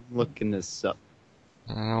looking this up.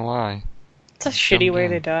 I don't know why. It's a shitty way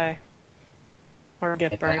to die. Or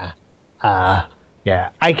get burned. yeah.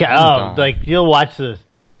 I can. Oh, like you'll watch the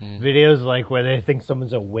videos like where they think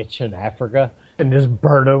someone's a witch in Africa and just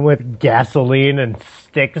burn them with gasoline and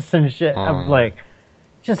sticks and shit. I'm like,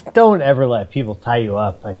 just don't ever let people tie you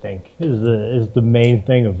up. I think is the main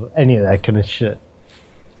thing of any of that kind of shit.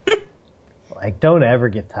 Like, don't ever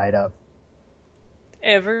get tied up.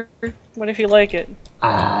 Ever? What if you like it?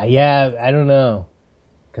 Yeah, I don't know.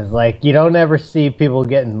 Because, like, you don't ever see people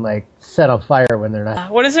getting, like, set on fire when they're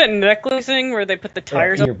not. What is it, necklace thing where they put the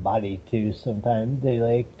tires your body, too, sometimes. They,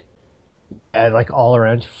 like, all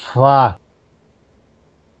around you. Fuck.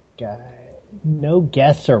 God. No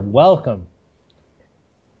guests are welcome.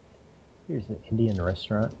 Here's an Indian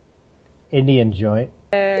restaurant. Indian joint.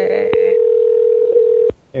 Here.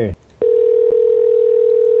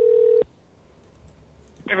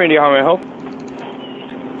 Hey, India, how may I help?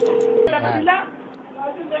 Yeah.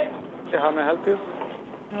 Yeah, how may I help you?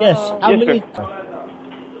 Yes, how Yes, many...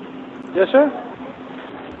 Yes, sir.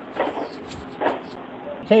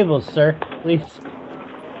 Tables, sir, please.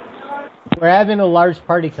 We're having a large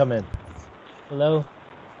party come in. Hello?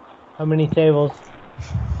 How many tables?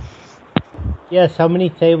 Yes, how many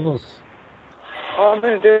tables? How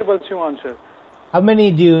many tables you want, sir? How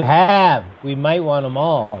many do you have? We might want them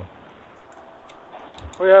all.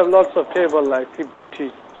 We have lots of tables, like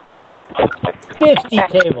 50. 50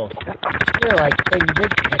 tables. You're like big.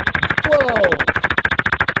 Whoa!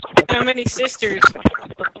 How many sisters?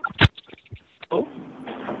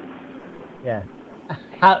 Yeah.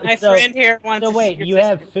 My friend here wants So to wait, see your you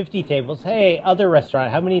have 50 tables. Hey, other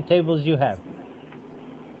restaurant, how many tables you have?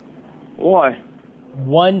 Why?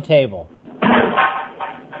 One table.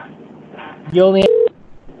 You only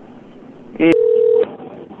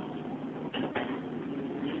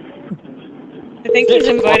I think he's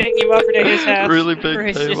inviting you over to his house Really big for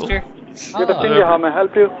his table. sister. How may I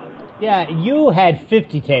help you? Yeah, you had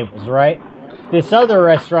 50 tables, right? This other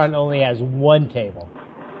restaurant only has one table.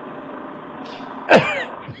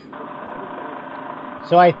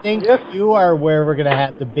 So I think you are where we're going to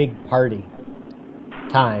have the big party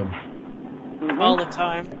time. All the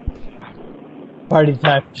time. Party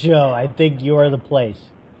time show. I think you are the place.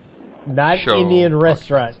 Not Show. Indian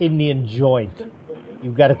restaurant, Indian joint.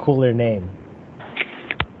 You've got a cooler name.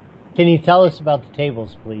 Can you tell us about the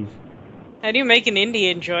tables, please? How do you make an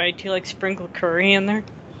Indian joint? Do you like sprinkle curry in there?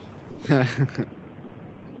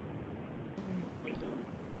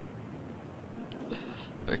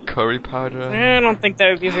 curry powder. I don't think that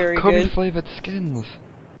would be very curry good. flavored skins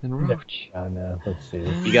and roach. Oh no, let's see.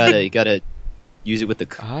 You gotta use it with the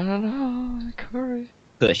I don't know, curry.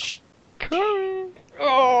 Kush. Curry.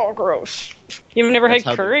 Oh, gross. You've never That's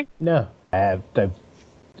had how curry? No, I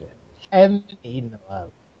haven't eaten a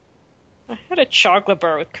lot. I had a chocolate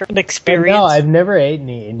bar with curry experience. No, I've never eaten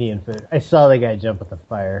any Indian food. I saw the guy jump at the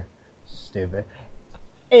fire. Stupid.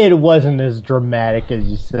 It wasn't as dramatic as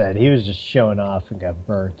you said. He was just showing off and got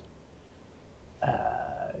burnt.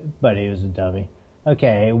 But he was a dummy.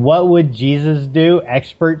 Okay, what would Jesus do?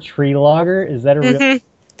 Expert tree logger? Is that a real...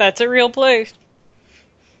 That's a real place.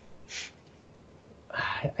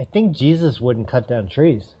 I think Jesus wouldn't cut down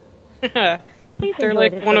trees. They're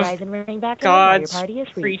like one of God's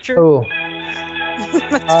creatures. Oh.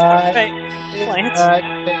 Plants.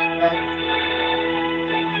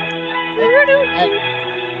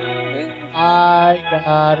 I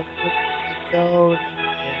gotta go.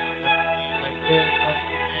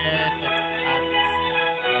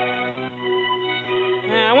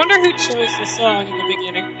 I wonder who chose the song in the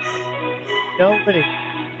beginning. Nobody.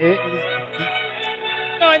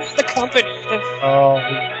 No, it's the company. Oh,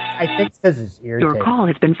 I think because it's irritating. Your call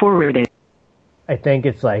has been forwarded. I think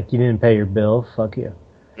it's like you didn't pay your bill. Fuck you.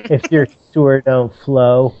 If your sewer don't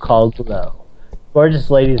flow, call Glow. Gorgeous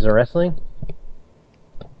ladies are wrestling.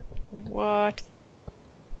 What?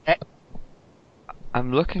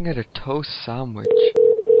 I'm looking at a toast sandwich.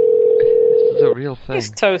 This is a real thing. Use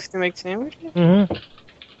toast to make sandwiches? Mm-hmm.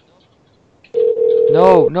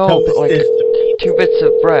 No, but like 2 bits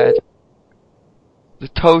of bread. The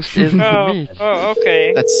toast isn't the meat. Oh,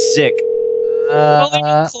 okay. That's sick. Well, they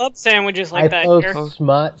make club sandwiches like that here.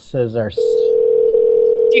 Smut says our... Do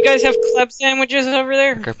you guys have club sandwiches over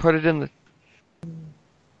there? Okay, put it in the...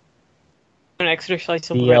 An extra slice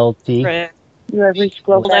of BLT. bread. You have reached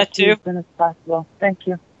Global That too. as soon as possible. Thank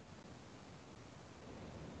you.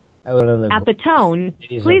 I would have At the tone,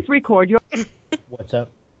 please record your... What's up?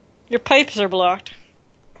 Your pipes are blocked.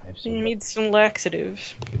 You need some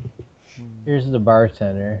laxatives. Here's the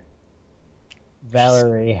bartender.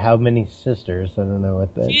 Valerie, how many sisters? I don't know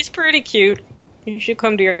what that is. She's pretty cute. You should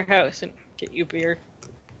come to your house and get you beer.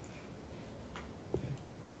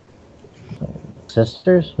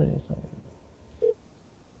 Sisters? What are you talking about?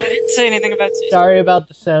 I didn't say anything about sisters. Sorry about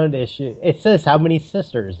the sound issue. It says how many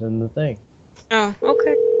sisters in the thing. Oh,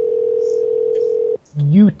 okay.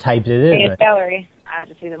 You typed it in. Hey, it's Valerie. I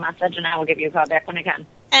just see the message, and I will give you a call back when I can.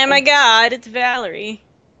 Oh my God, it's Valerie.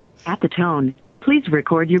 At the tone, please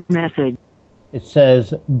record your message. It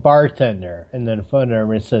says bartender, and then a phone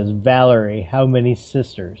number. It says Valerie, how many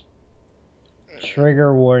sisters?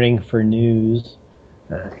 Trigger warning for news.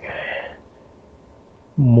 Okay.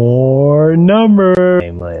 More numbers.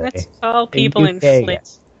 Let's call people in UK.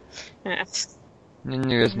 Flint. Yes.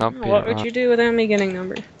 News not being What would on. you do without me getting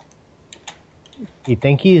number? You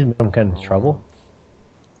think he's in some kind of trouble?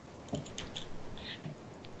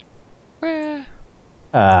 Well,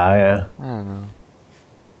 Yeah. I don't know.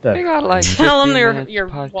 The- They got like Tell them 15 minutes your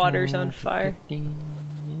podcast. water's on fire.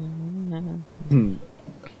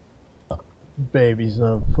 Baby's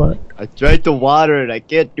on fire. I tried to water it. I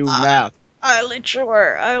can't do math. Islet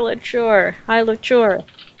Shore.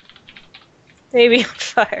 Baby on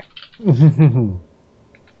fire.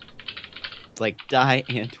 It's like die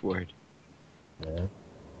Antwoord. Yeah.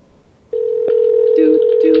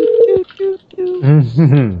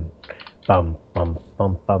 Bum bum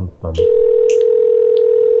bum bum bum.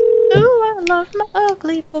 Ooh, I love my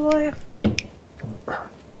ugly boy.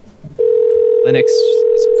 Linux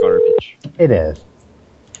is garbage. It is.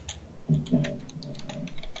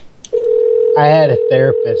 I had a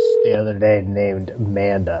therapist the other day named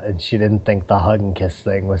Amanda, and she didn't think the hug and kiss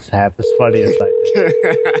thing was half as funny as I did.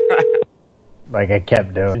 Like I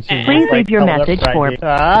kept doing. She was Please like, leave your coming up message right for-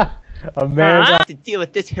 here. Amanda. To deal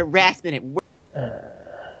with this harassment at work.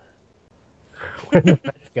 Where did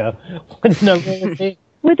the pets go? What number is it?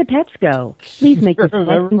 Where the pets go, please make your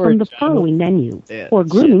Remember selection where from the John- following menu. Yeah, For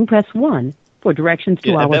grooming, press 1. For directions to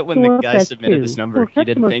Yeah, I our bet when the store, guy press submitted 2. this number, For he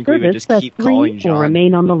didn't customer think we would service, just press keep 3, calling or John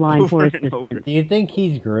remain on the line for over and assistance. over. Do you think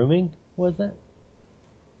he's grooming? Was it?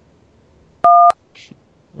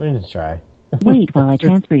 Let me try. Wait while I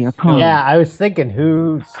transfer your call. Yeah, I was thinking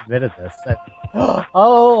who submitted this.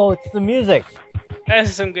 Oh, it's the music.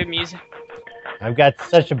 That's some good music. I've got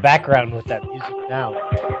such a background with that music now.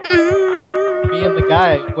 Me and the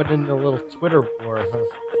guy put in a little Twitter war.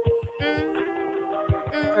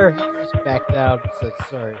 Or he just backed out and said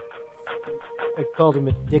sorry. I called him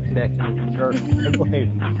a dick neck and a jerk.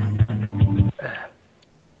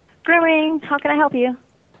 Grooming, how can I help you?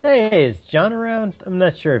 Hey, is John around? I'm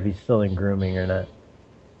not sure if he's still in grooming or not.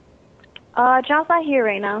 John's not here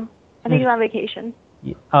right now. I think he's on vacation.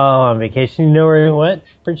 Oh, on vacation. You know where he went,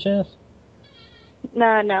 perchance?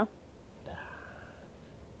 No.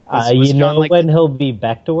 You know when he'll be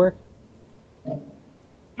back to work?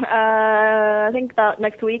 I think about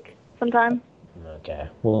next week sometime. Okay,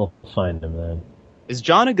 we'll find him then. Is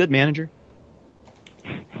John a good manager?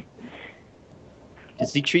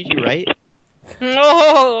 Does he treat you right?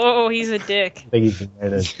 Oh, he's a dick. I think he's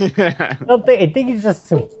I think he's just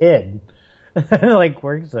some kid. Like,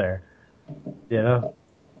 works there. You know?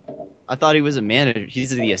 I thought he was a manager. He's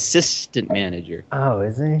the assistant manager. Oh,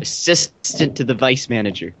 is he? Assistant to the vice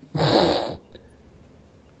manager.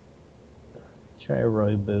 Try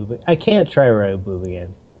Roy Boob. I can't try Roy Boob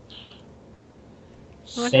again.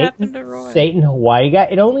 What happened to Roy? Satan Hawaii guy.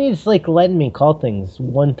 It only is like letting me call things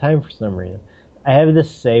one time for some reason. I have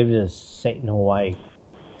this saved as Satan Hawaii.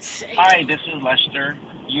 Hi, this is Lester.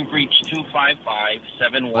 You've reached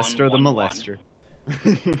 255-7111. Lester the molester.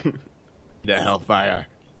 The Hellfire.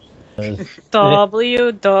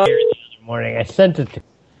 W. Morning, I sent it to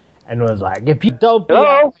and was like, if you don't be Hello?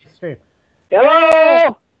 on my stream.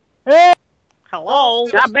 Hello? Hey! Hello?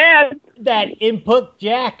 Not bad. That input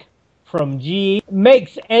jack from G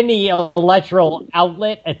makes any electrical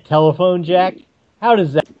outlet a telephone jack. How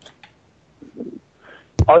does that?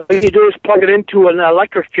 All you do is plug it into an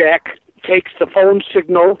electric jack, takes the phone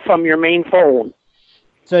signal from your main phone.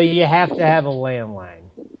 So you have to have a landline.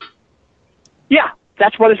 Yeah,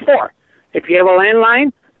 that's what it's for. If you have a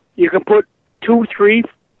landline, you can put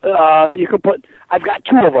I've got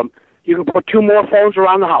 2 of them. You can put 2 more phones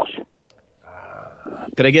around the house.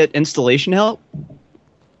 Could I get installation help?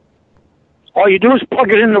 All you do is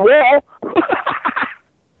plug it in the wall.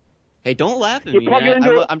 Hey, don't laugh at You me. plug it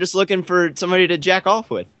into I'm just looking for somebody to jack off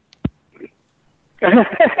with.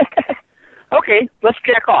 Okay, let's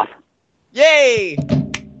jack off. Yay!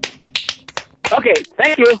 Okay,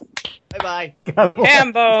 thank you. Bye-bye.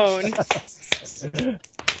 Ham bone.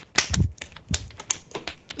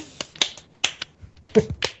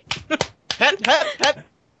 Pep, pep, pep.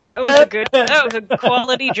 That was a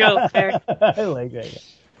quality joke there. I like that.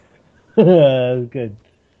 That was good.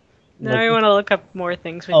 Now I want to look up more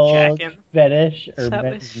things with Old Jack in. fetish or That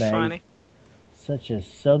men's was mag, funny. such as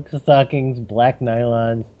silk stockings, black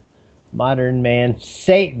nylons, modern man,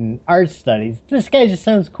 Satan, art studies. This guy just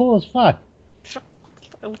sounds cool as fuck.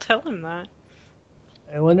 I'll tell him that.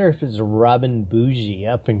 I wonder if it's Robin Bougie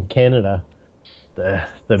up in Canada, the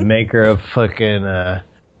maker of fucking the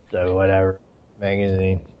whatever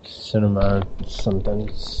magazine, Cinema something,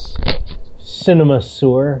 Cinema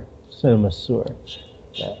Sewer.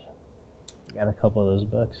 Yeah. Got a couple of those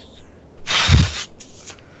books.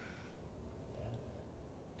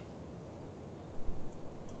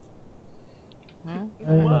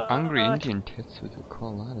 Hungry Indian tits, we could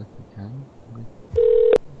call that if we can.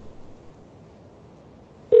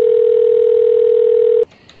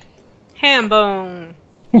 Ham bone.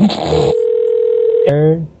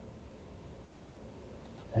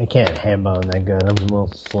 I can't ham bone that good. I'm a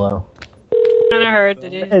little slow. Kind of hard to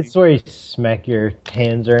do. It's where you smack your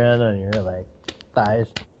hands around on your like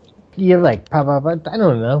thighs. You like pop up. I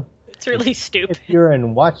don't know. It's really stupid. If you're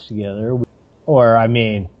in Watch Together, or I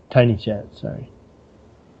mean Tiny Chat. Sorry.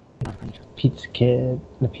 Pizza Kid,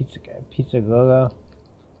 the Pizza Guy, Pizza Go-Go.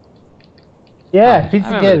 Yeah,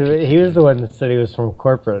 Pizza Kid. He was the one that said he was from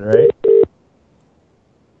corporate, right?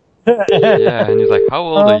 Yeah, and he's like, "How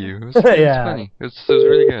old are you?" It was Yeah. funny. It was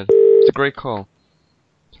really good. It's a great call.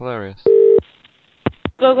 It's hilarious.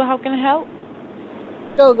 Gogo, how can I help?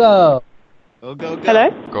 Go go. Go go go.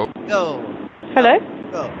 Hello? Go. Go. Hello?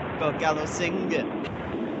 Go gallo sing.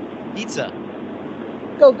 Pizza.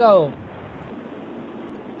 Go go.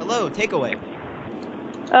 Hello, takeaway.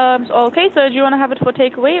 Okay, so do you want to have it for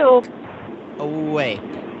takeaway or? Away.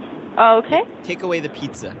 Okay. Take away the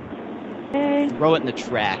pizza. Okay. Throw it in the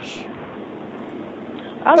trash.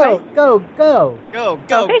 Alright. Go Go go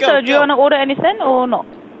Okay, go. so do you want to order anything or not?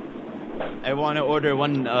 I want to order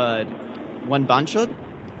one banchod,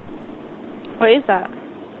 What is that?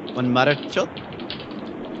 one marachot.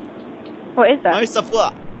 What is that? My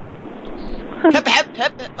safla. Pep pep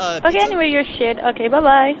pep. Okay, anyway, you're shit. Okay,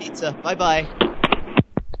 bye-bye. Pizza. Bye bye.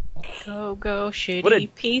 Go go shitty What a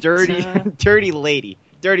pizza. dirty lady.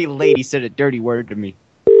 Dirty lady said a dirty word to me.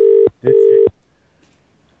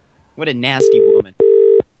 What a nasty woman.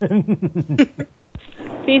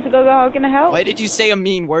 Pizza Gogo, how can I help? Why did you say a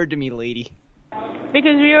mean word to me, lady?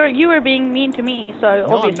 Because you were being mean to me, so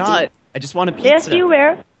No, obviously. I'm not. I just want a pizza. Yes, you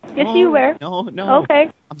were. Yes, No, you were. No. Okay.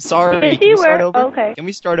 I'm sorry. Yes, Can you we start were. over? Okay. Can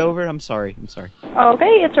we start over? I'm sorry. Okay,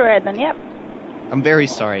 it's alright then, yep. I'm very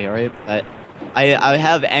sorry, alright? I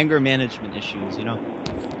have anger management issues, you know.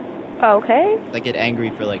 Okay. I get angry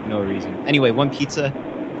for like no reason. Anyway, 1 pizza.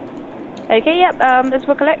 Okay, yep. It's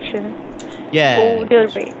for collection. Yeah. Or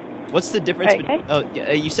delivery. What's the difference?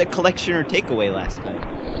 Okay. You said collection or takeaway last time.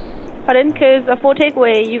 Pardon? Because for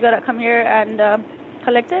takeaway, you gotta come here and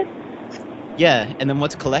collect it. Yeah, and then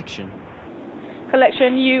what's collection?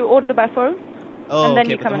 Collection, you order by phone. Oh, and then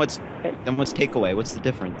okay. you But come then what's takeaway? What's the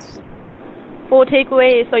difference? For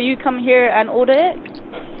takeaway, so you come here and order it.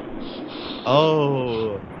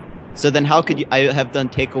 Oh. So then how could I have done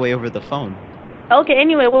takeaway over the phone? Okay.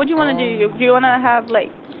 Anyway, what do you want to do? Do you want to have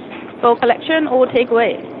like for collection or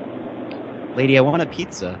takeaway? Lady, I want a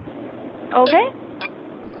pizza. Okay.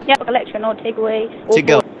 Yeah, collection or takeaway. To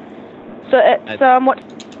go. So it's what?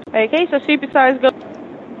 Okay, so supersize go.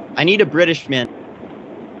 I need a British man.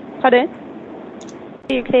 Pardon?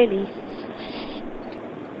 Hear you clearly.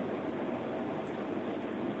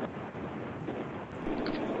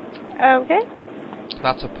 Okay.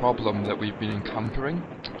 That's a problem that we've been encountering.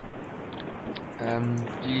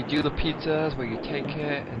 You do the pizzas where you take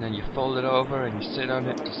it and then you fold it over and you sit on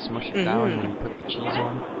it to smush it down and you put the cheese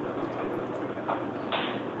on.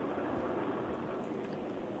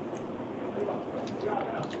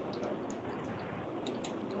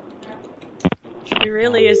 She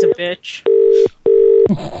really is a bitch.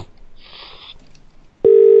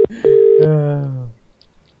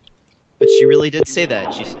 But she really did say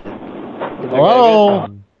that. She said. Hello?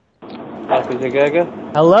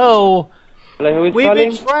 Hello? We've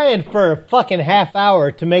been trying for a fucking half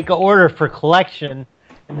hour to make an order for collection,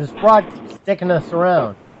 and this broad keeps sticking us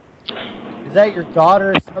around. Is that your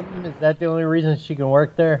daughter or something? Is that the only reason she can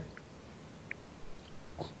work there?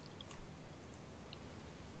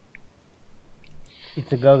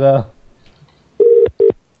 Pizza Go-Go.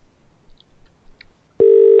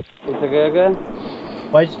 Pizza Go-Go?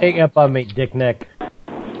 Why'd you hang up on me, dick neck?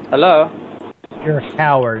 Hello? You're a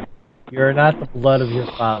coward. You're not the blood of your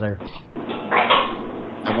father.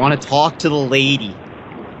 I want to talk to the lady.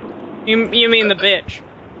 You mean the bitch?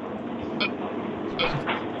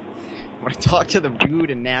 I want to talk to the rude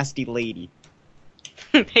and nasty lady.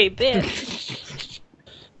 Hey, bitch.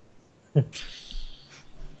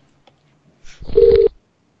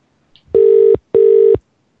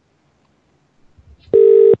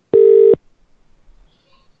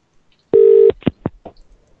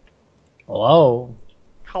 Hello?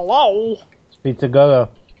 Hello? It's Pizza Go-Go.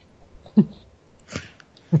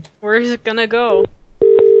 Where is it gonna go?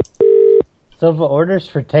 So if orders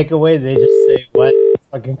for takeaway, they just say, what?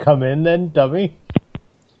 Fucking come in then, dummy?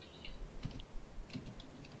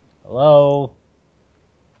 Hello?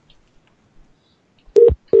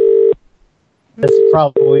 That's the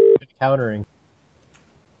problem we've been encountering.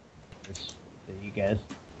 You guys.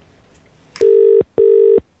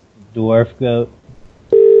 Dwarf goat.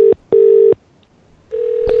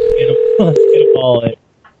 Let's get them all in.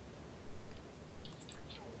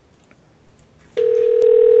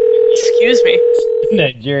 Excuse me.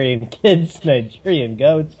 Nigerian kids, Nigerian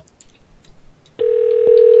goats.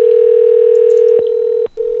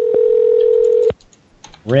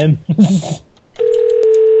 Rims.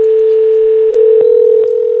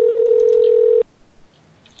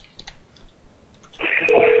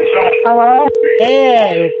 Hello?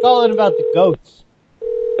 Hey, we're calling about the goats.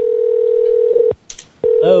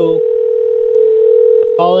 Hello?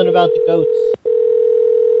 Calling about the goats.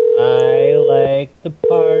 I like the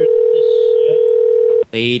part of the show.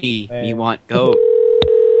 Lady, we want goat.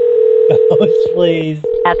 Goats, please.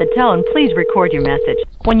 At the tone, please record your message.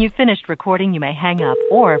 When you've finished recording, you may hang up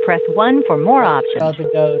or press 1 for more options. About the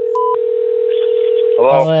goats.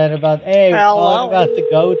 Hello? Calling about, hey, we're calling about the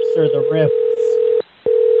goats or the ribs.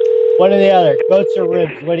 One or the other. Goats or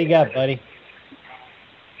ribs. What do you got, buddy?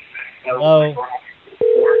 Hello?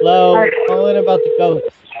 Hello? We're calling about the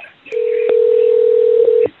goats.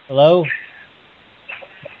 Hello?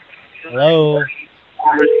 Hello?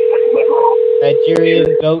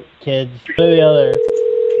 Nigerian goat kids. What are the other?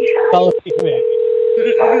 Call me, man.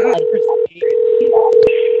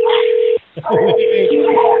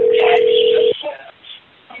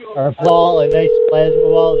 Or a ball, a nice plasma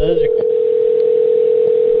ball. Those are good.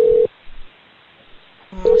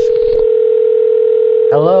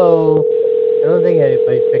 Hello? I don't think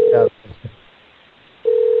anybody picked up.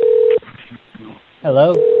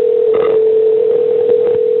 Hello?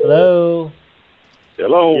 Hello?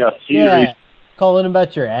 Hello? Yes, Yeah. Calling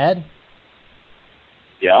about your ad?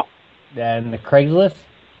 Yeah. And the Craigslist?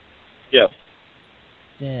 Yes.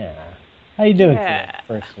 Yeah. How you doing Yeah. today,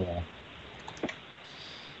 first of all?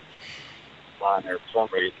 Line there for some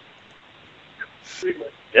reason.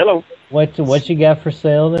 Hello? What you got for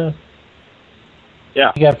sale now?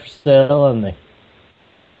 Yeah. You got for sale on the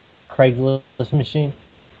Craigslist machine?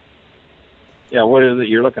 Yeah, what is it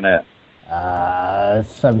you're looking at?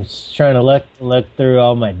 So I'm just trying to look through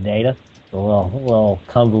all my data. It's a little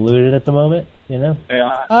convoluted at the moment, you know.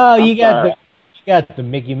 Yeah. Oh, you got the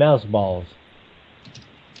Mickey Mouse balls.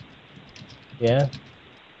 Yeah.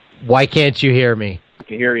 Why can't you hear me? I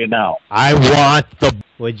can hear you now. I want the.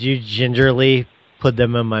 Would you gingerly put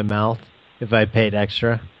them in my mouth if I paid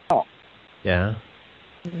extra? Oh. Yeah.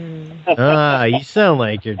 You sound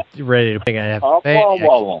like you're ready to pay. I have to pay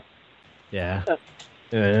extra. Yeah.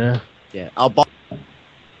 Yeah, I'll buy. I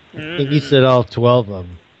think you said all 12 of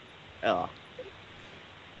them. Oh.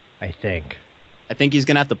 I think. I think he's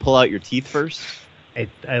gonna have to pull out your teeth first.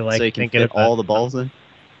 I like so you can thinking fit about all the balls in.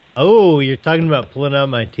 Oh, you're talking about pulling out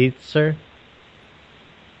my teeth, sir?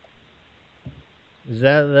 Is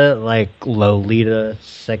that like Lolita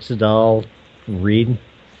sex doll read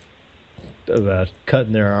about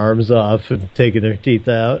cutting their arms off and taking their teeth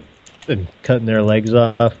out and cutting their legs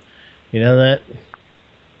off? You know that?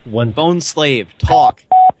 One bone slave, talk.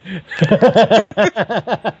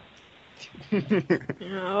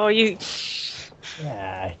 Oh, you.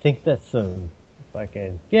 Yeah, I think that's some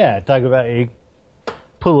fucking. Yeah, talk about you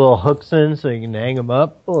put little hooks in so you can hang them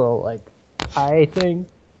up, a little like eye thing.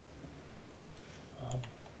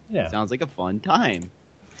 Yeah, sounds like a fun time.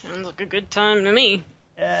 Sounds like a good time to me.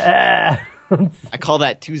 Yeah. I call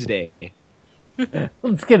that Tuesday.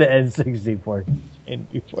 Let's get an N64 and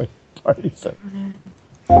before the party starts.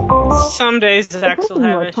 Some days Zach will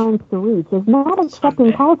have it. Trying to reach is not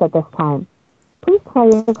accepting calls at this time. Please try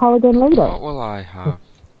your call again later. What will I have?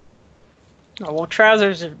 Oh, well,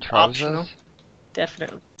 trousers are Trousers? optional.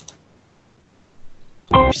 Definitely.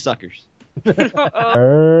 You're suckers. Jesus,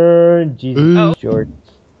 Jordan.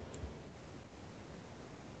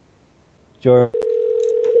 Jordan.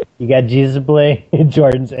 You got Jesus Blay,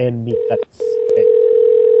 Jordans, and me cuts. Okay.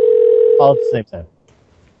 All at the same time.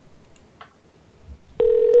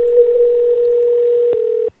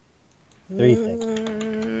 Three things.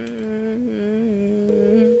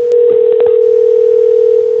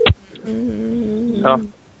 No.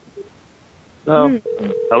 No.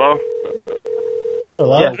 Hello?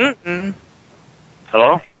 Hello? Yeah.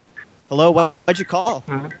 Hello? Hello, why'd you call?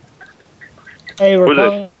 Hey, we're Who's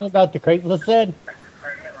calling about the Craigslist ad.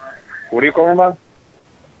 What are you calling about?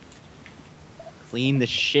 Clean the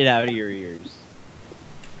shit out of your ears.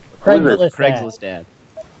 Craigslist ad.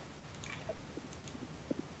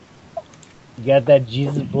 You got that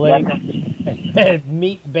Jesus Blake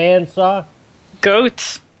meat bandsaw?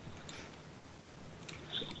 Goats.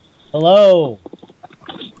 Hello.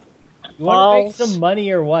 You want to make some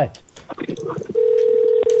money or what?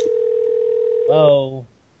 Oh.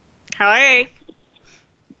 Hi.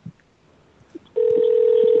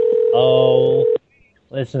 Oh.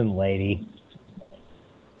 Listen, lady.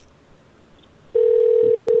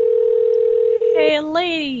 Hey,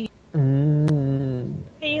 lady.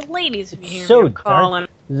 Hey, ladies, if you hear So me calling.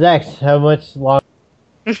 Zach, how much longer?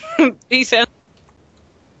 Peace out.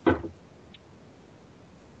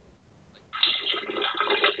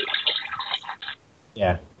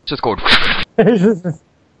 Yeah. Just going.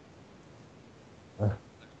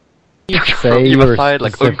 You say you were aside,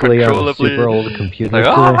 like, specifically on a uncontrollably. super old computer. Like,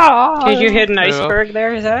 today? Did you hit an iceberg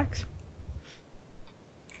there, Zach?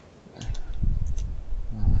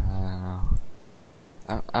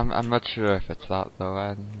 I'm not sure if it's that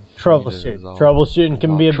though. Troubleshooting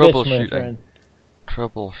can be a bitch, my friend.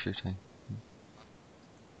 Troubleshooting.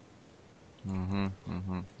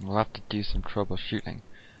 We'll have to do some troubleshooting,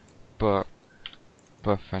 but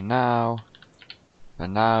for now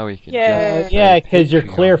we can because you're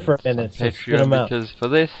clear for a minute. So spit 'em out. because for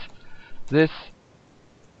this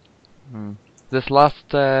last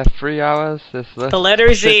 3 hours, this The letter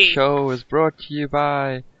shit Z. show is brought to you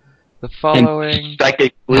by the following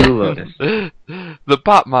Psychic Blue. the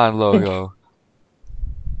Batman logo.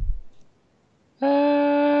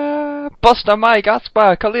 Buster, Mike,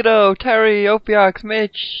 Aspar, Kalido, Terry, Opiax,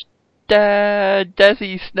 Mitch,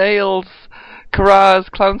 Desi, Snails, Karaz,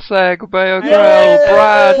 Clownseg, Bayo Grell,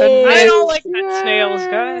 Brad, and Nick. I don't like that Snails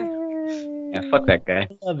guy. Yeah, fuck that guy.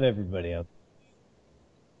 I love everybody else.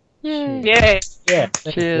 Yay. Yeah.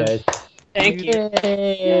 Thanks, Cheers. guys. Thank you.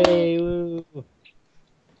 Yay. Woo.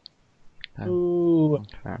 Ooh.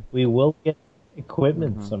 Okay. We will get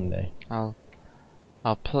equipment someday. I'll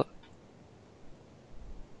put.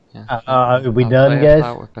 Yeah. Are we I'll done, play us guys?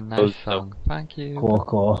 out with a nice song. Thank you.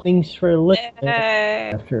 Cool. Thanks for listening.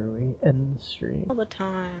 Yay. After we end the stream. All the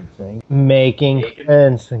time. Making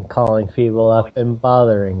friends and calling people up and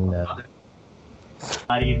bothering them.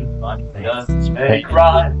 not even funny. Doesn't make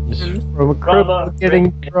rhymes. From a cripple getting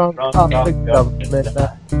drunk off the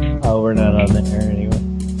government. Oh, we're not on the air anyway.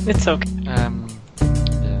 It's okay.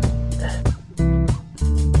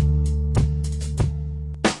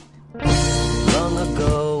 Long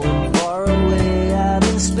ago and far away out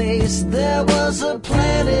in space, there was a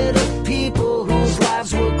planet of people whose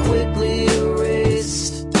lives were quickly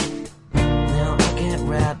erased. Now I can't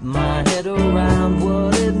wrap my head around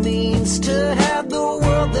what it means to have the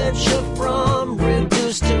world that you're from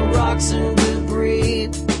reduced to rocks and debris.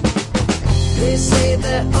 They say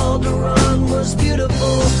that Alderaan was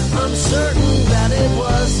beautiful. I'm certain that it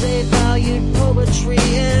was. They valued poetry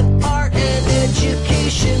and art, and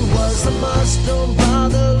education was a must. Don't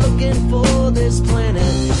bother looking for this planet.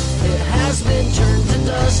 It has been turned to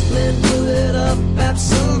dust. Men blew it up.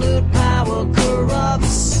 Absolute power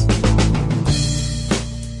corrupts.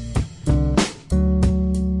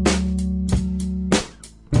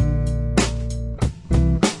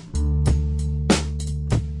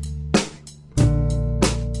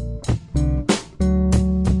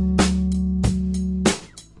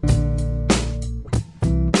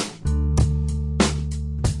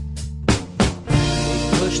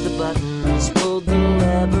 Push the buttons, pulled